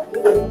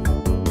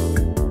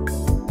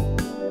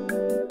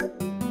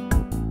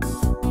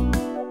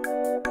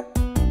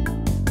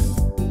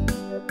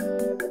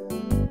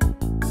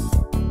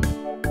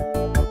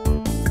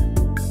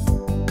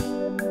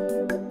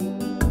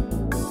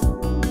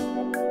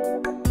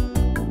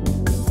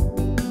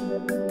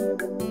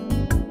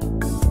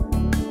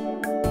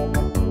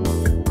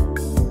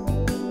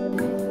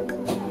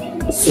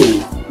 So,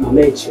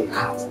 Mama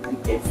has the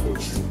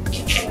effort.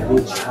 I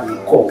mean, she has the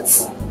guts.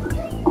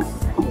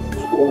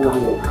 All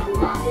along.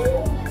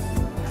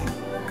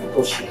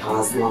 Because she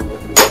has one of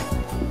them.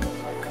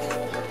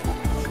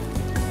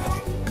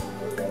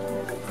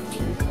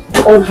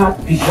 On her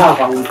behalf,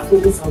 I will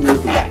promise her one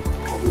thing. I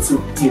will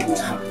still deal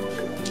with her.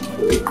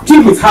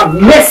 Deal with her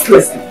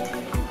mercilessly.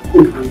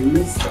 In her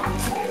next time,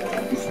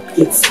 if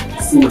you get to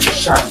see my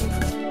child.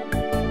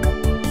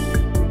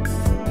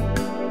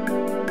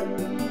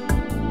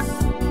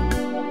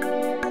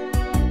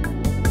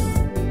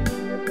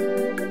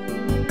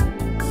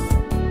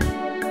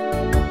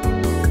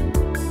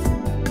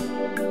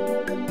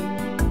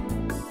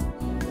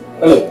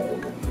 Hello.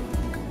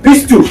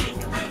 These two.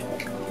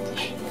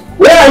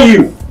 Where are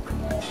you?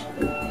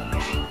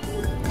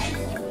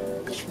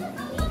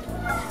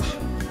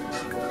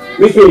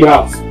 Meet me in the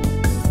house.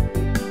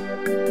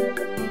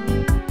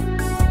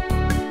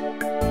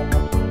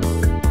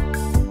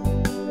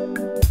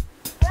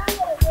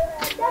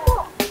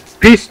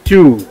 Peace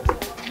two.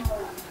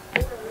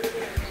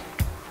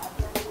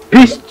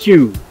 Peace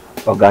two.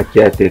 Oga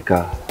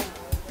caretaker.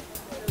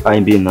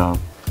 I'm being now.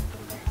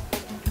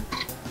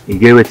 You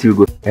get what you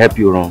go help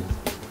you wrong.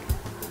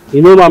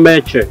 You know Mama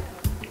Eche?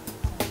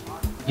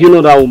 You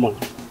know that woman?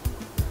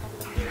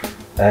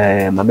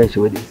 Mama Eche,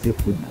 where they say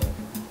food?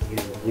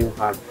 You know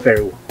her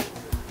very well.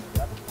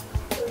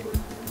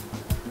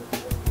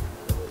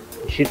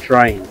 Is she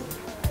trying?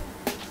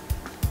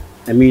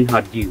 I mean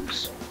her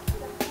dues.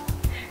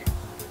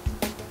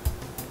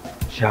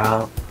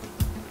 Sha,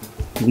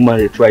 woman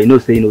they try. You know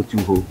say you know too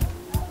ho.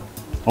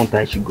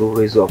 Sometimes she go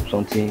raise up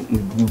something.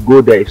 You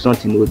go there if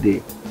something no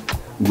there.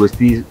 You go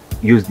still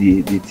use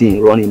the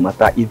thing running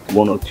matter eat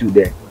one or two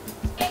there.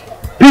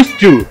 Peace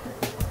two.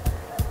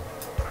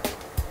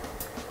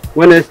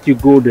 When next you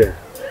go there,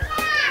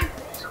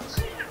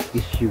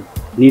 if you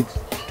need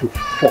to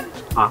fuck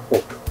her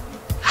up.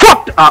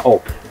 Fuck her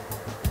up!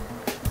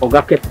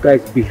 Oga Ketuka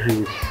is behind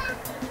you.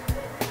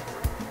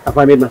 Have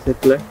I made myself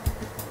clear?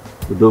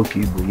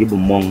 Udoki Ibu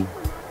Mong.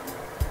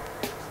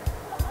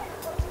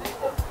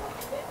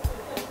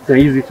 Can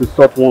use it to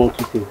sort one or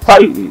two things.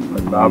 Alile,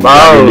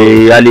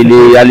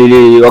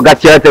 Oga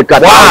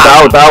Ketuka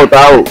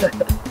out.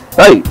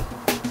 Hey!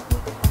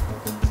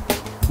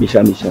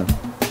 Misha.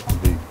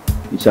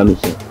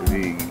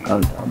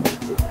 Calm down.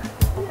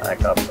 I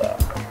calm down.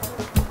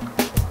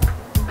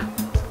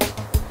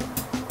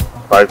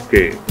 5K.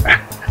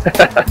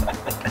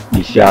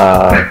 Misha.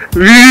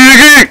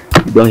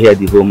 You don't hear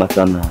the whole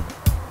matter now.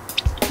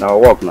 Now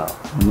walk now.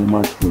 No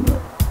matter now.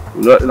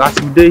 That's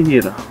the day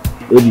here now.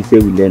 What do you say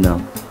we learn now?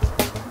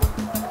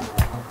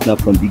 Now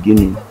from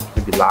beginning.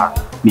 Maybe lie.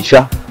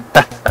 Misha.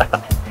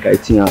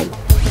 Kiting out.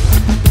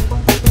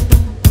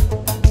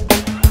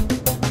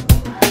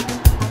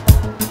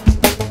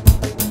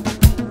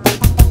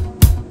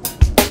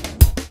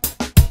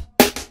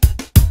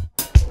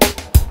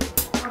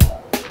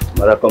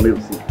 Mother, come here,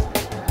 see.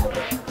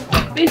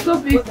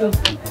 Peaceful.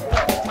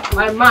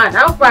 My man,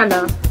 how far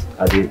now?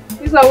 I did.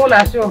 This is one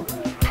I show.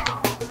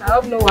 I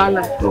hope no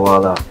wahala. No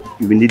wahala.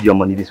 You will need your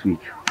money this week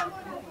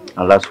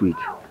and last week.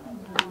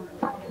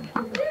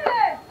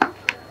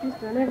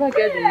 Sister, I never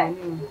get the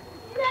money.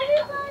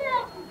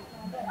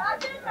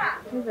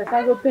 Sister,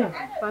 I go pay.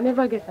 I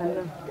never get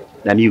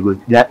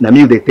enough. Now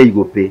me they tell you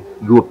go pay.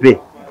 You go pay.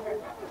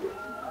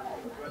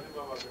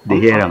 They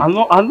hear him. I'm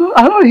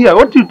not here.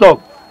 What do you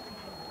talk?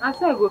 I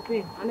say I go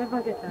pay. I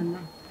never get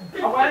enough.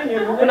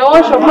 When I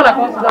want shop, when I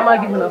come to them, I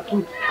give them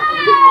food.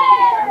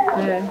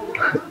 Yeah.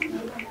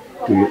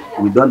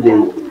 We don't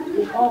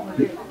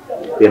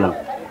pay now.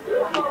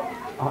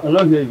 I'm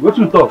not here. What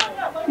you talk?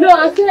 No,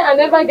 I say I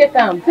never get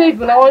them. Say if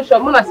when I want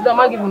shop, when I sit down,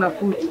 I give them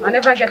food. I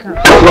never get them.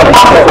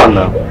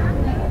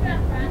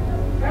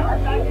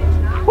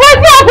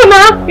 What's happening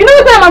now? You know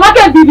what time my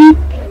market did it?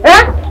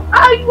 Eh?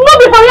 You know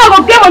before me I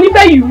go get money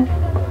pay you.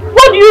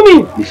 What do you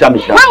mean? Misha.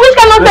 Which kind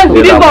of nonsense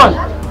did it gone?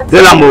 See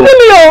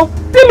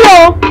me,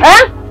 oh.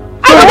 Eh?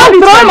 I don't be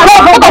throwing my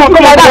mouth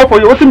like that. For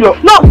you. What's in your?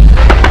 No. See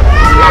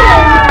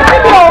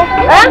me, oh.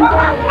 Eh?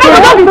 I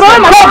don't be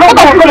throwing my mouth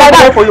like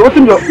that. For you. What's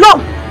in your? No.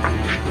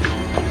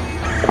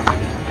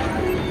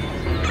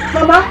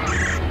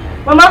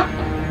 Mama.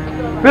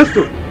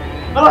 Pistol.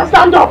 Mama,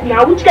 stand up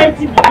now. Which kind of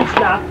thing is this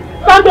now?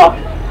 Stand up.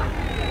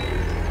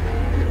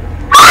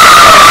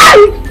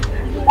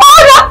 Oh,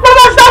 no.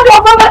 Mama, stand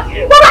up. Mama,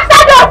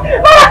 stand up.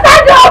 Mama,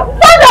 stand up.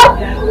 Stand up.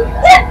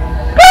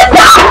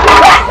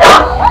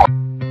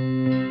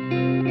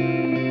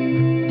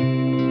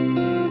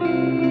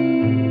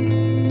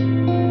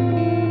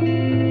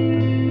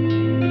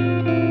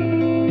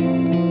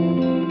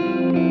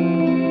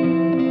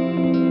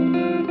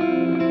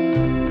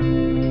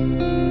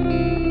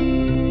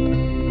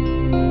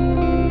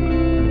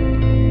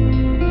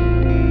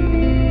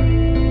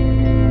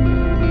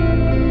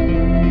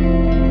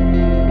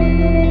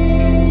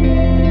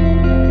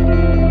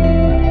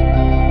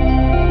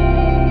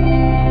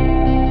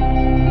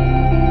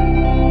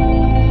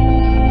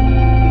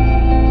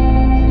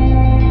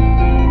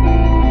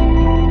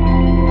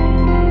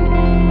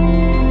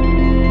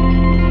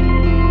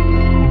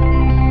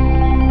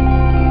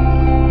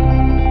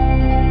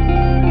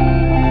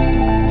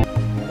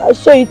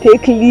 so you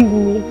take leave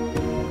me.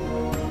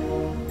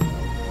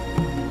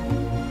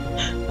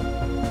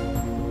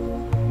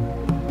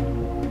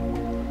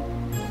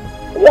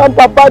 Your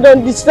papa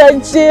don't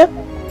decide say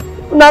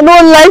una no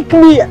like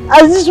me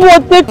as this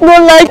one take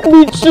no like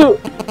me too.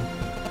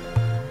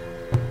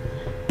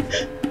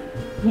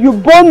 You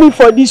born me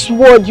for this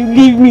world, you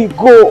leave me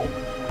go.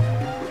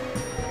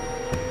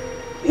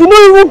 You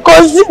don't even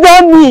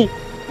consider me.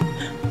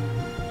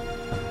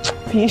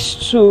 Peace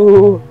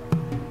too.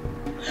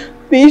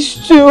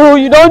 Peace too.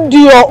 You don't do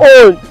your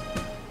own.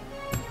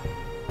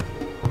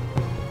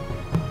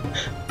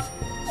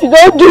 You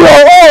don't do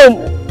your own.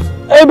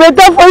 It's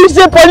better for you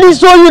say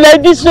police own you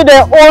like this so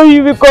they own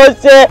you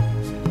because if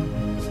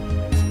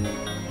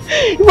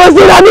I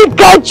say let me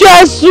catch you,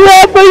 I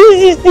swear for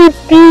you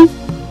CCP.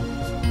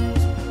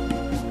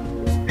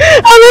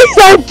 I wish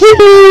I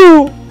kill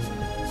you.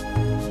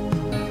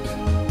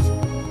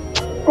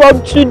 From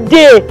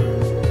today,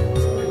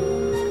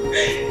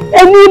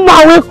 any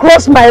man will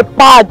cross my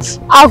path,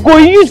 I go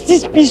use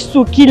this piece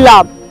to kill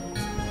him.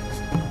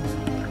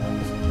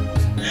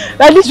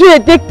 Like this way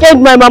they take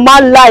my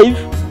mama life,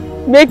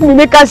 make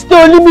her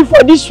stay only me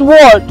for this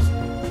world.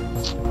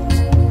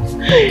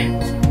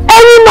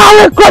 Any man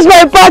will cross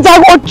my path, I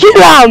go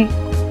kill him.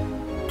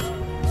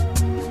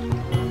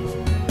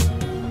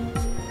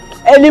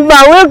 Any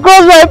man will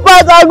cross my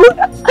path,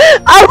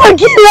 I go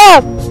kill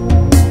him.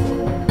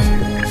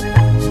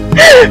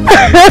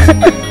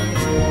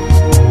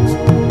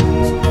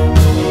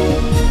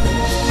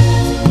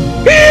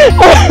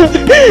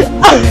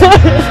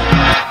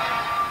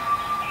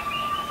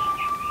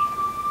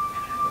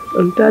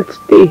 On that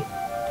day,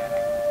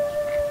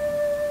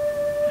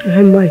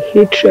 when my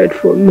hatred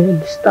for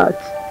men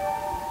starts,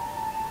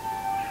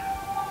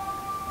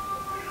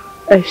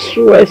 I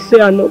swear, say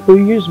I not go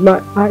use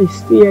my eyes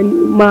see any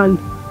man.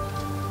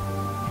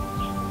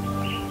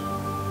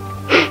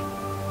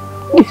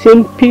 The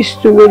same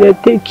pistol where they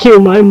take kill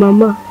my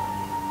mama.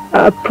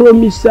 I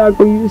promise I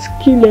go use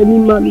kill any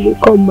man who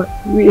come my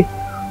way.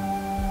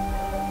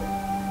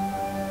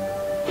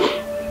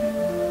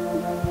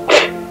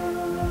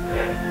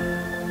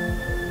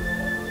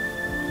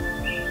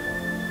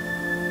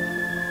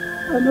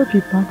 I no be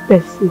bad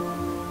person.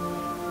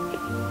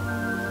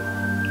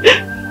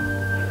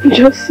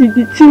 Just see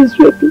the things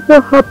where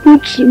people happen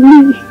to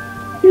me.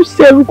 You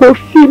say we go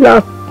feel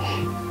am.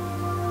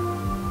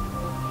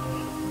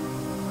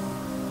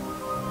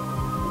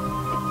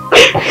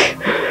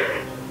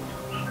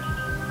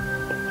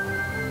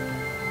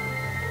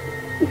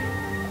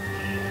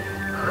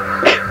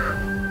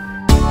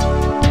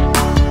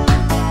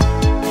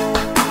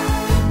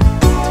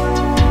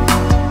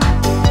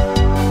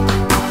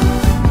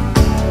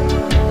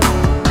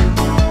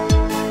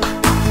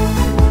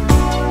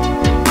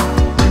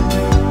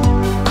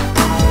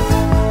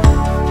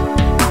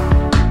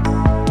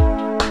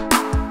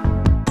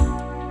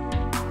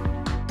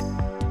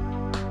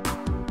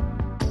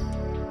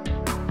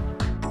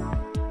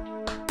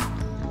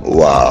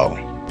 Wow,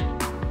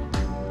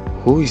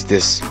 who is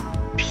this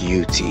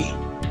beauty?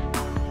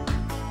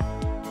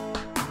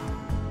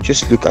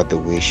 Just look at the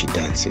way she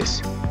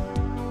dances.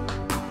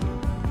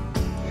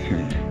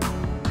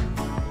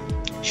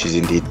 She's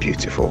indeed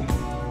beautiful.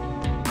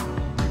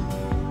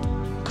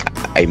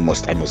 I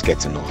must get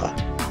to know her.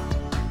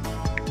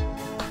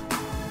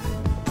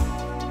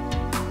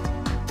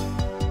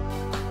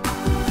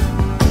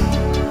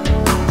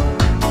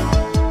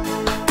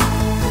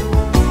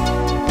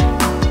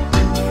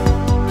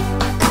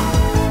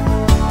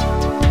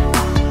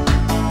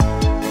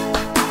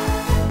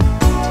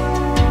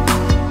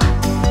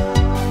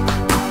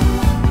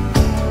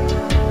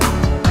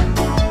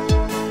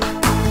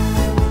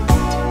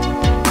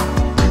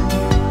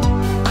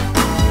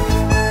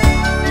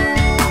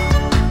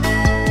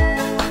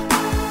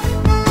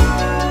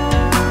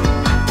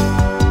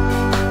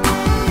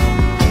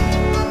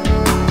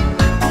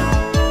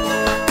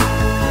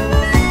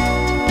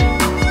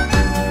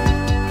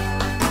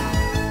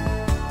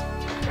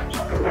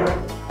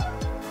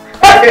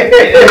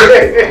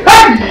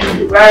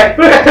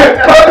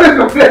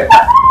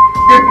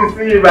 Good to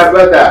see you, my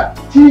brother.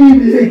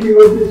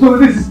 So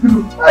this is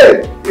true. Hey,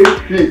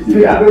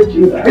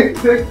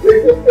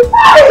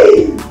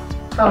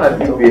 how have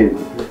you been?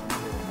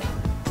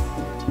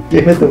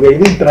 You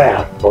didn't try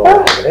at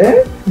all.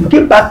 You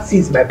came back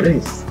since, my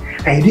prince.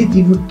 I didn't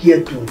even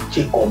care to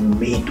check on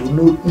me to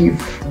know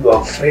if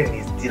your friend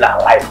is still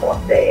alive or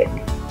dead.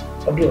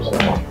 What do you say?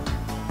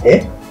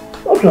 Eh?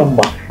 What do you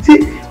say?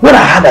 See, when I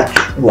heard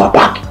that you were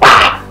back,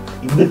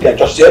 immediately I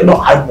just said, no,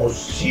 I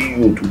must see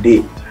you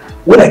today.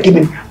 When I came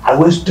in, I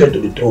went straight to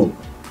the throne.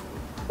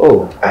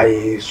 Oh,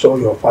 I saw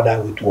your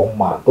father with one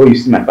man. Oh, you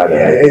see my father?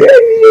 Yeah.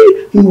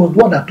 He was the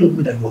one that told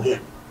me that you were here.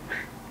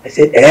 I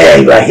said,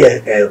 hey, you are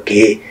here.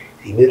 Okay.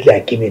 Immediately I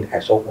came in, I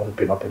saw one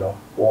pinopino,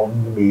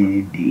 one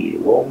lady,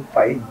 one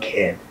fine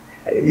girl.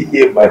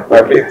 My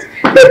favorite.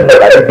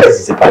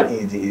 It's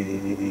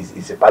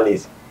a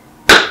palace.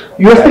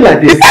 You are still like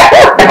this?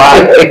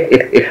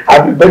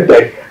 Happy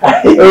birthday.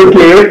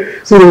 Okay.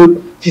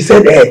 So she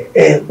said,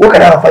 hey, what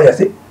can I offer you? I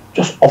said,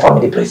 just offer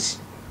me the place.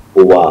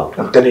 Oh wow.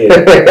 I'm telling you,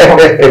 offer me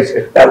the place.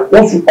 That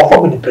once you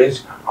offer me the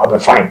place, I'll be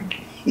fine.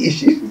 She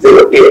said,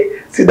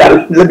 okay, sit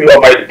down, let me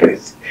offer you the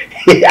place.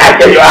 I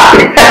tell you,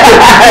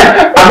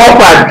 I'm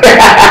offered.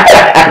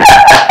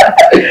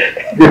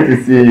 Good to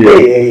see you.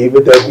 Hey,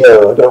 but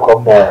don't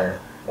come on.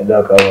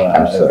 Don't come on.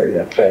 I'm sorry.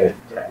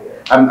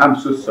 I'm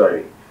so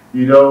sorry.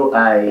 You know,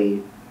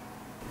 I'm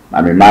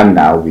a man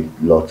now with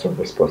lots of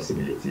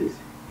responsibilities.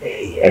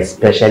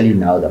 Especially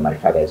now that my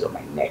father is on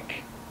my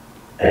neck.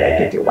 I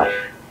get a wife.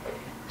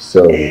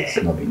 So it's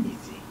not been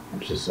easy.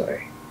 I'm so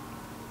sorry.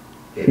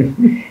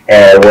 Even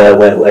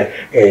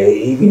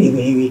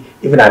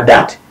at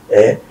that,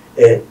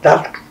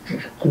 that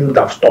couldn't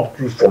have stopped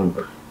you from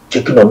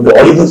checking on me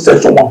or even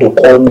send someone to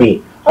call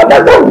me. And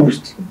that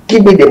would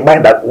give me the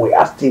mind that we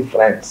are still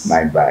friends.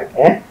 My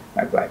bad.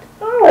 My bad.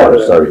 I'm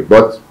sorry,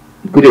 but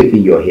good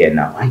thing you're here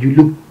now, and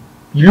you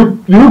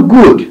look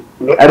good.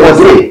 I must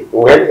say, you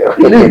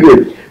look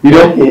good. You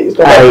know,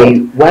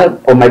 while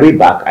on my way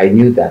back, I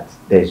knew that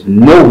there's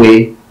no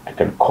way I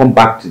can come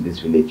back to this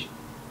village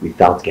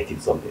without getting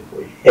something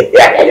for you. So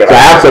I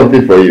have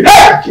something for you.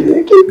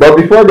 But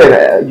before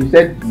that, you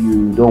said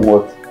you don't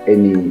want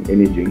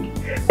any drink.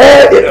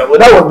 Well,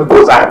 that was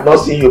because I have not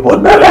seen you,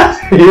 but now that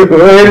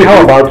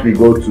how about we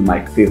go to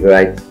my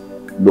favorite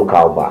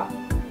local bar?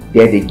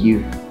 There they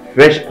give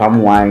fresh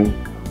palm wine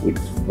with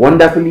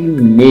wonderfully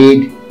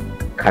made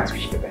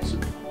catfish pepper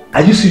soup.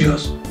 Are you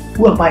serious?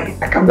 Who am I?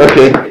 I can't.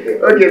 Okay.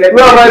 Okay, let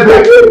me. Who am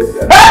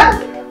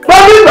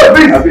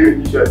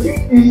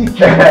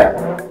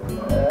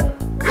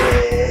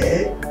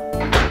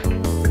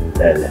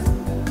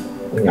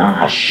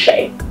I?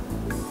 Shame.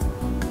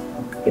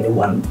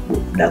 Anyone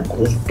that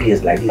grows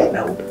beers like this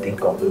now will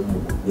think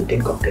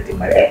of getting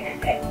married.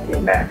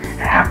 My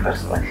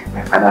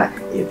father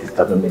is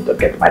disturbing me to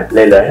get married.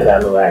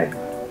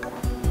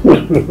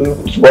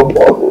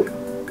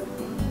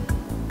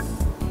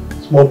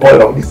 Small boy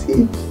of this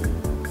age.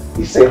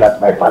 He said that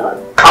my father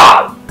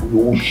can't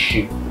no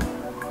shit.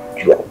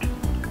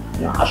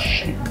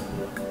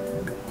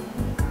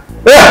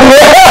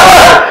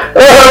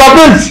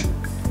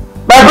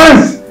 My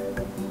prince!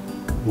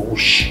 No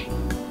shit.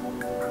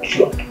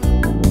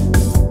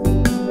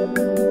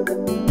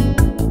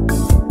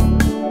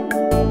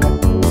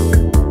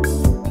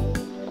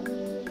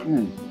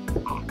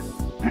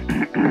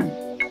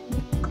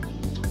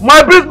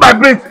 My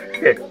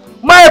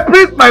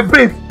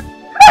prince!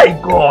 Hey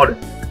God!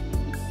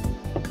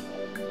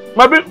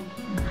 My prince,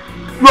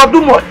 you are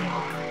too much.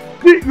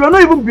 See, you are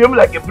not even behaving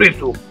like a prince,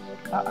 so.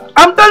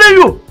 I'm telling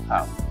you!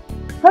 How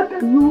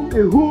can you,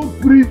 a whole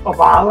prince of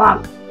our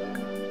land,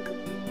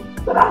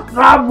 that has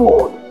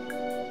traveled,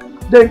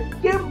 then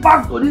came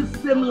back to this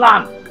same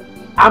land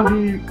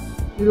and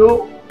be,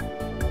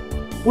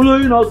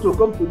 following us to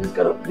come to this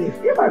kind of place?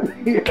 You are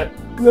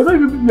not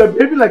even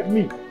behaving like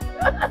me.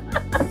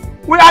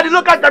 We are the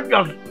local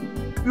champions.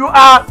 You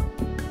are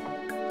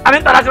an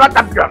international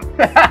champion.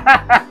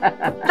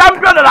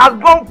 Champion that has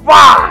gone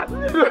far.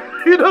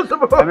 You know,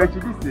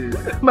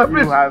 my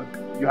prince,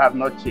 you have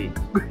not changed.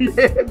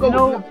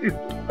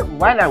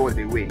 While I was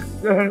away,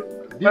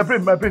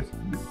 my prince,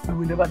 you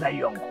will never die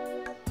young.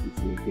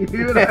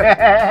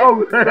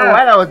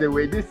 While I was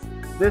away, this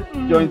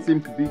joint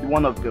seems to be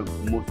one of the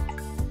most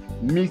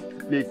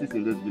missed places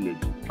in this village.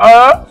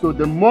 So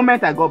the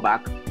moment I got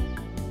back,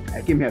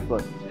 I came here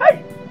first.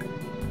 Hey!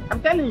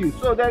 I'm telling you,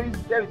 so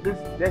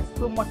there's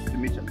so much to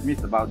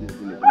miss about this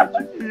village.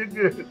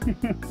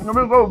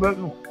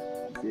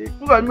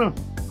 Look at me,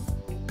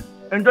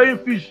 enjoying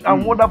fish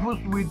and wonderful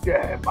sweet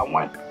palm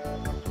wine.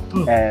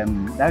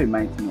 That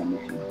reminds me of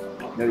mission.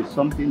 There is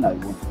something I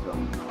want to tell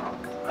you.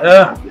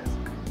 Yes.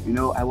 You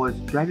know, I was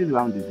driving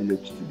around the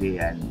village today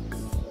and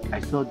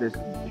I saw this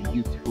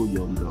beautiful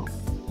young girl.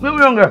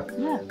 Young girl?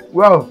 Yeah.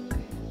 Wow.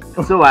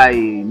 So I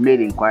made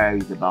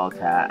inquiries about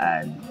her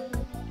and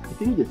I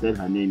think they said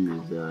her name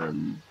is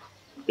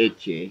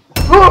Eche.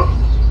 Huh?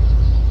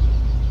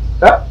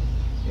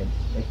 Yes,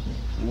 Eche.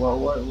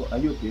 What, are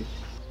you okay?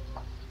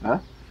 Huh?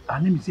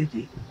 Her name is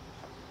Eche.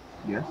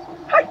 Yes.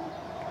 Hi.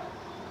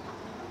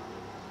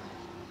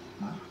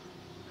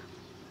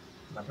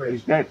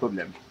 Is there a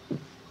problem?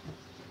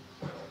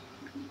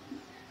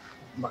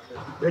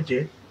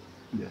 Eche?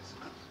 Yes.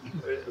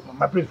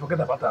 My prince, forget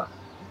about her.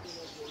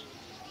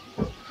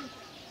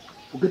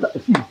 Forget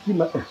that. See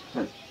my.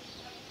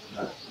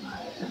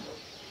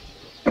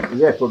 Is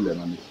there a problem,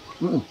 Mami?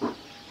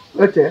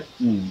 Eche?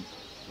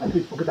 My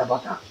prince, forget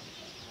about her.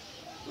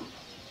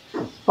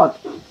 But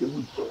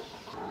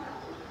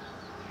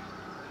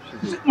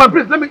my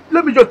prince,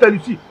 let me just tell you,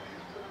 see,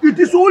 it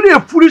is only a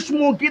foolish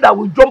monkey that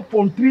will jump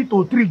from tree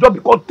to tree just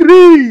because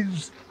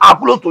trees are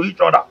close to each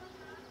other.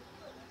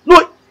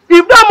 No,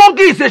 if that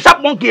monkey is a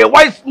sharp monkey, a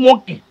wise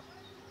monkey,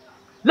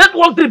 let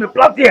one tree be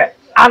planted here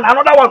and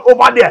another one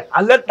over there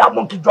and let that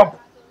monkey jump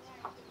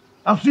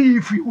and see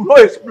if he will not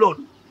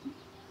explode.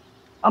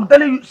 I'm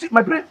telling you, see,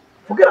 my prince,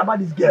 forget about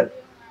this girl.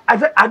 I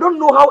said, I don't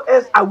know how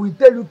else I will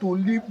tell you to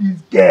leave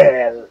this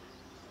girl.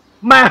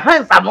 My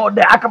hands are not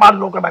there. I come out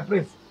and look at my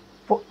prince.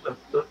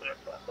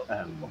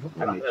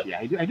 Amechi,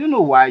 I don't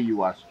know why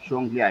you are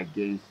strongly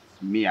against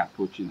me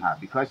approaching her,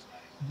 because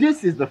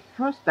this is the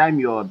first time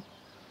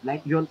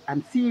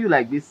I'm seeing you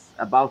like this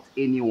about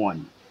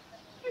anyone.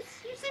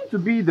 You seem to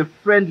be the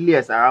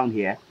friendliest around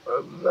here.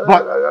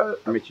 But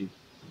Amechi,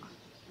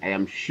 I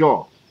am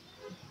sure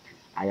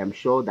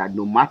that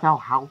no matter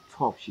how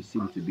tough she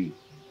seems to be,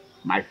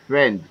 my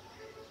friend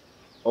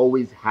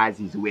always has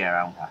his way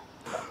around her.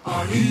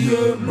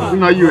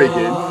 Not you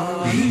again.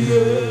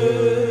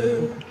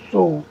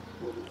 So,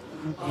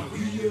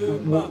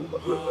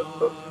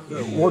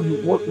 what do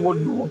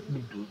you want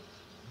me to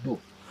do?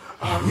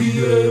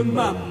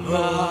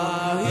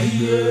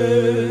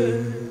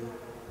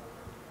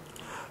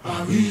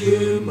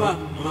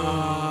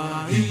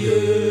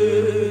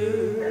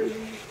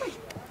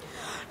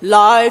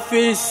 Life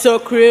is so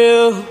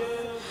cruel.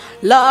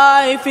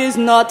 Life is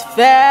not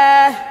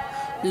fair.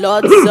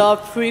 Lots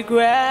of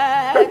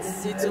regrets,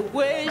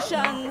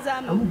 situations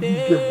and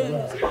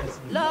pains.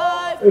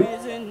 Life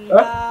is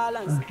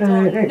imbalanced,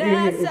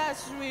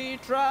 unnecessary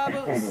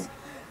troubles,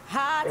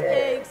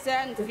 heartaches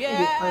and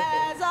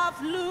fears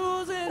of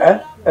losing.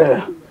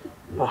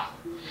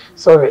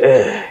 Sorry,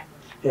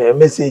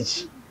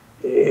 message.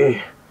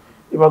 If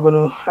I'm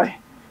gonna,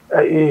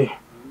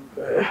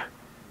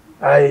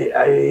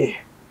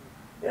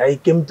 I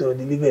came to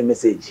deliver a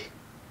message.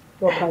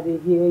 Talk, I dey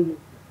hear you.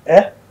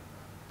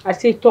 I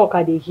say talk,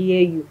 I dey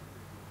hear you.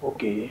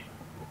 Okay.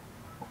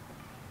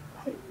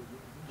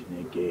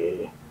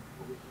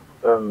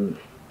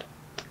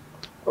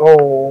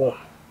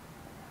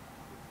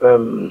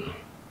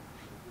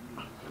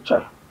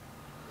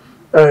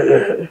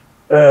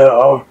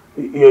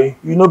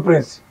 You know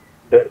Prince?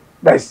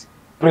 That's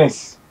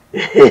Prince.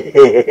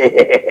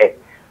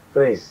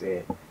 Prince,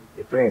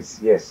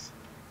 yes.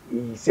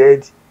 He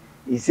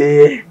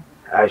said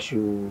I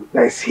should,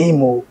 that's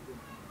him,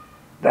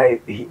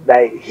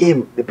 that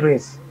him, the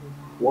Prince,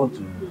 want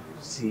to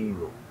see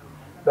you.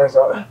 That's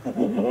all.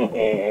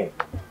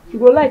 You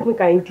go like me,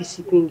 can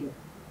discipline you?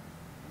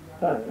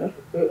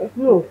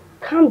 No,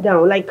 calm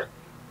down. Like,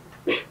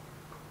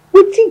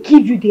 wetin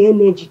give you the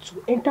energy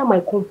to enter my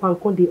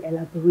compound and dey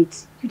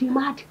elaborate? You dey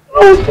mad?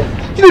 No,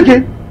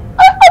 Chineke,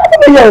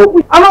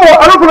 I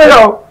don't come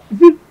here.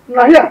 See,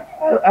 now here,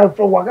 I'm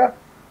from Waka.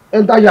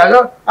 Enter here,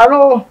 I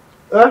know.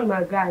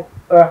 My guy,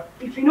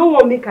 if you no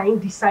want make I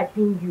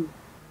discipline you,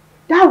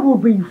 that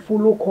road where you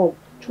follow come,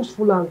 just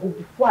follow and go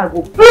before I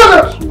go.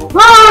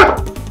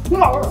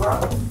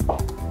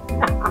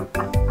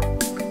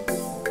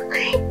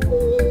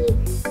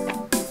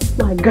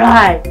 My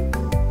guy,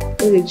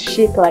 it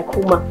shake like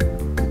Kuma.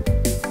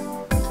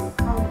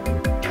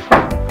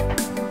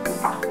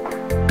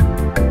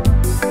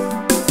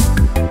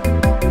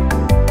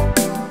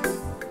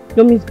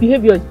 Your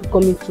misbehavior is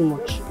becoming too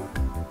much.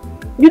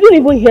 You didn't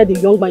even hear the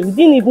young man. You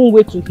didn't even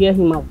wait to hear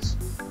him out.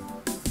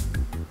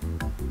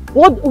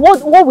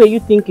 What were you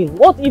thinking?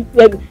 What if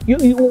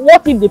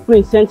what if the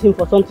prince sent him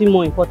for something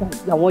more important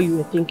than what you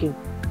were thinking?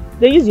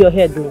 They use your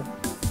head, man.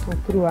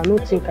 True, I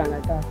don't think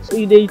like that. So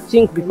you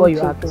think before you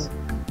act.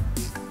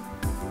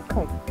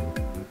 Okay.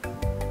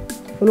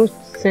 You don't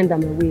send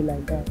them away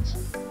like that.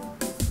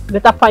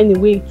 Better find a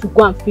way to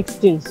go and fix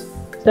things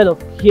instead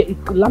of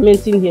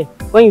lamenting here.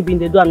 When you be in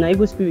the door and an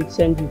evil spirit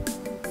send you.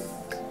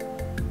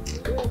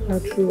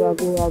 Not true. I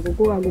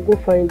go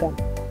find them.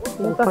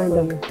 I'll find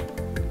them.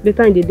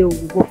 Later in the day,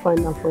 we'll go find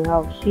them from your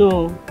house.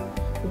 No.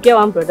 You get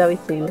one brother with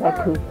saying like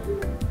who?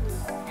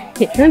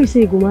 Let me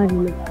say you go marry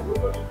me.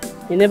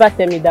 You never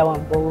tell me that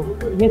one, but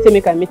you didn't say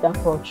make I meet him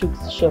for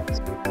Chuk's shop.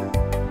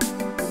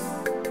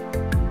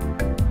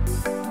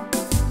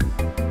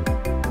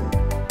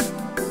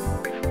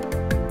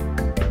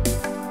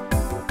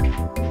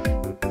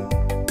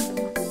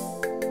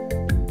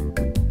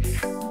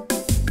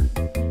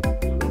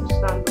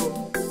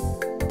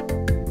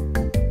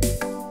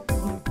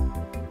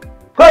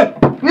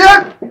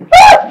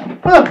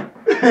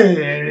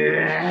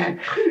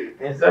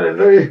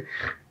 Sorry.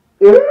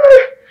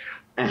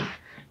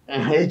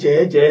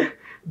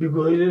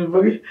 Because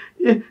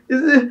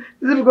is it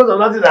because of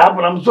nothing that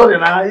happened? I'm sorry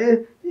now.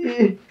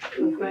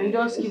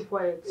 Just keep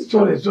quiet.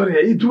 Sorry.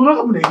 It will not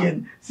happen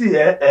again. See,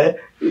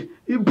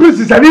 Prince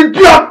is an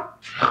idiot.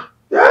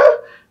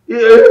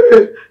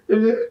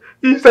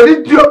 He's an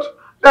idiot.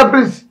 That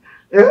Prince.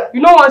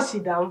 You don't want to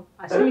sit down?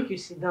 I say make you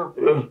sit down.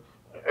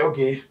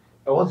 Okay.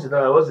 I want to sit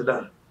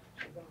down.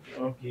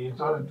 Okay,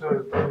 sorry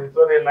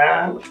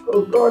now.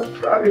 Oh God,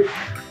 sorry.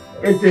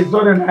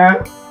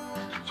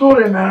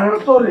 Sorry now.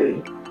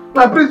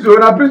 Na prison.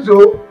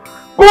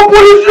 Go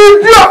police you,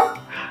 idiot.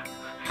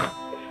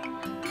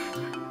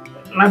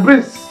 Na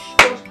prince.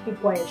 Just keep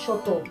quiet,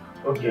 shut up.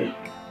 Okay.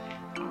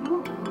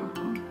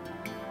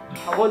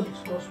 I want to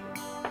discuss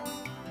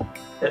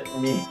with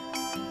you. Me?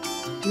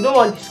 You don't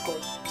want to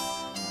discuss?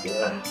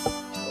 Yeah.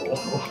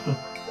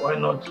 Why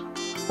not?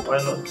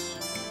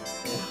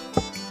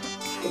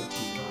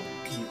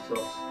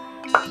 Jesus.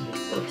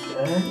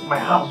 My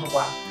house,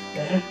 what?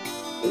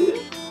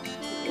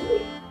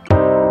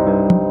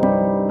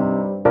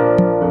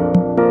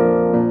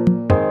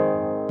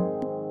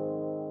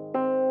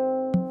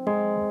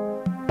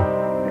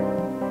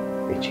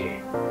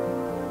 AJ,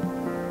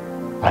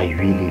 I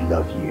really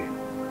love you.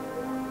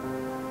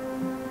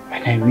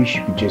 And I wish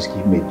you could just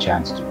give me a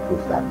chance to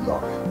prove that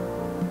love.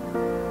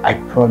 I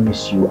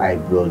promise you I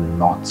will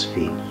not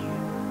fail you.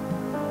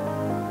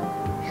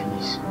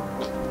 Please.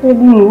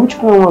 Which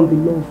one want be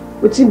love?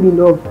 What's it be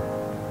love?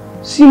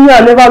 See me,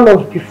 I never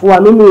loved before. I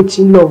don't know what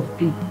love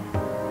be.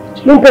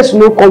 No person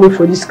no call me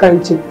for this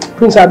kind of thing.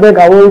 Prince, I beg,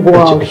 I won't go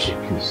out. Please.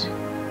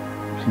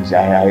 Please,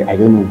 I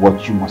don't know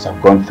what you must have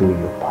gone through in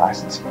your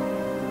past.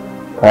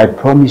 But I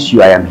promise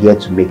you I am here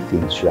to make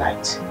things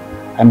right.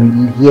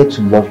 I'm here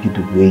to love you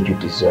the way you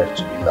deserve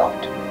to be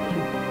loved.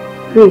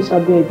 Prince, I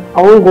beg,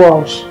 I won't go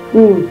out.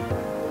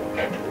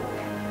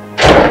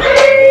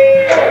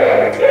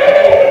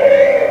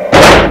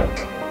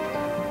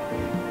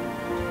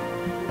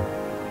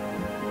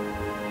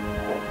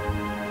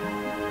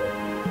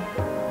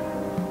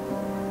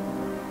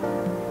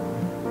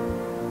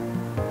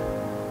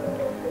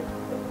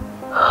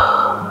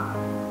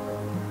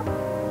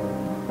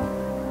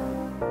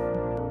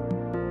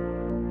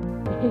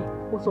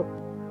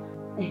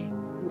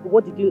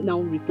 What did you now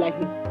reply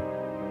him?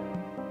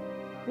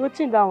 You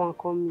think that one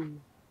come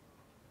in?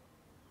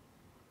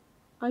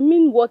 I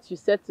mean what you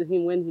said to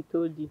him when he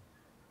told you.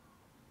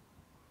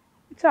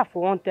 It's I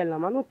for one tell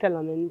him. I don't tell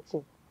him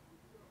anything.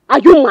 Are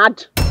you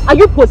mad? Are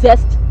you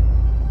possessed?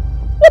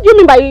 What do you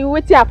mean by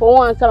waiting for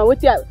one answer and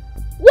waiting?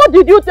 What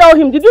did you tell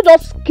him? Did you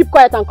just keep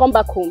quiet and come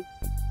back home?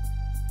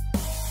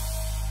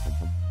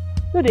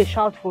 No, they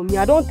shout for me.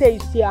 I don't tell you,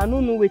 say I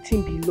don't know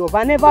waiting be love.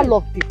 I never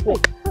loved before.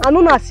 I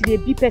don't know see they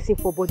be person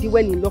for body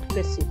when you love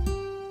person.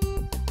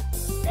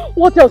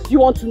 What else do you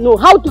want to know?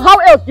 How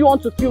else do you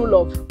want to feel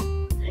love?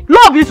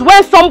 Love is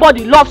when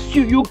somebody loves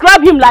you. You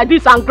grab him like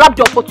this and grab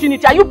the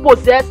opportunity. Are you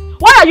possessed?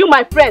 Why are you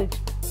my friend?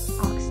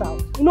 Ask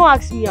out. You know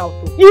ask me out.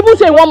 You even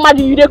say one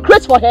marry you, they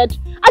craze for head.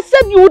 I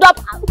said you would have...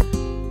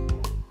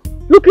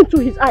 Look into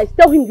his eyes.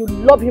 Tell him you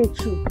love him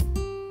too.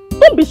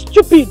 Don't be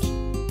stupid.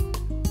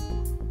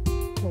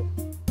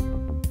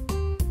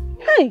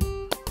 Hey.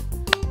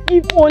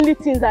 If only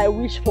things I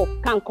wish for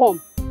can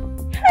come.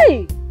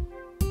 Hey!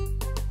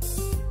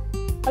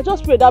 I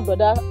just pray that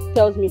brother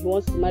tells me he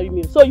wants to marry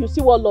me. So you see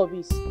what love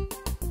is.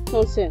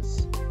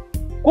 Nonsense.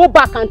 Go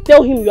back and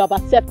tell him you have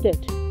accepted.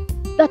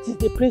 That is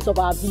the prince of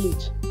our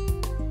village.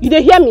 You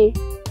dey hear me?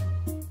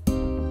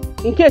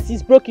 In case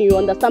he's broken, you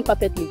understand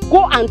perfectly.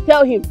 Go and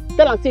tell him.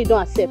 Tell him say you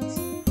don't accept.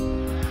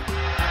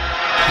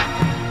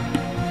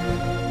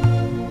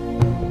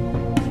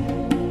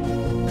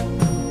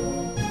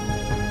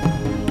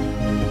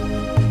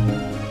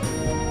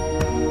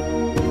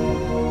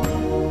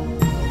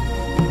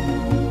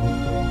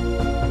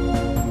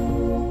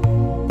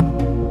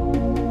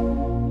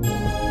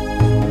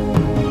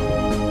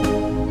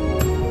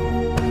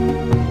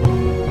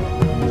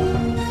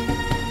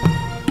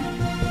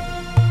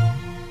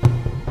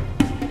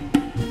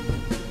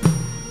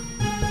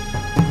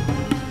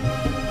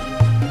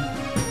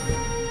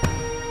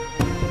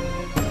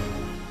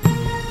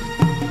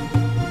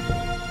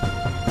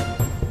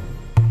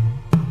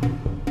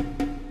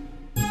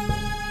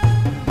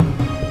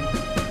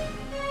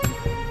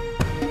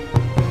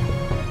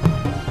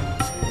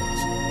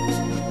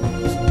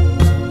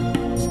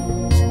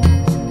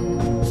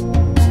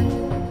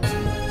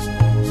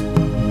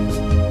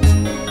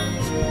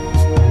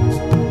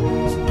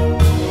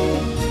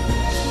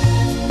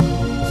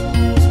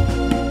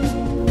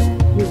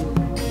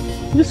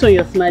 So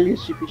you're smiling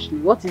sheepishly.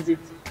 What is it?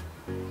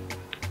 You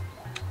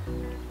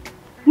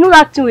know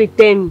that thing with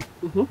them?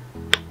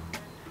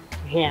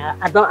 Yeah,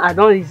 I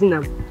don't reason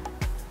them.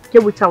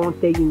 Get what I want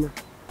to tell you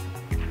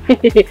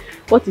now.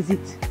 What is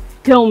it?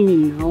 Tell me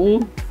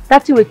now.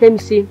 That thing with them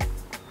say,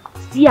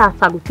 see as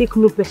I will take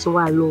no person who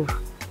I love.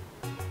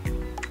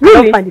 Really?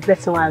 I don't find the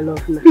person who I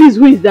love now. Please,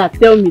 who is that?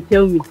 Tell me,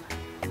 tell me.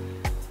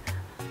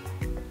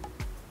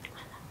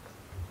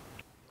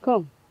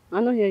 Come,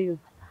 I don't hear you.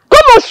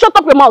 Come on, shut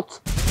up your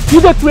mouth. You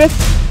the crazy?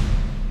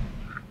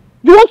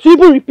 You want to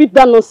even repeat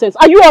that nonsense?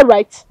 Are you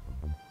alright?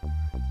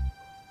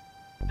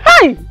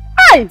 Hey!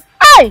 Hey!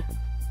 Hey!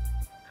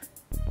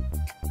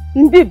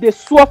 Indeed, they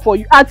swore for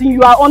you, as in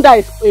you are under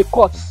a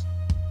curse.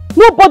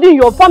 Nobody in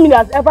your family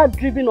has ever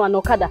driven on an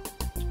Okada.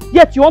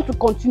 Yet you want to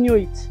continue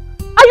it.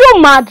 Are you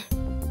mad?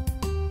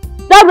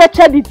 That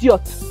wretched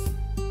idiot.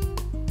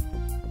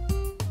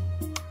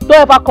 Don't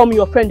ever call me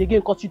your friend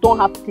again because you don't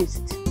have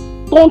taste.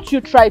 Don't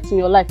you try it in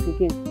your life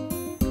again.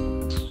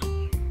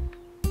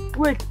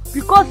 Wait,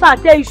 because I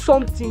tell you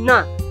something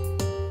now,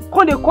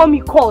 when they call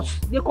me curse,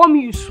 they call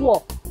me you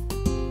swore.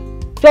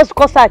 Just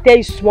because I tell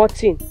you small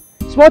thing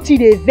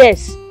they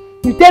vex.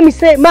 You tell me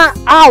say, man,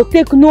 I'll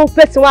take no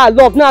person I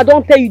love. Now I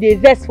don't tell you they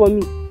vex for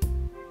me.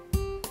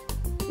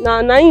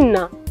 Nah.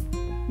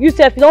 You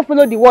say if you don't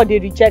follow the word, they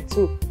reject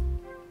me.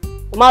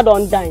 Man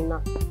don't die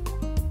now.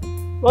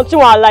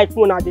 Nothing I like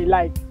when they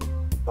like.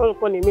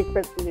 Don't when they make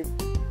person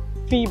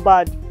feel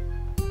bad.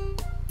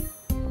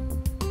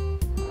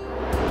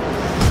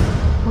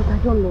 But I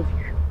don't love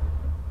you.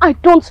 I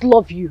don't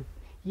love you.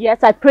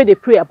 Yes, I prayed a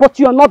prayer, but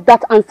you are not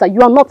that answer.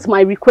 You are not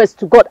my request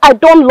to God. I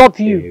don't love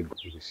you.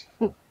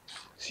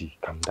 See,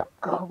 calm down.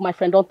 Oh, my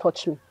friend, don't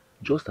touch me.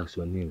 Just as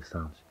your name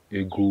sounds,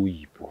 Ego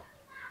Ibo.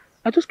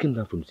 I just came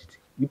down from the city.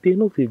 You pay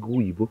enough Ego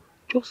Ibo.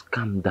 Just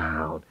calm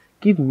down.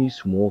 Give me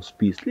small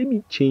space. Let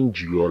me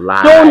change your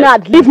life.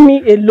 Donald, leave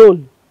me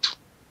alone.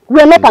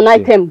 We are not an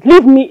item.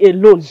 Leave me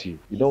alone. See,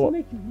 you don't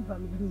want...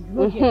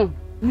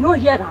 You don't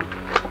hear that?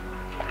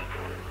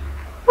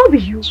 How be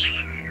you?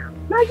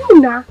 Now you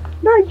now.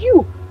 Now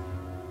you.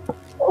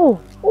 Oh.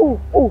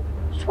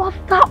 So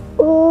after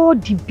all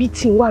the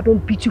beating, why I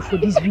don't beat you for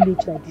this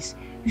village like this,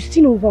 you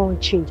still never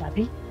want change,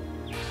 Abi?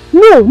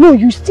 No,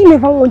 you still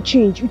never want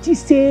change. You still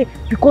say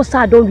because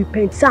I don't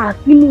repent, sir,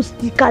 you know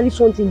still carry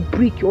something,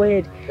 break your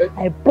head.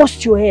 I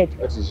bust your head.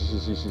 See,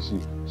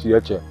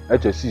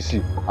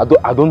 see.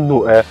 I don't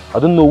know, I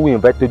don't know who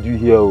invited you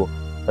here,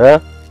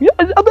 Yeah,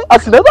 I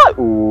said that.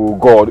 Oh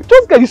God,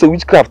 just get this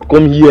witchcraft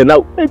come here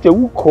now.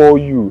 Who call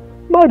you?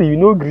 Marry, you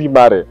know, agree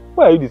marry.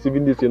 Why are you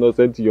deceiving this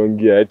innocent young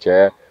girl,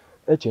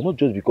 not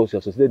just because you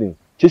are succeeded in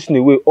chasing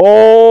away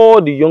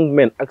all the young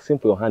men asking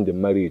for your hand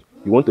in marriage.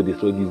 You want to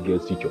destroy this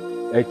girl's future.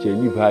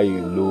 Leave her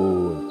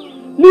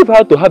alone. Leave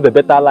her to have a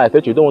better life.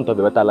 You don't want to have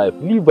a better life.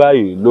 Leave her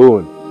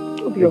alone.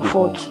 It'll be your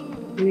fault.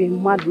 You're a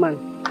madman.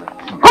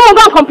 Come on,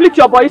 go and complete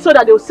your body so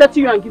that they will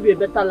settle you and give you a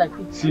better life.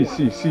 See.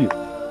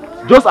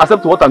 Just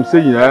accept what I'm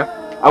saying,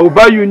 I will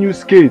buy you a new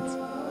skate.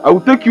 I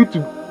will take you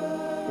to...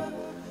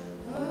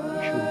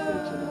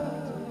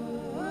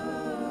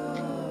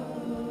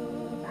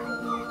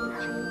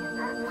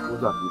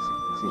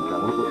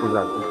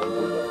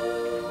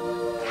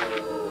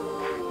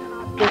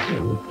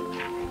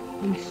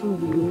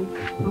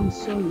 I'm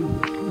sorry.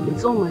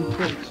 It's all my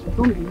fault.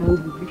 Don't be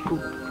angry, people.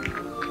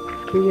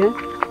 Yeah?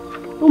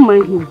 Don't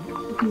mind him.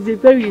 He's a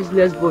very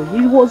useless boy.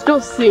 He was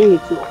just saying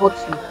it to hurt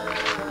you.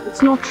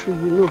 It's not true,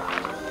 you know.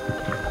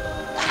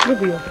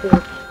 Maybe your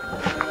fault.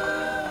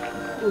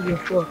 Maybe your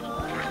fault.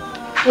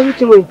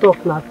 Everything when you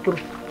talk now, true.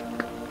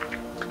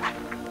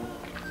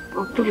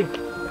 True.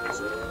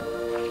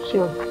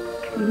 Sure.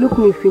 You look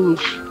me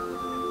finish.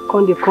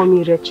 Can't they call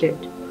me wretched?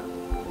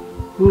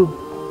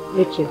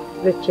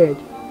 Wretched.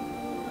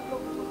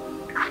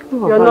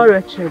 You're not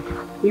wretched.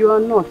 You are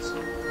not.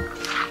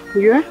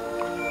 Yeah?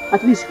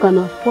 At least you can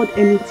afford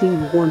anything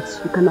you want.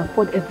 You can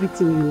afford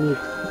everything you need.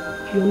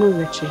 You're not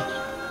wretched.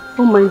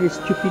 Don't mind the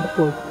stupid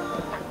boy.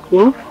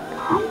 Yeah?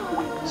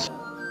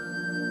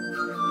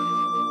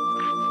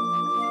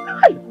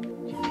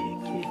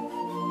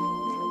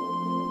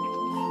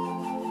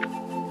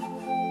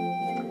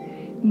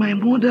 My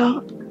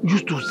mother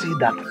used to say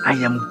that I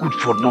am good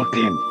for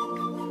nothing.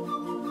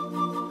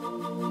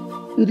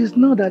 It is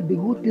now that the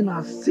whole thing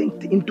has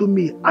sinked into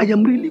me. I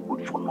am really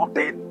good for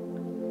nothing.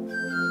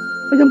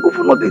 I am good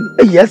for nothing.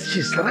 Yes,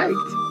 she's right.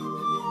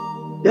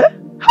 Yeah?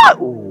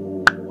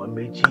 Oh,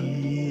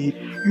 Amechi,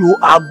 you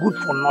are good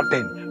for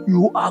nothing.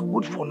 You are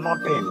good for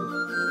nothing.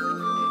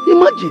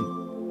 Imagine.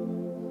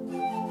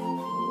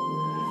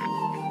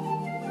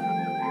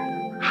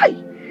 Hi,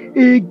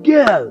 a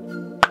girl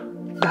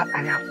that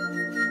I have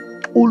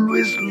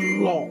always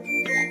loved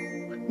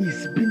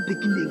is being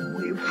taken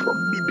away from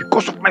me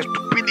because of my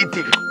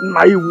stupidity.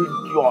 Na iwu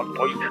idiot.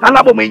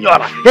 Anabo me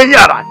nyora.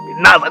 Enyara.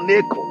 Naza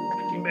neko.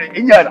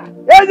 Enyara.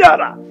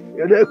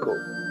 Eneko.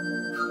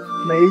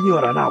 Na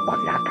enyora na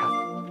agbati aka.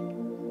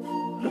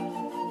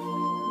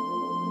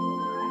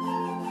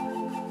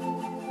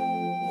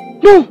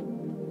 No.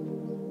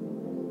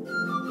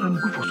 I'm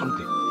good for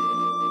something.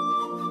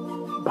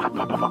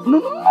 No.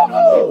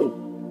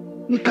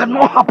 It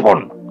cannot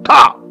happen.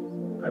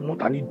 I'm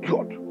not an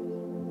idiot.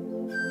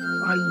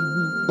 I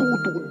will go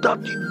to that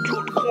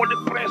idiot, call the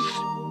press.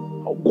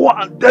 I'll go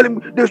and tell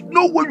him there's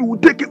no way you will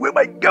take away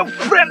my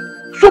girlfriend.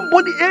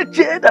 Somebody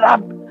that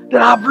I've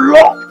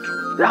loved.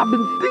 That I've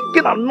been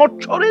thinking and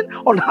nurturing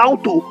on how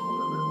to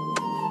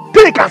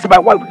take as my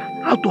wife,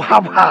 how to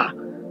have her.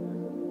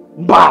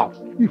 But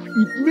if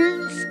it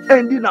means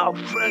ending our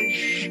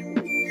friendship,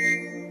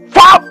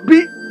 far be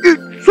it,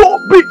 so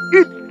be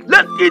it,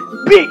 let it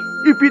be.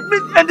 If it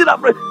means ending our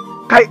friendship,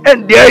 can I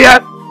end there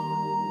yet?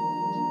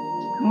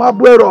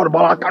 Mabuero or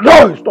Baraka.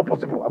 No, it's not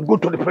possible. I'm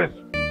going to the prince.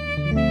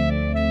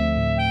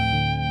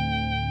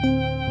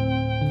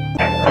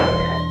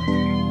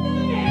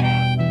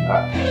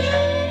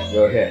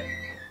 You're here.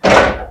 You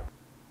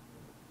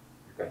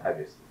can have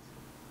your seat.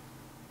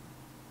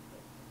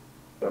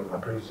 My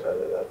prince,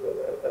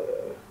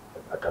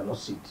 I cannot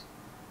sit.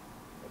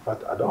 In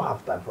fact, I don't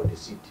have time for the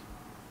seat.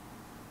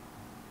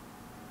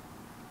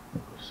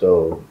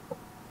 So,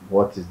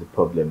 what is the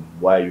problem?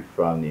 Why are you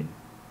frowning?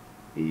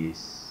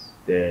 Is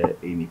there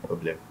any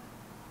problem?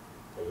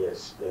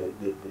 Yes, there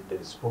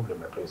is a problem,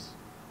 my prince.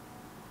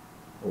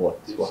 What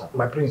happened?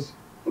 My prince,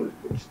 you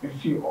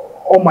see,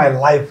 all my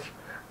life,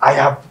 I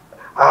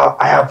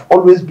have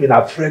always been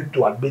afraid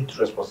to admit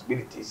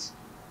responsibilities.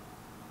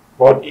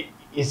 But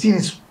you see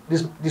this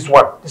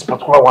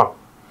particular one.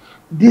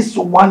 This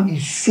one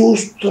is so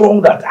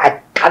strong that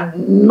I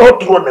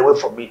cannot run away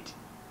from it.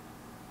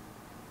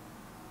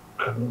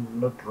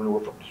 Cannot run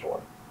away from this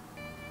one.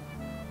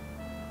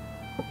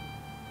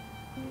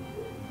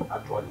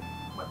 Actually,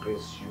 my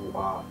prince, you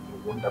are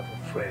a wonderful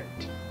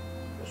friend.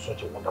 You're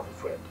such a wonderful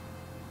friend.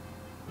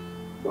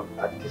 But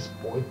at this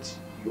point,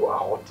 you are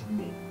hurting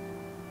me.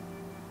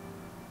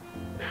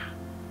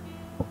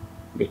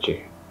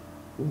 Michi,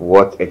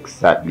 what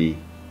exactly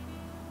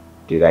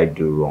did I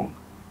do wrong?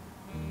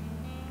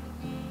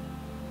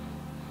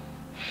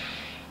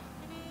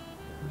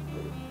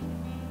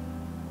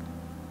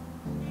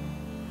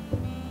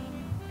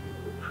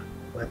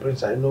 My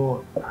prince, I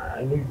know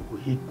you will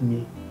hate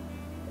me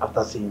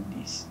after saying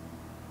this.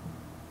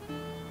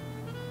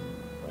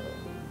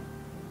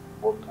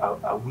 But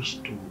I wish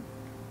to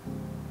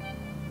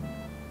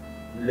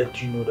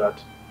let you know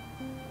that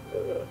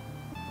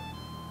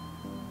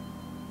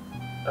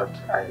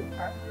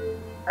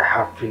I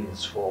have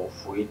feelings for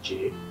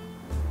AJ.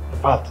 In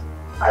fact,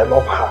 I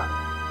love her.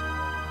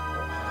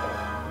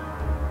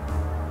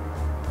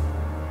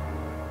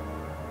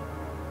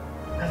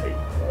 I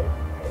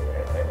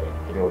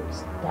don't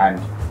understand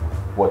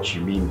what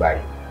you mean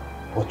by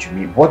what you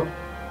mean. What?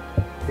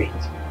 Wait.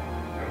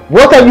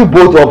 What are you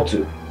both up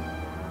to?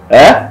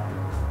 Eh?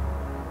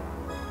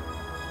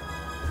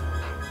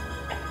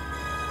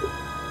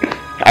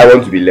 I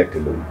want to be left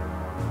alone.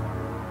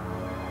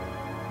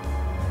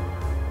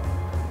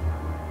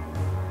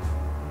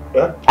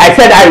 Huh? I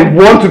said I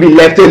want to be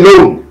left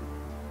alone.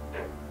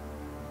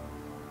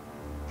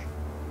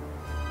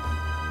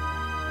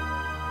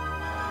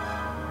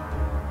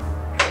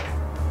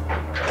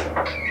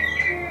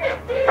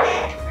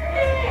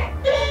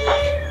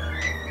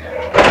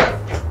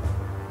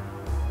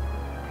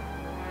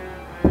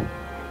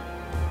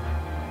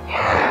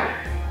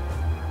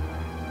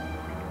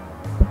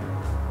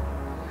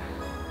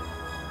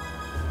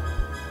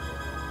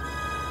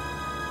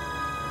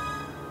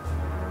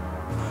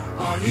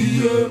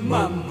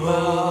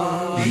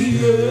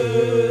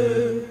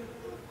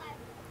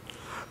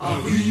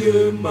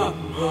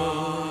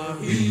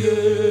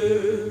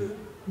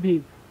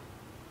 Babe,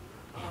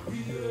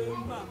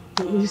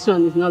 this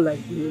one is not like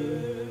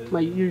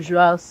my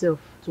usual self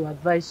to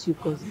advise you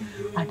because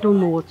I don't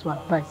know what to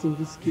advise in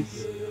this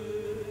case.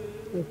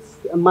 It's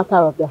a matter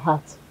of the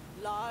heart.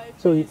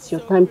 So it's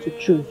your time to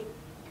choose.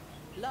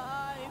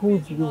 Who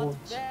do you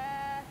want?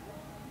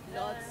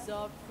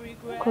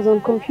 Because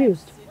I'm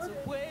confused.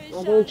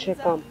 I don't check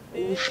him. I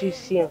don't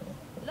see him.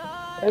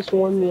 That's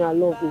one me I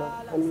love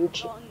now. I'm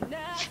rich.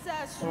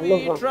 I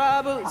love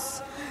him.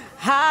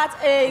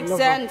 Heartaches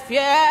and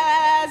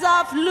fears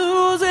of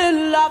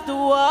losing loved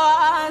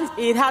ones.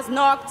 It has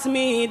knocked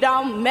me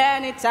down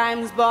many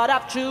times, but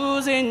I've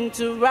chosen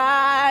to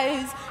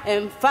rise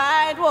and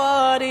fight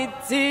what it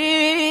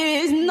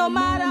is, no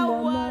matter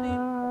what it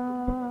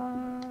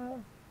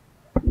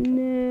is.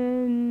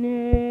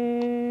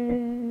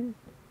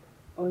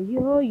 Oh,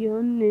 yo,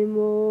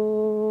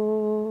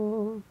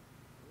 Nemo.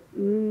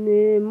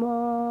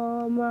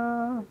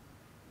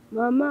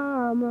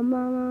 Mama.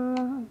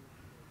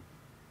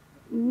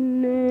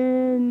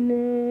 Nene.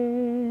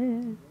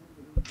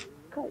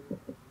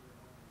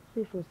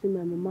 Say for see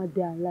my mama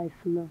they are alive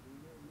now.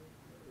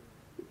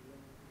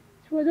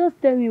 She will just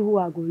tell me who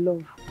I go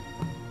love.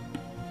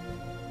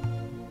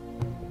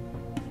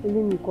 And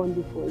then you can't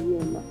do for you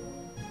now.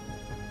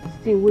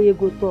 Still where you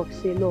go talk,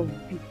 say love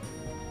be.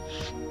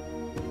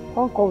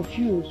 I'm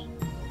confused.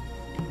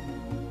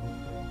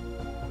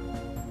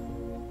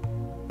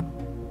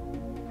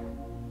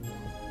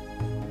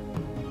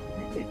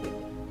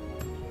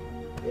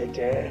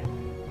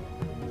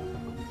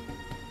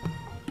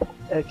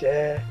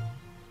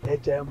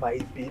 Eje, my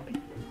baby.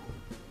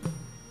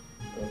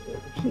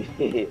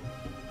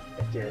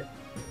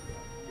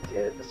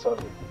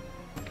 Sorry.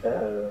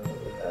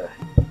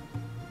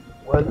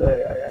 Well, I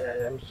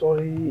am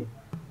sorry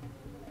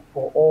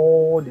for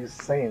all the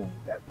sin,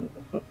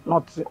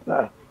 not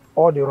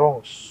all the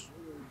wrongs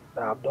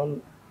that I have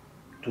done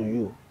to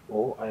you.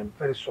 Oh, I am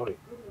very sorry.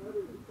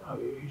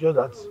 It's just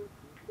that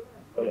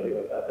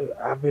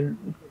I have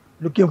been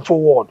looking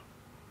forward,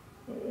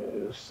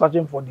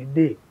 searching for the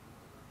day,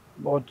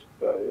 but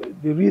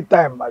the real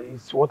time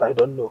is what I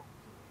don't know.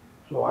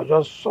 So I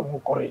just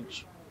summoned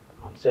courage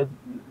and said,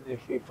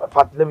 in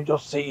fact, let me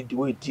just say it the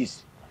way it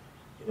is.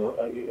 You know,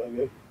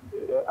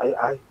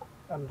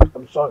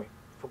 I'm sorry.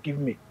 Forgive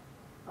me.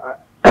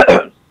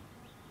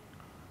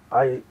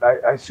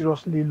 I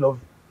seriously love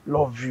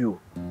you.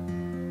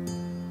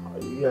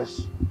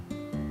 Yes.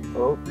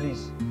 Oh,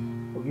 please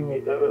forgive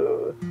me.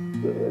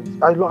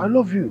 I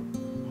love you.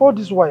 All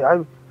this while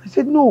I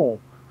said no.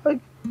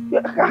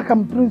 How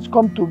can Prince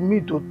come to me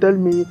to tell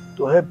me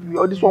to help you?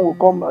 Or this one will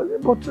come,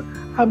 but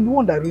I'm the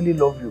one that really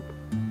love you.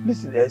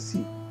 Listen,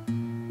 see,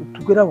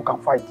 together we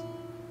can fight.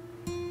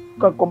 We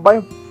can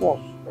combine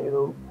force, you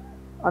know,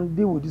 and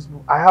deal with this.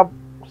 I have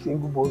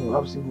single bone, you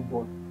have single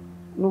bone.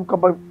 You know,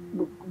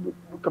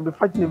 we can be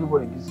fighting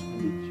everybody in this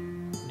village,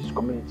 this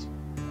community.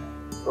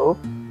 Oh,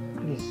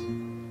 please.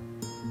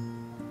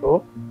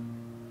 Oh,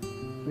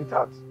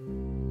 sweetheart.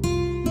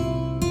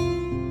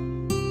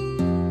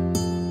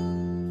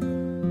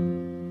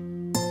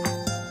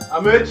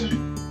 Amechi.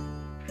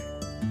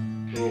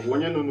 Oh,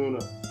 when you know.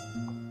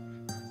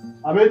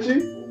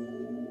 Amechi?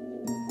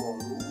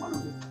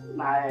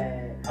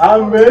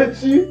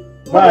 Amechi,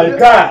 my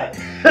guy.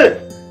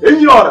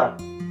 Enyora.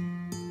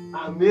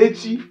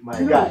 Amechi,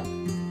 my guy.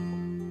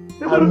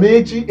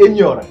 Amechi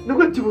Enyora.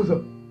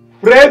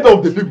 Friend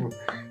of the people.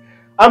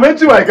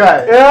 Amechi, my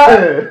guy.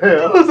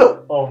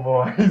 Oh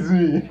boy, it's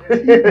me.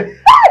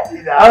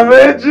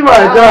 Amechi,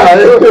 my guy.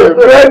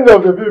 Friend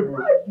of the people.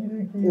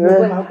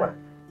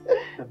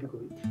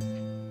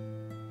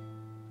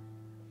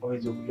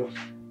 Just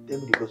tell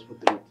me the gospel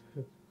truth.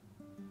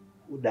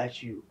 Who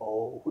dashed you,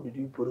 or who did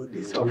you borrow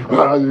this from? They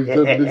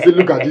say,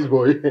 look at this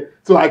boy.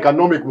 So I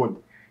cannot make money.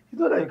 You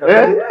know that you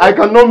can I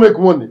cannot make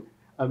money.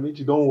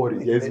 Amechi, don't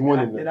worry. There's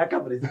money now. Then I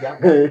can't Brazil.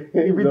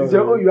 If it is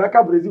your own, you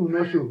can't Brazil will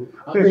not show.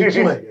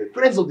 Amechi, my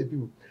friends of the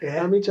people.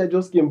 Amechi, I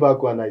just came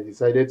back and I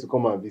decided to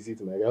come and visit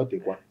my guy. I'll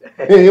take one.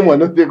 Him will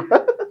not take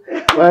one.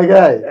 My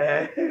guy,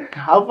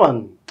 have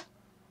fun.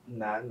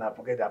 Nah,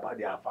 forget about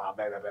the affair. I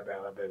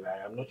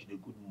am not in a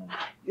good mood.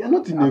 You're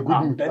not in a good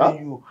mood. I'm telling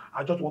you,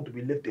 I just want to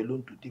be left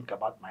alone to think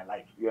about my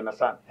life. You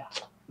understand?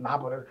 Nah,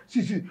 but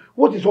see,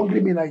 what is hungry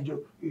me now?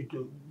 Just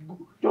go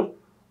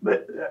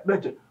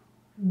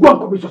and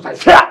commit suicide.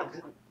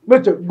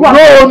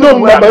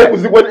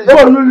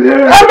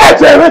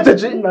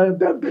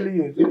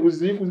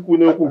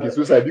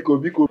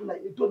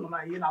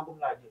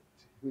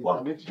 No.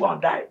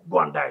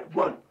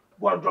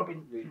 Go and drop it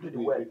into the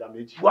well.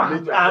 Amechi,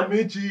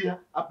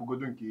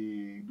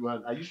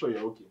 are you sure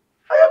you're okay?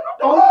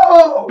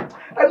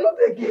 I'm not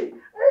okay.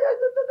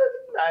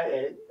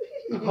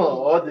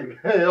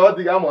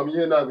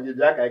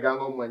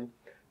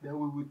 Then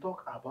we will talk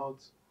about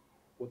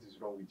what is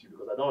wrong with you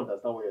because I don't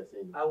understand what you're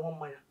saying. I want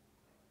money.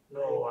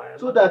 No,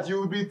 so that you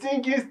will be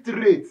thinking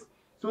straight.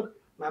 So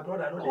my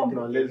brother, I don't come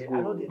drink let's again. go.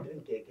 I don't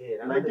drink again.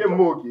 I get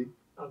more okay.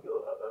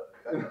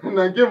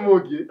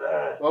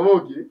 I'm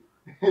okay.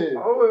 I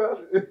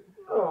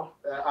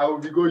will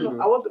be going.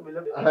 I want to be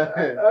left.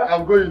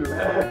 I'm going.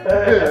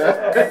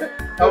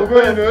 I'm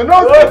going.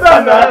 No, sit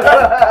down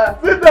now.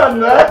 Sit down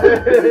now.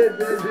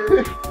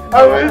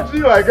 I'm with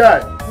you, my guy.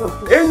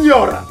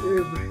 Enyora.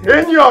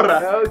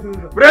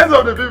 Friends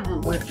of the people.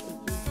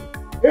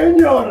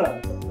 Enyora.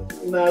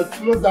 Now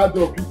close that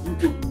door,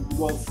 people.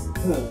 Because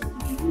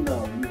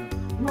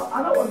no,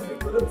 I don't want to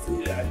go.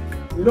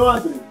 You know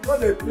what? You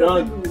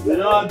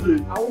know what?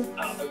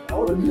 I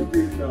want to make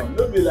it now.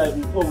 Don't be like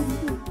before we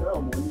do.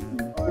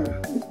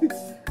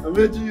 I'm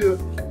making you.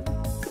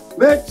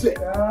 Let's check.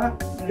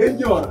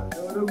 Enyora.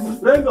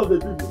 Friends of the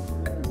people.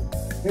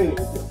 Hey.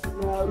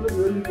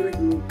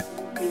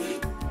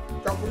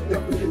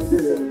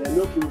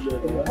 No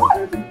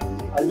problem.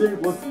 I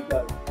didn't want to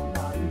die.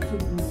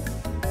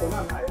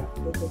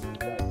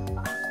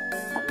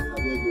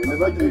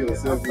 Never kill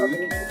yourself.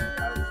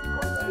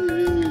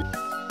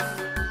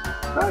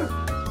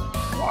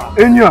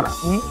 Enyora.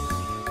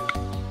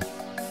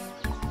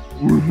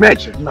 We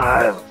met you.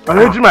 Nah, I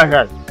met you, my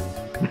guy.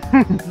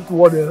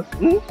 What else?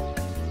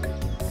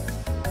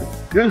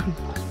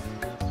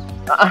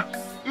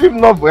 If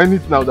not for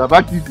anything, I would have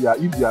asked if you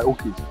are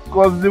okay.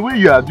 Because the way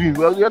you are doing,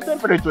 well, your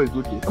temperature is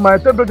okay. My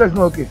temperature is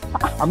not okay.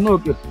 I'm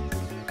not okay.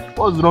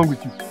 What's wrong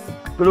with you?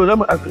 So let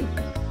me ask you.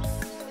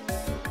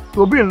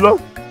 To be in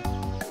love,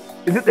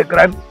 is it a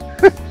crime?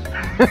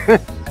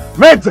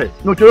 Mate!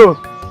 No, Chiro.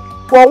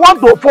 For one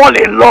to fall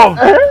in love,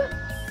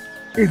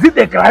 is it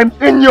a crime?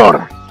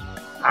 Enyora.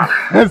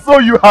 So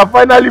you have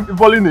finally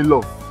fallen in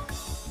love.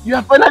 You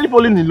have finally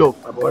fallen in love.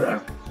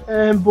 But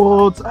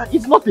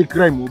it's not a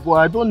crime, but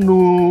I don't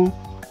know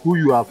who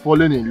you are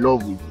falling in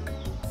love with.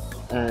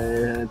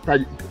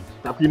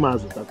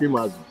 Tapimazu.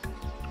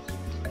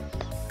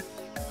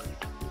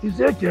 It's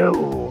Eche.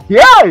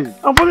 Yeah!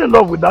 I'm falling in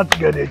love with that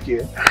girl,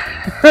 Eche.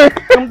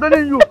 I'm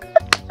telling you,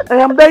 I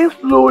am dying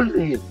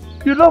slowly.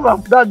 You know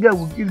that girl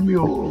will kill me.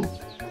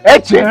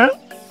 Eche?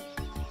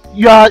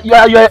 You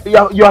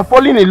are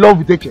falling in love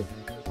with Eche.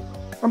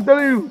 I'm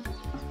telling you.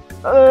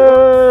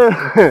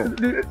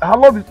 Her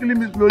love is killing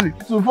me slowly.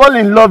 To fall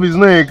in love is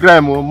not a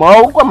crime.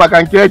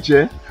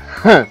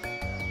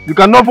 You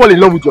cannot fall in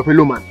love with your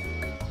fellow man.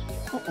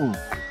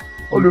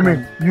 What do you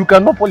mean? You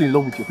cannot fall in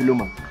love with your fellow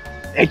man.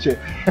 Eche.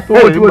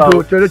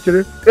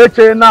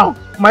 Eche now.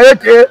 My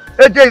Eche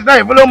is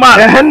not a fellow man.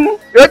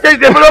 Eche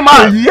is a fellow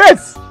man.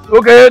 Yes.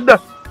 Okay.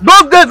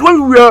 Those days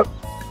when we were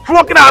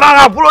flocking around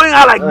her, following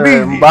her like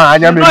bees. She's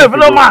not a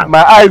fellow man.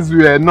 My eyes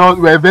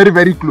were very,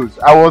 very close.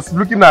 I was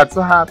looking at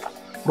her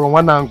from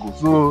one angle.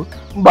 So,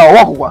 you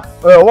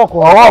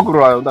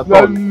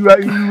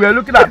were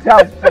looking at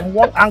her from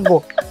one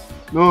angle.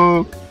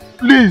 No,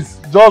 please,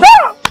 just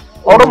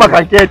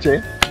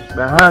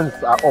my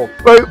hands are off.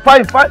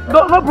 Fine.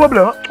 No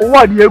problem.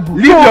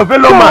 Leave your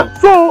fellow man.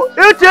 So,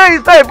 Eche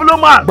is not a fellow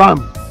man. Bam.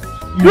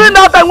 During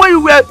that time when you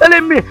were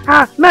telling me,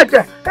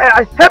 Meche,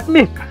 help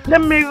me,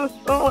 let me,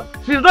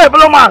 she's not a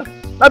fellow man.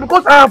 Now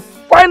because I have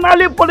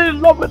finally fallen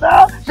in love with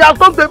her, she has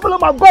turned to a fellow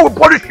man. God will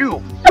punish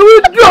you.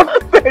 You idiot!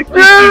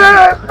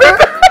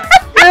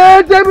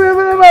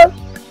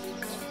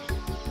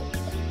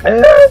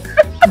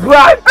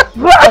 Right.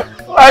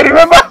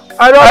 I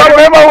I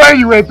remember when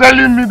you were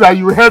telling me that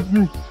you helped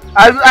me.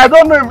 I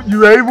don't know if you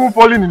were even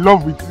falling in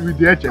love with the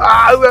HF.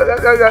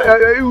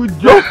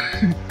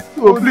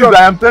 So please,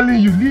 I am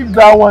telling you, leave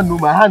that one. No,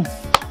 my hands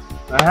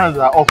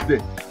are off there.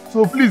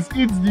 So please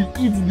eat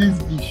this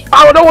dish.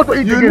 I don't want to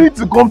eat You again. need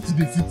to come to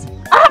the city.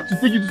 I have to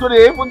take you to so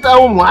the even that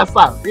one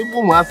Muasa.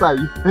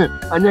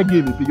 Anya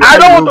gave me. I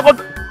don't want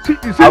to. See,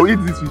 I will eat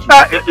this fish.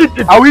 Eat.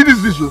 I will eat this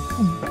fish.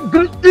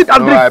 Eat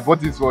and drink. I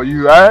bought it for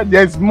you.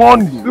 There's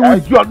money. No,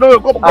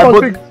 come and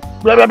drink.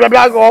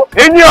 Enyora.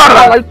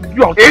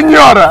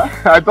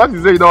 I thought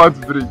you said you don't want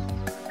to drink.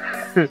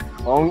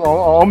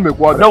 On make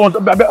water. On to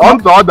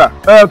order.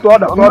 To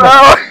order.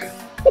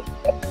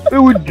 It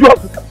will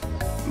just.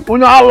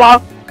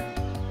 Unyala.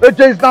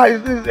 It's not.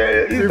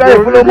 It's a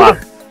follow man.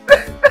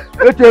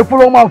 It's a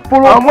follow man.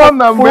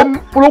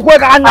 Follow quick.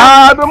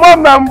 The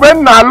man I'm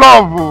when I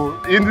love.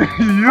 You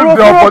use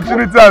the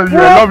opportunity and you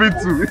love it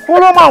too.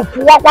 Follow man.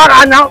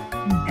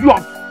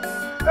 Just.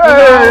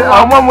 Hey,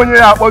 I'm when you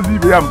are possible.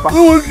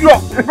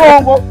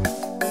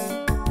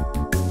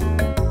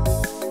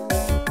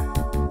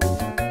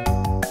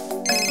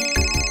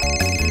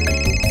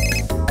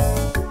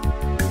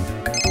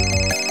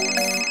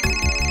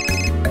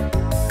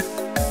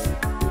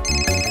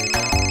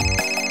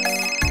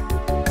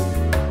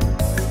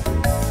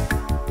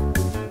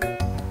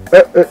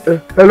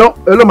 Hello,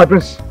 my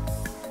prince.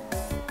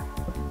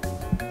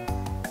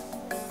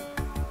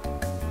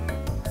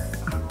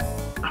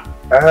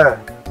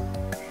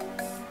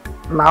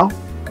 Now,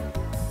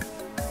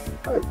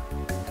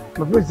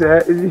 my prince,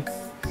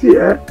 see,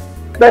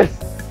 best.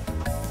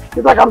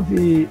 Kita come to,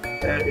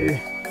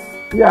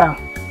 yeah.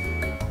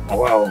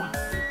 Wow.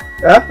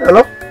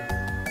 Hello.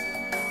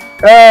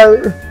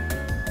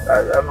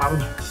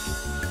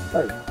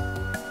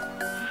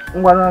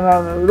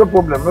 No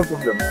problem.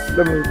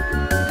 Let me.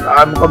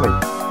 I'm coming.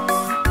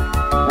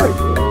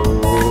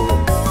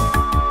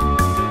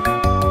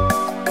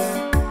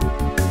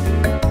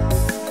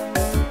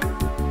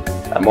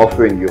 I'm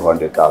offering you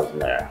 100,000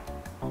 naira.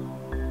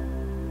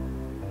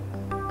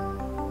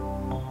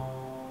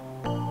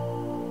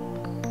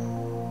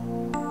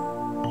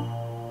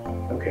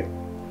 Okay.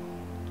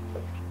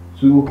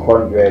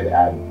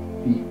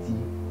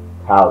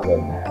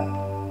 250,000 naira.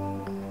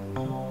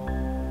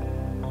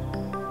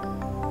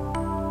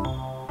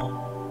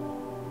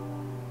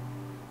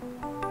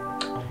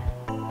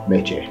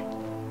 Meche,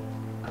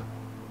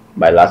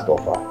 my last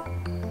offer,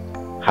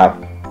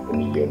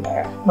 $500,000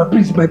 naira. My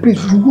prince,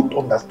 you would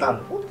understand.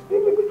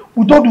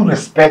 With all due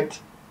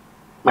respect,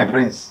 my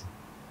prince,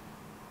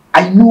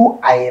 I know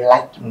I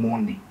like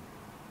money.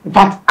 In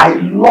fact, I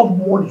love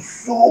money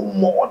so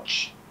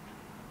much.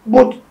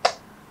 But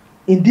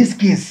in this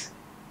case,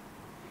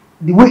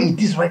 the way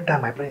it is right now,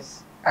 my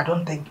prince, I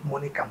don't think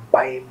money can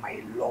buy my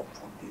love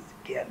for this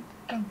girl.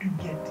 Can't you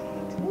get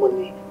it?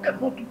 Money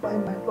cannot buy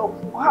my love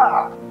for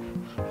her.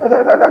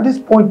 At this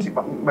point,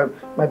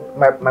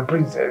 my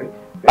prince.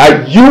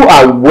 Are you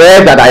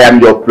aware that I am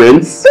your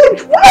prince?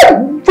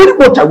 Very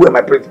much aware,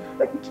 my prince.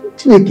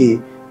 Chineke,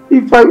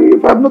 if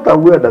I'm not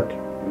aware that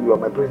you are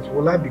my prince,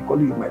 will I be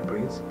calling you my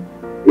prince?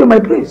 You are my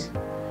prince.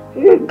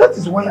 That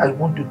is why I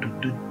want you to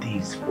do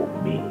this for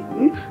me.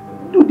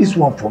 Do this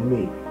one for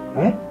me.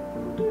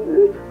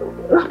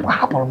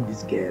 How about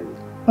this girl?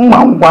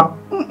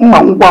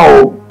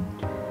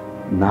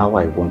 Now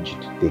I want you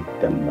to take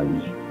the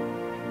money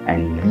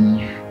and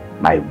leave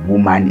my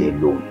woman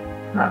alone.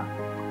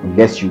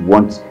 Unless you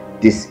want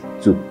this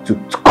to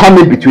come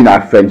in between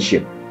our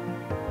friendship.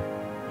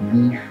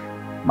 Leave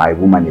my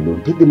woman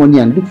alone. Take the money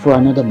and look for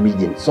another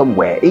medium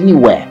somewhere,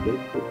 anywhere.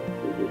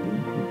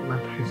 My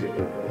prince,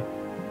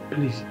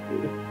 please,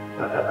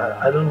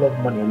 I don't love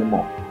money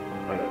anymore.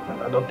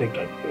 I don't think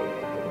I can.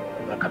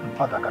 In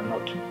fact, I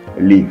cannot.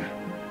 Leave.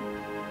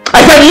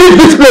 I said leave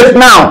this place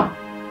now!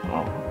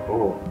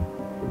 Oh,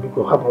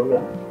 because how about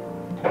that?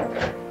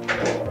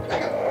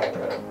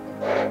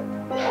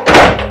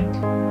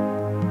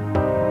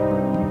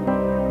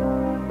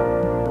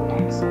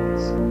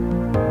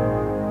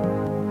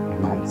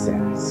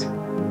 Nonsense.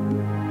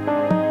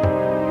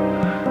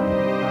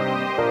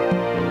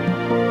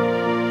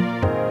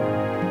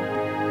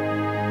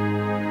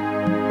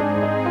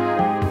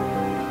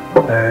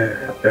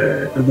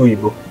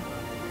 Ezeonu,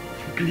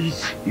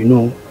 please, you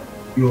know,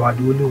 you are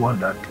the only one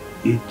that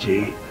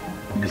AJ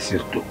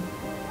listens to.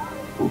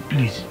 Oh,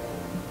 please,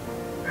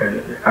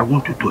 I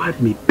want you to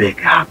help me beg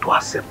her to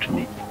accept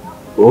me.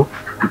 Oh,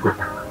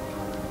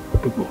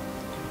 Pico.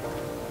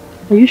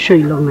 Are you sure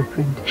you love my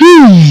friend?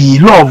 Hey,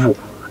 love!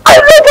 I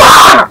love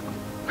her!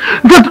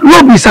 That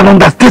love is an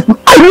understatement.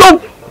 I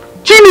love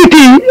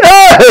Chineke!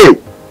 Hey!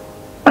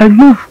 I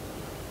love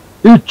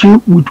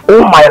AJ with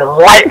all my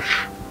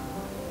life.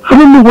 I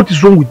don't know what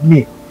is wrong with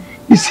me.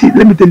 You see,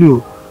 let me tell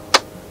you,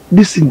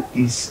 this thing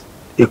is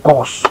a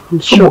cause.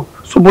 Sure.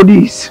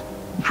 Somebody is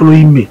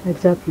following me.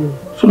 Exactly.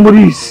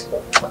 Somebody is,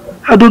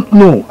 I don't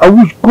know. I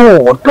wish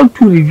God, can't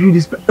you review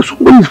this?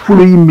 Somebody is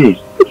following me.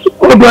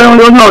 If I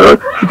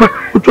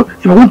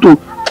want to,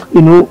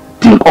 you know,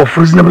 think of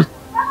reasonable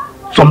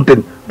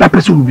something, that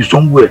person will be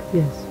somewhere.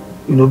 Yes.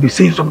 be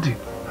saying something.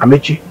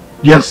 Amechi,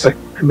 yes,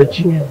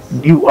 Amechi, yes.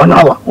 You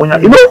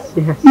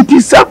it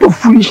is out of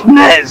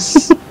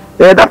foolishness.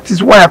 That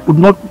is why I could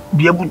not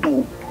be able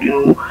to,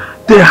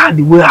 tell her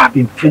the way I've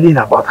been feeling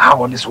about her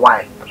all this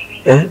while.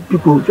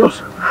 People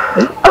just,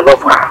 I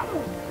love her.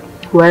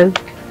 Well,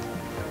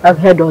 I've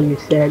heard all you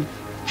said,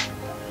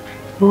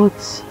 but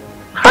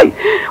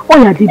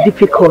Why are they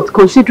difficult,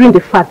 considering the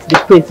fact the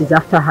prince is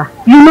after her?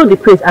 You know the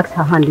prince asked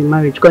her hand in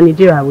marriage. Gonna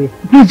do away.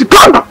 Please,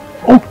 come!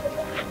 Oh,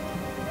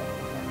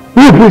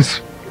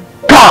 please,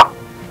 come!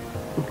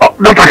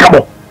 Not a come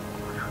on.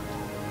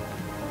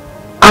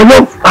 I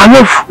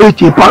love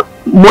H.A.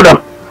 more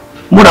than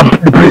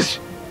the prince.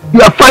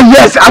 Yeah, 5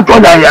 years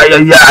actually.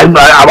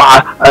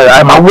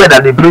 I'm aware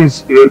that the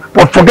prince.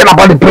 But forget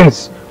about the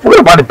prince. Forget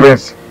about the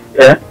prince.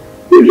 Yeah,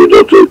 you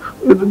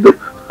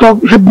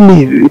don't help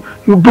me.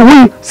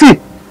 See,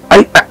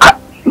 I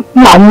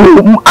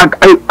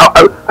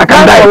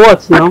can die. For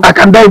what now? I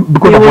can die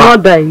because of her. You will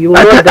not die. You will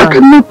not die. I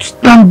cannot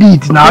stand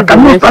it now. I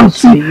cannot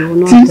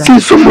stand. See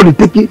somebody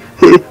taking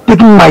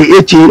my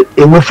HA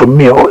away from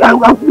me. I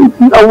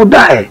will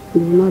die.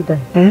 You will not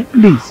die.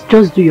 Please,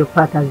 just do your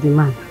part as the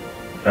man.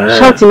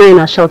 Shout in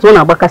a shout.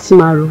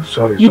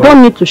 Sorry. You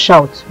don't need to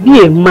shout.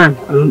 Be a man.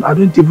 I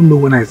don't even know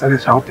when I started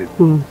shouting.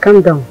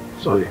 Calm down.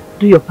 Sorry.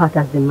 Do your part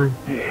as the man.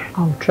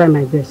 I'll try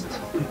my best.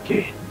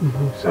 Okay.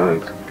 Sorry.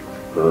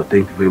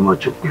 Thank you very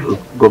much.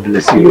 God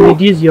bless you. You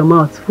reduce your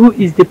mouth. Who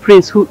is the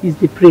prince? Who is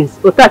the prince?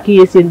 Otaki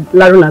is in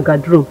Laruna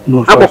Gadrum.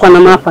 No, sorry.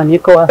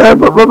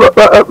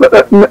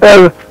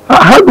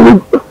 How do we...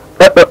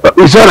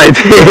 it's alright.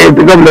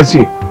 God bless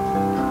you.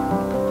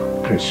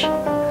 Prince.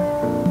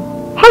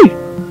 Hi.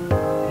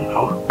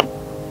 No.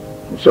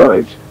 It's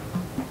alright.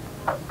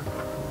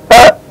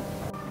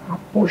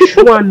 Push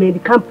one, man. You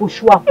can't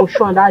push one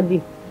that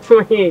day.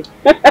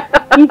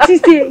 It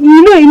is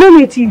you know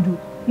what you do.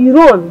 You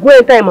run, go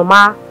enter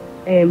mama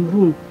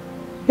room.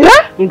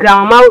 Yeah? In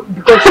grandmama,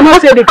 because she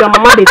not say the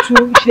grandmama the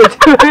two.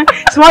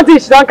 Small thing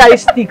she don't carry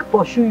stick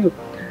pursue you.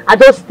 I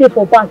just stay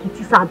for back. It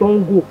is I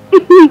don't go.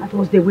 I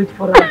just they wait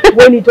for her.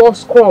 When it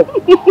just come,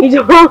 it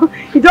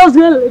just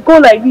go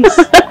like this.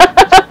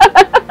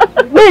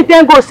 When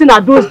then go see na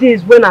those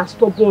days when I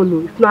stop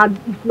on. If not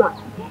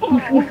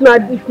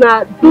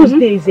those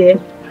days where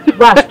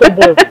I stop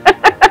on.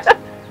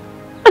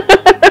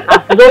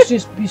 I just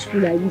use peaceful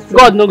like this.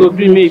 God no go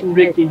bring me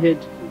break your head.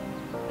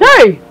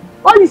 Hey,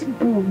 all these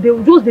people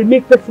they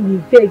make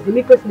person vex. They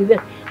make person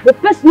vex. The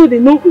person they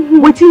know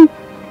waiting.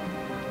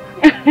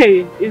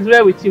 Hey, it's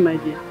well with you, my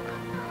dear.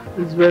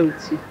 It's well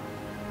with you.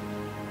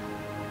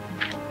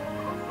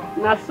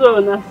 Na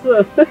so.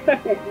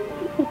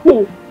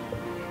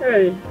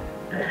 Hey.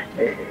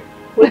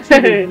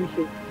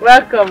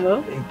 Welcome.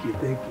 Huh?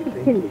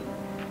 Thank you.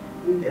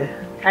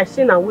 I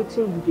say now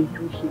waiting you they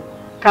do here.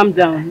 Calm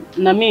down.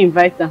 Na me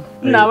invite her.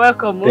 Now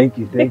welcome. Thank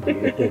you. Thank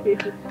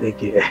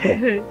you.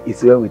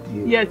 It's well with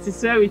you. Yes,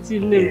 it's well with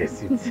you.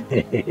 Yes,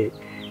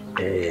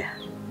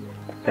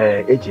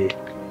 AJ,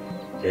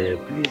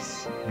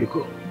 please,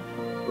 because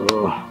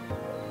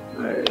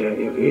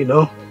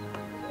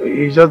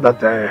it's just that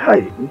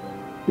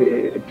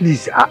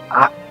please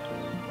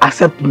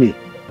accept me.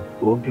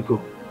 Oh, because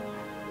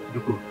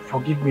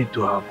forgive me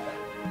to have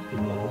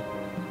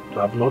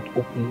not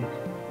opened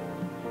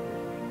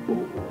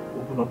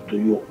up to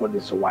you all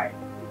this while.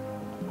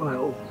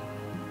 All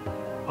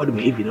the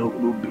behavior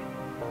no be.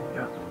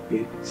 Yeah.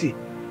 See,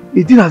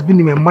 the thing has been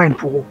in my mind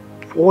for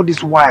all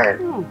this while.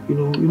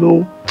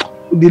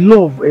 The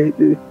love.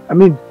 I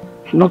mean,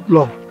 not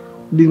love.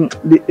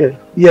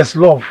 Yes,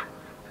 love.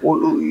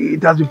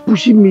 It has been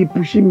pushing me.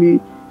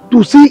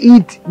 To see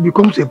it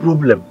becomes a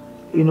problem.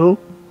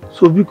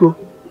 So because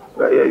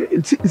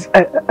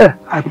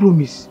I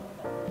promise,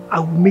 I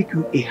will make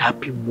you a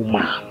happy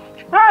woman.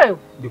 Hey.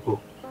 Because.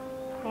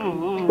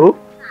 Oh?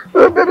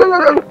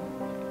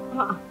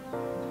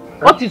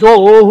 What is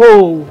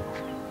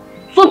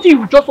something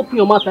you just open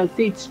your mouth and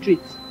say it straight.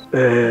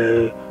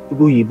 It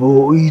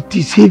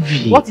is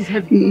heavy. What is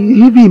heavy?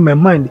 Heavy in my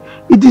mind.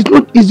 It is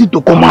not easy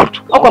to come out.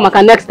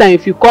 Okay, next time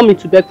if you call me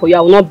to beg for you,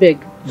 I will not beg.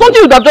 Something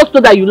you would have just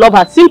told that you love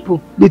her.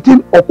 Simple. The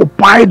thing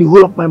occupied the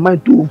whole of my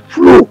mind to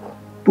flow.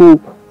 For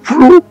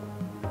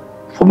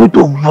me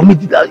to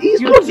vomit it out.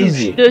 It's not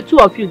easy. The two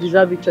of you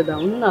deserve each other.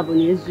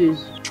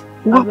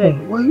 What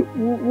happened?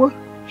 What?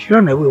 She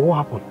ran away. What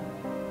happened?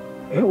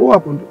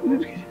 What happened?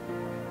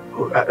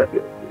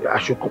 I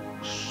should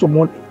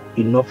summon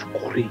enough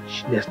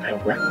courage next time,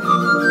 right?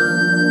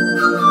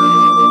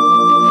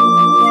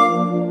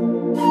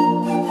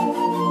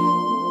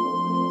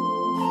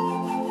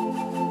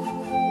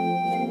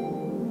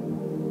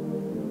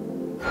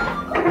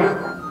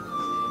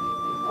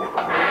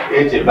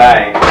 Eche,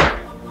 bye.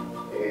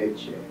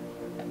 Eche.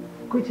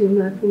 Good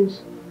evening, I finish.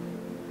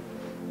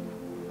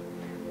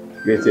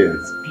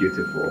 Greetings,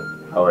 beautiful.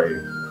 How are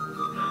you?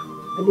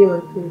 I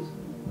didn't finish.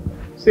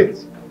 Sit.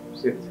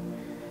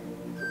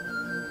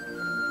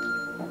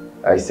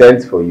 I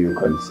sent for you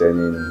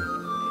concerning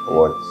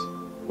what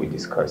we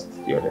discussed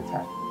the other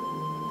time.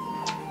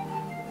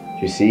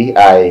 You see,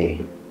 I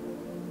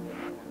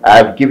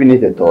I've given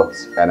it a thought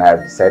and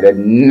I've decided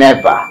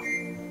never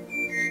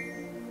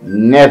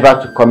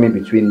to come in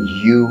between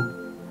you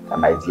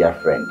and my dear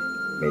friend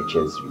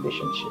Meche's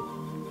relationship.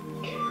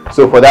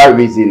 So for that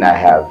reason, I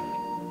have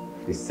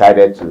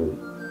decided to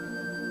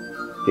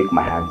take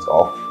my hands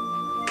off.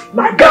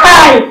 My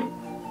guy!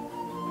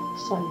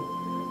 Sorry.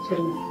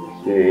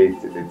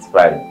 It's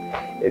fine.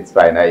 It's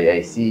fine.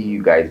 I see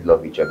you guys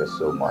love each other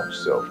so much,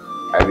 so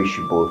I wish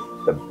you both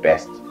the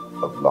best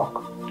of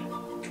luck.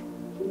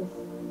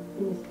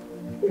 Yes.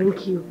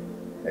 Thank you.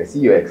 I see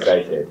you're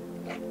excited.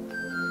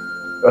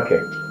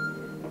 Okay.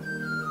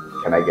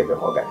 Can I get a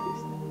hug at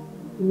least?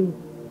 Me?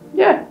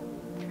 Yeah.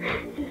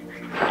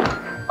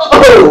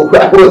 Oh,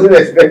 I wasn't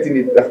expecting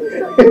it.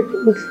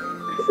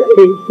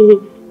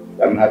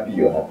 I'm happy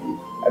you're happy.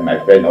 And my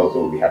friend also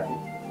will be happy.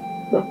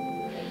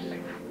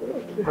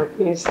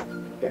 Yes.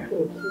 Yeah.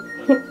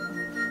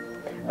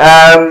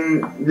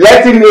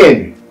 Let him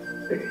in.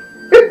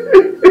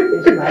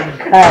 My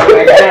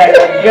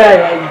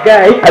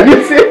guy. Are you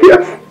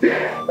serious?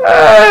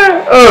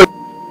 Oh,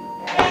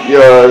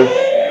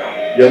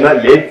 you're not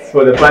late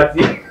for the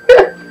party.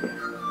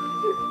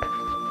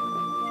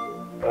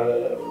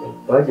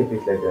 Why do you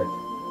face like that?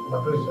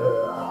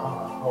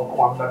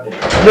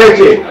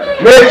 Meche!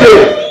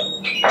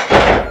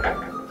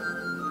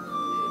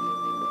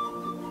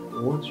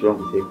 What's wrong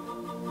with him?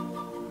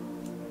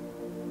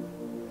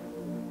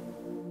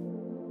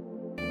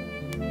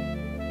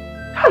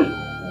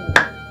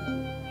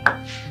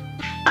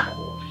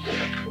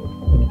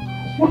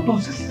 What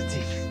nonsense is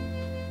this?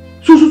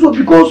 So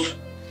because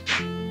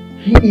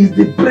he is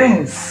the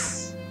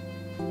prince.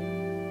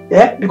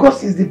 Yeah?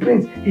 Because he's the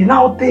prince, he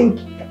now think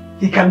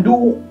he can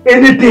do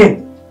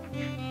anything.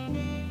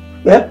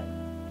 Yeah?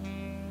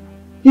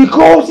 He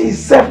calls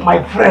himself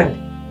my friend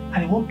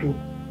and he want to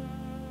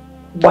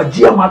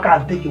Bajia Maka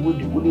and take away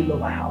the only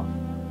love I have.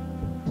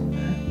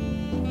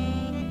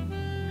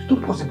 It's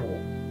not possible.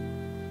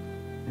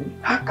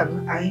 How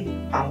can I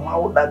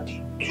allow that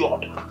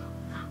idiot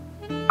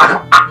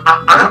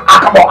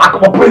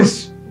Akabo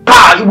Prince?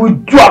 He will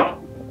drop.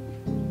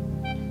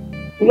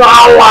 You know, I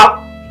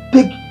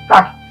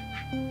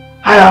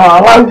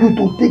allow you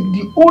to take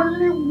the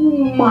only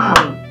woman,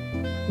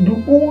 the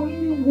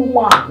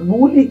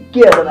only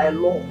girl that I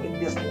love in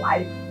this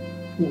life.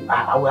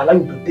 I will allow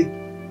you to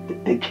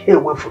take her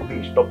away from me.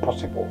 It's not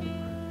possible.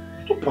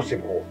 It's not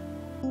possible.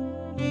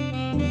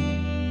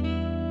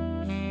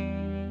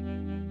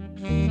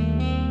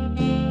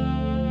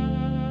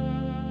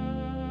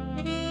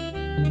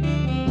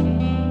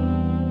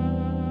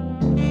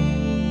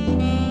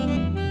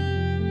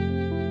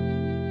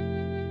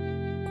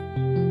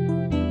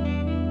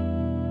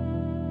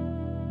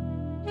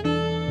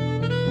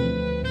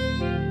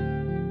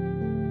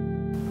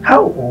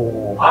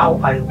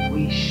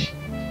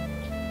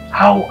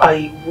 How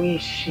I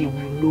wish she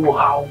will know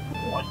how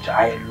much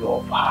I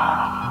love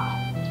her.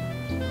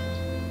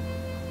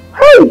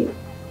 Hey!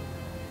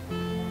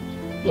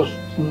 Just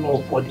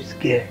know for this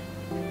girl.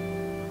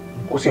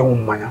 Because you're a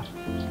woman.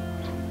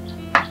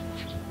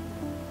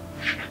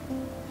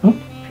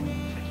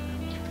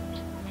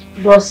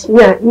 Boss,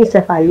 me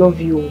self, I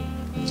love you.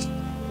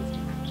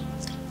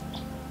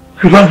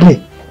 You love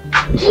me?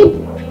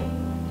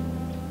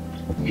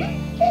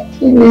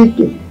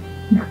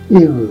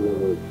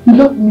 You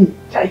love me?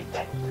 Hey.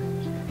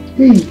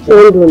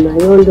 Don't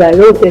do, I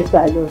don't think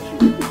I love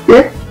you.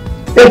 Yeah?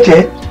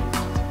 Okay.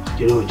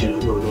 No.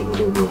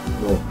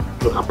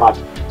 Look apart.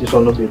 This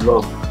will not be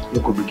love.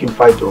 You could begin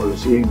fight or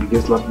say you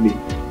begin slap me.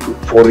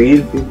 For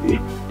real,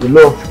 the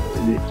love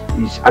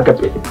is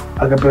agape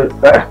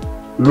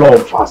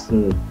love fast.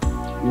 We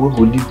go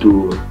lead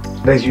to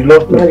that. You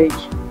love me.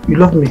 Marriage. You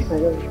love me. I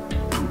love you.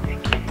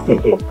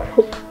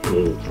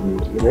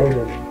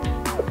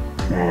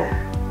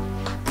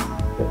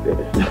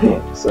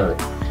 Sorry.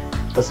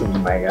 That's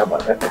my guy,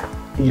 but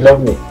you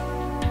love me.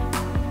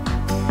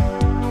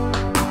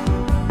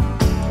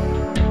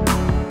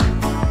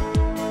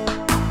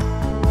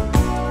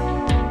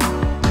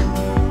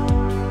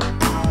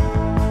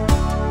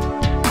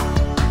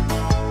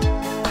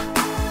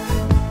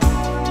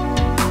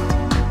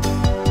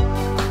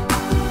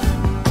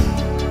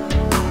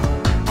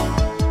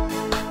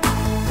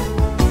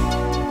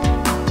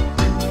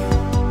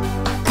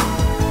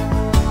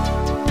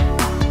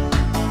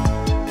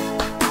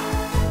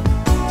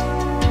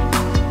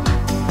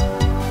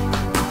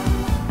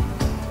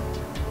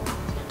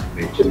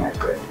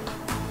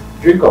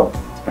 Drink up.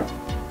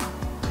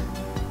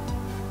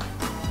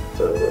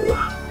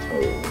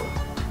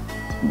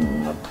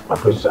 My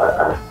friends, I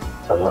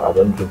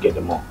don't drink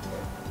anymore.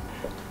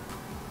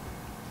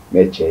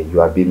 Meche, you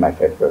have been my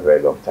friend for a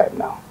very long time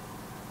now.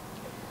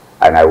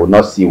 And I will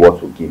not see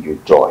what will give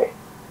you joy.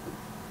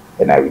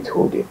 And I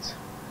withhold it.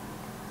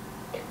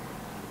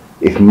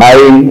 If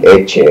marrying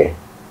Eche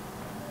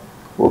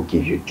will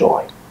give you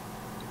joy,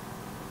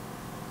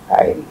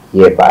 I am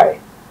hereby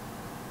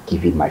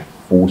giving my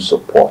full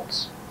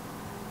support.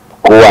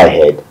 Go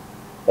ahead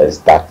and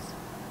start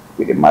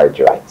with the marriage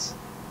rights.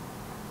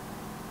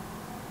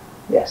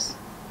 Yes.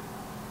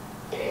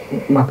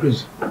 My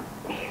prince.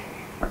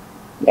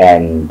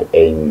 And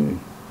in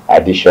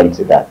addition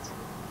to that,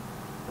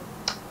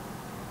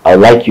 I'd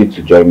like you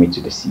to join me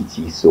to the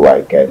city so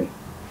I can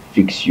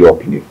fix you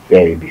up in a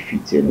very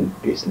befitting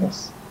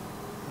business.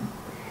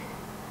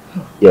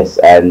 Yes,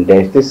 and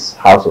there's this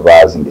house of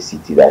ours in the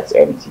city that's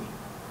empty.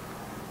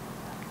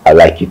 I'd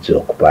like you to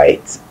occupy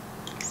it,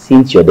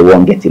 since you're the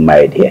one getting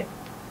married here.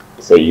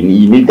 So you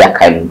need that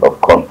kind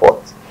of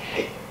comfort.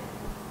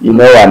 You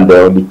know, I'm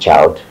the only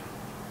child.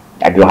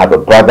 I don't have a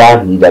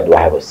brother, neither do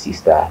I have a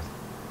sister.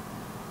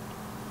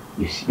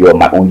 You're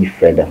my only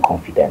friend and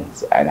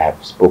confidant, and I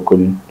have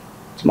spoken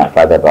to my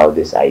father about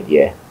this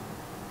idea,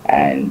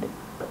 and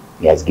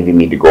he has given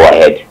me the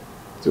go-ahead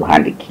to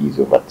hand the keys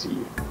over to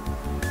you.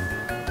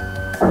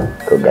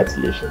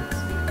 Congratulations.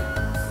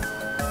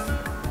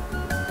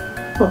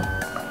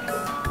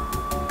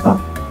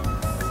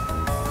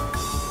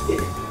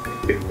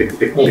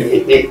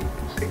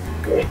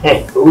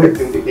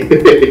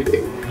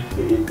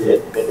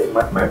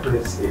 My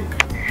prince,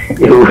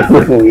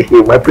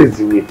 my prince,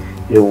 you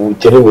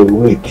will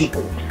wait.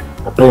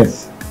 My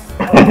prince.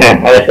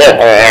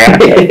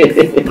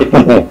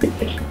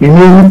 You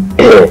mean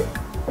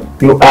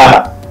you are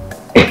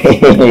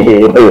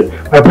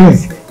my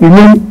prince, you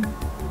mean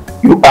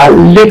you are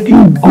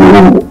letting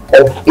go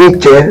of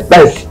HL?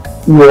 That's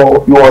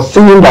you are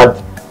saying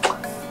that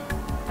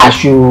I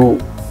should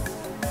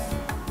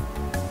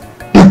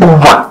take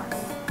over.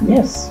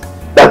 Yes.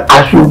 That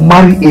I should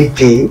marry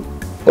AJ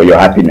for your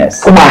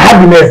happiness. For my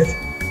happiness.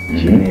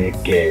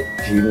 Chineke.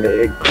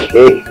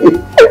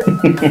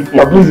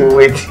 My prince,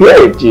 wait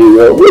here,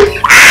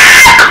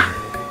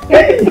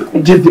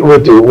 just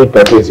wait,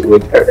 my prince,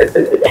 wait.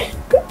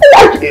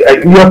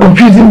 You are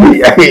confusing me,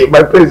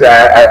 my prince.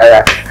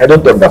 I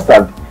don't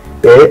understand.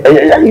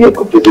 You are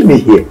confusing me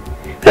here.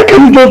 How can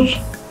you just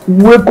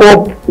wake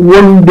up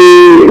one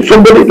day,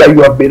 somebody that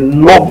you have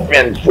been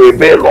loving for a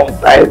very long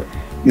time,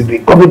 you've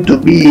been coming to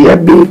me,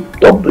 help me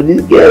talk to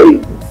this girl,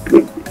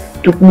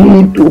 took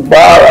me to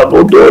bar and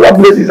all the other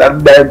places,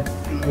 and then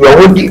you are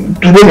waiting,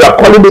 today you are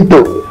calling me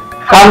to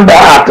hand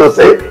her to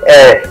say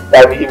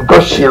that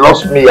because she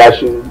lost me, I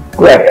should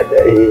go ahead.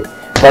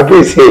 My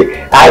prince,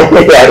 are you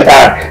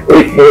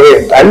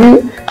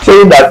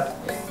saying that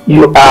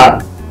you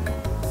are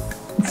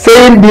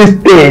saying this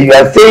thing, you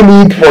are saying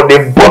it for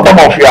the bottom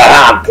of your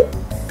heart?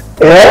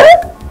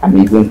 I'm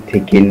even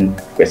taking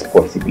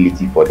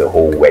responsibility for the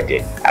whole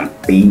wedding. I'm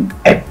paying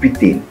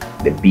everything.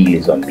 The bill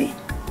is on me.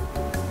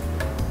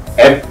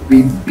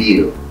 Every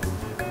bill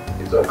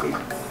is on me.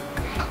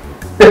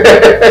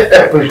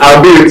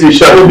 I'll be with you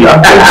shortly.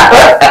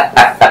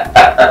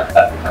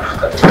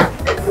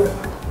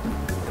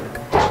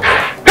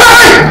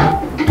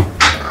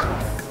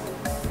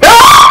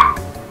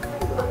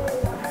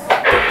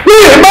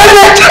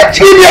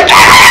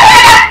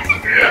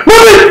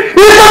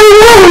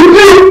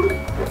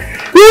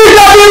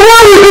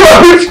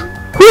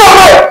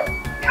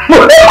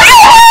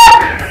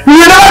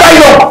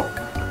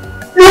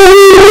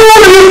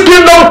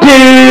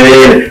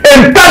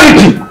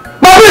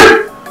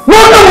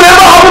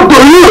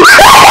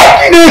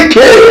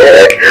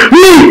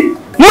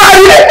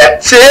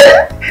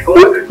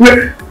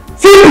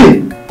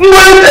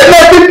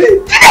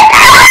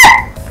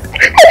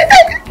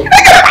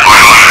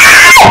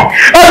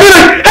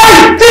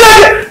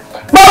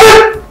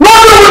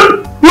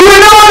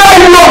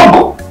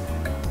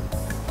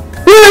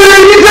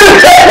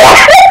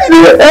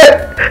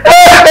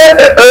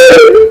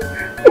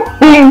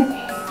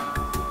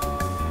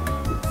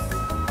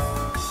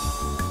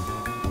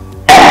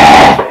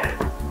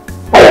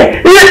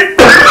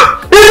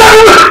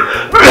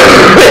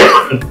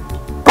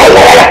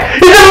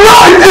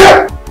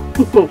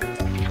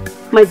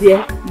 My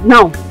dear,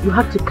 now you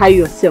have to carry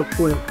yourself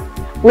well.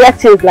 Wear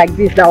things like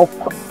this that will,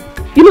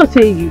 you know,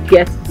 say you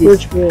get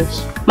this.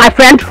 My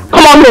friend,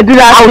 come on here, do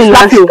that. I will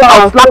slap you.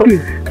 I will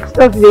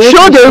slap you.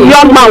 Show the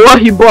young man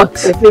what he bought.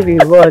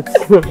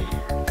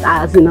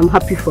 As in, I'm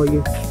happy for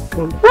you.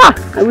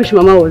 I wish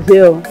Mama was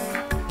here.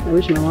 I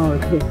wish Mama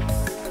was here.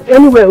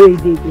 Anywhere where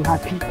they be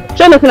happy.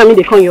 Show nothing I mean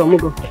they call you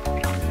Omugo.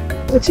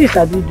 What is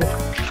that do?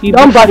 You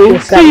don't back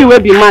yourself. See you will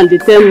be man, they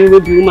tell me will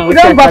be woman. You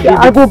don't back,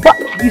 I go back.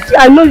 You see,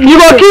 I know you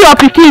go kill your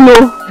pikin, no.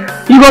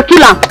 You go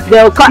kill him.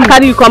 They'll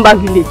carry you come back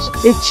village.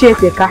 Echi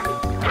Teka.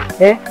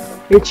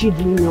 Echi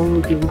do you know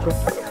the go.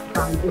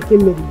 And they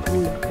came me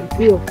the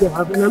pay of your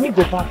having. Let me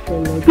go back there.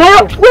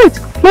 No, wait.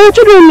 No, what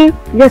you doing?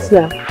 Yes,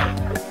 sir.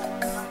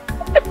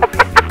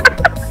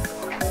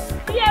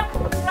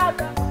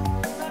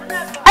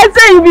 I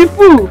say you be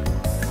fool.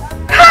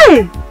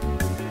 Hey.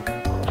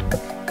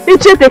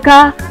 Echi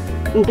Teka.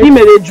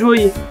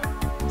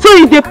 So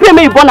if they pray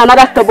me you born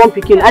another stubborn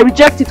pikin, I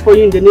reject it for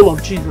you in the name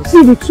of Jesus.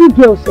 See the two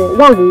girls,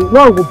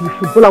 one will be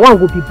footballer, one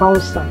will be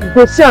bouncer.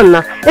 Go see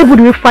now,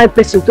 everybody will find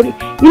person to.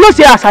 You know,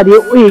 say as at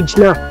the age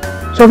now,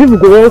 some people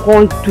go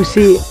on to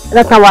say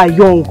that's how I'm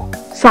young.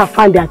 So I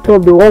find their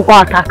trouble, they won't go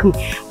attack me.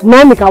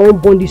 Now make I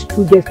won't born these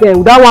two girls.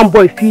 Then that one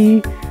boy, if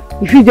he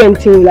do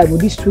anything like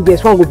with these two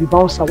girls, one will be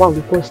bouncer, one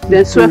will go steal.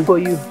 Then swear for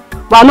you.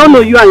 But I don't know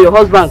you and your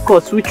husband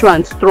cause which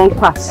one strong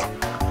pass.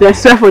 They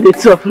swear for the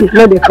top. You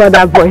know they call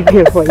that boy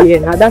here for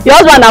here. Now that's your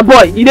husband a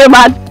boy, you dey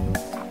mad?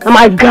 I'm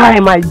my guy,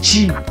 my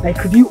G.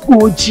 Like the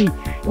OG.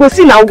 Go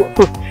see now. I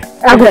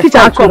go teach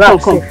her to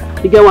come.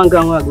 You get one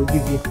gown I go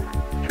give you.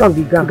 From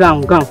the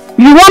gown. Gown.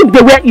 You want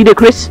the wear you the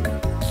Chris?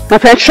 My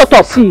friend, shut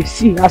up. See,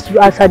 as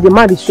I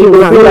demand is so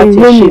now.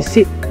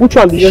 Say which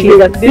one be shame? You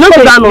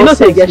know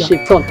say get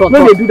shame. Turn.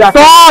 No dey do that.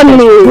 Turn.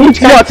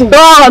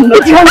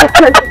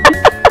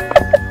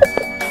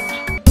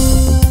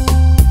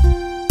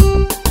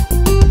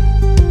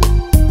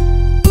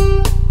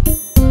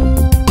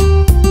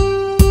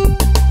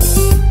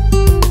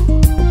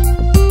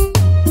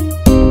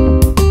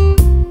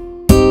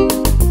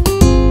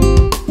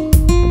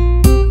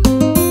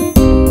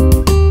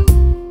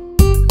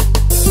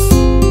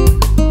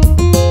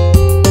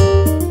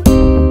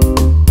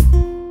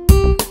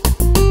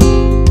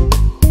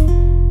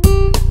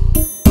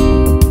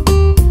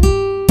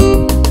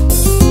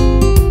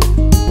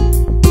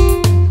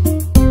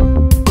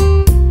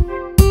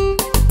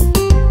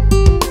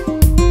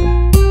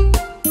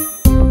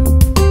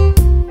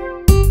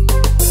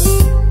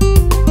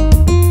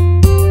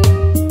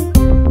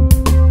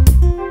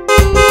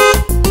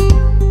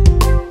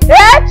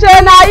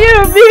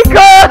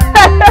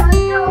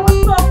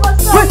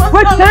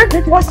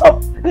 What's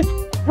up?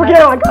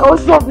 Forget my God.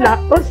 What's up now?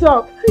 What's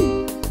up?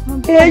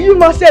 Hey, you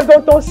must have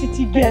don't talk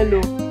city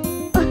girl.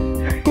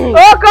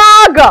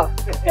 Oga.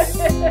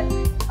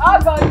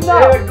 Oga, no.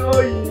 Hey, go,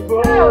 Igbo.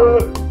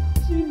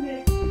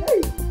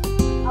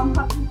 I'm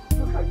happy to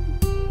look at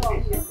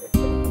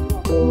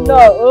you.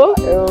 No.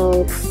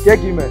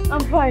 Gegime.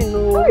 I'm fine. No.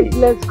 Hi.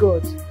 Bless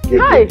God.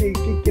 Hi.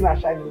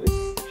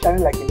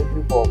 Shining like a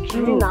little bulb. I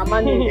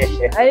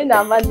ain't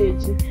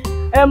manage.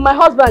 My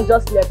husband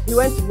just left. He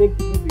went to make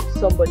delivery to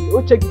somebody.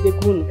 Oh, check the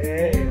gun.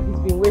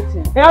 He's been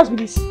waiting. Hey, how's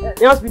this? Sir?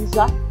 How do you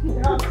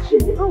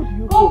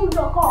go?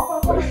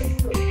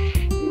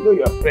 You know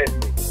you're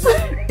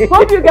friendly.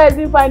 Hope you guys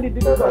didn't find it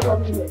difficult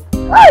coming here.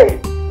 Hey!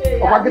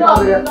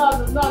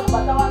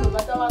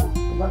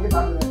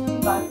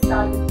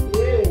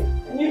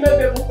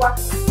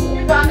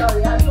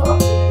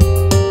 No.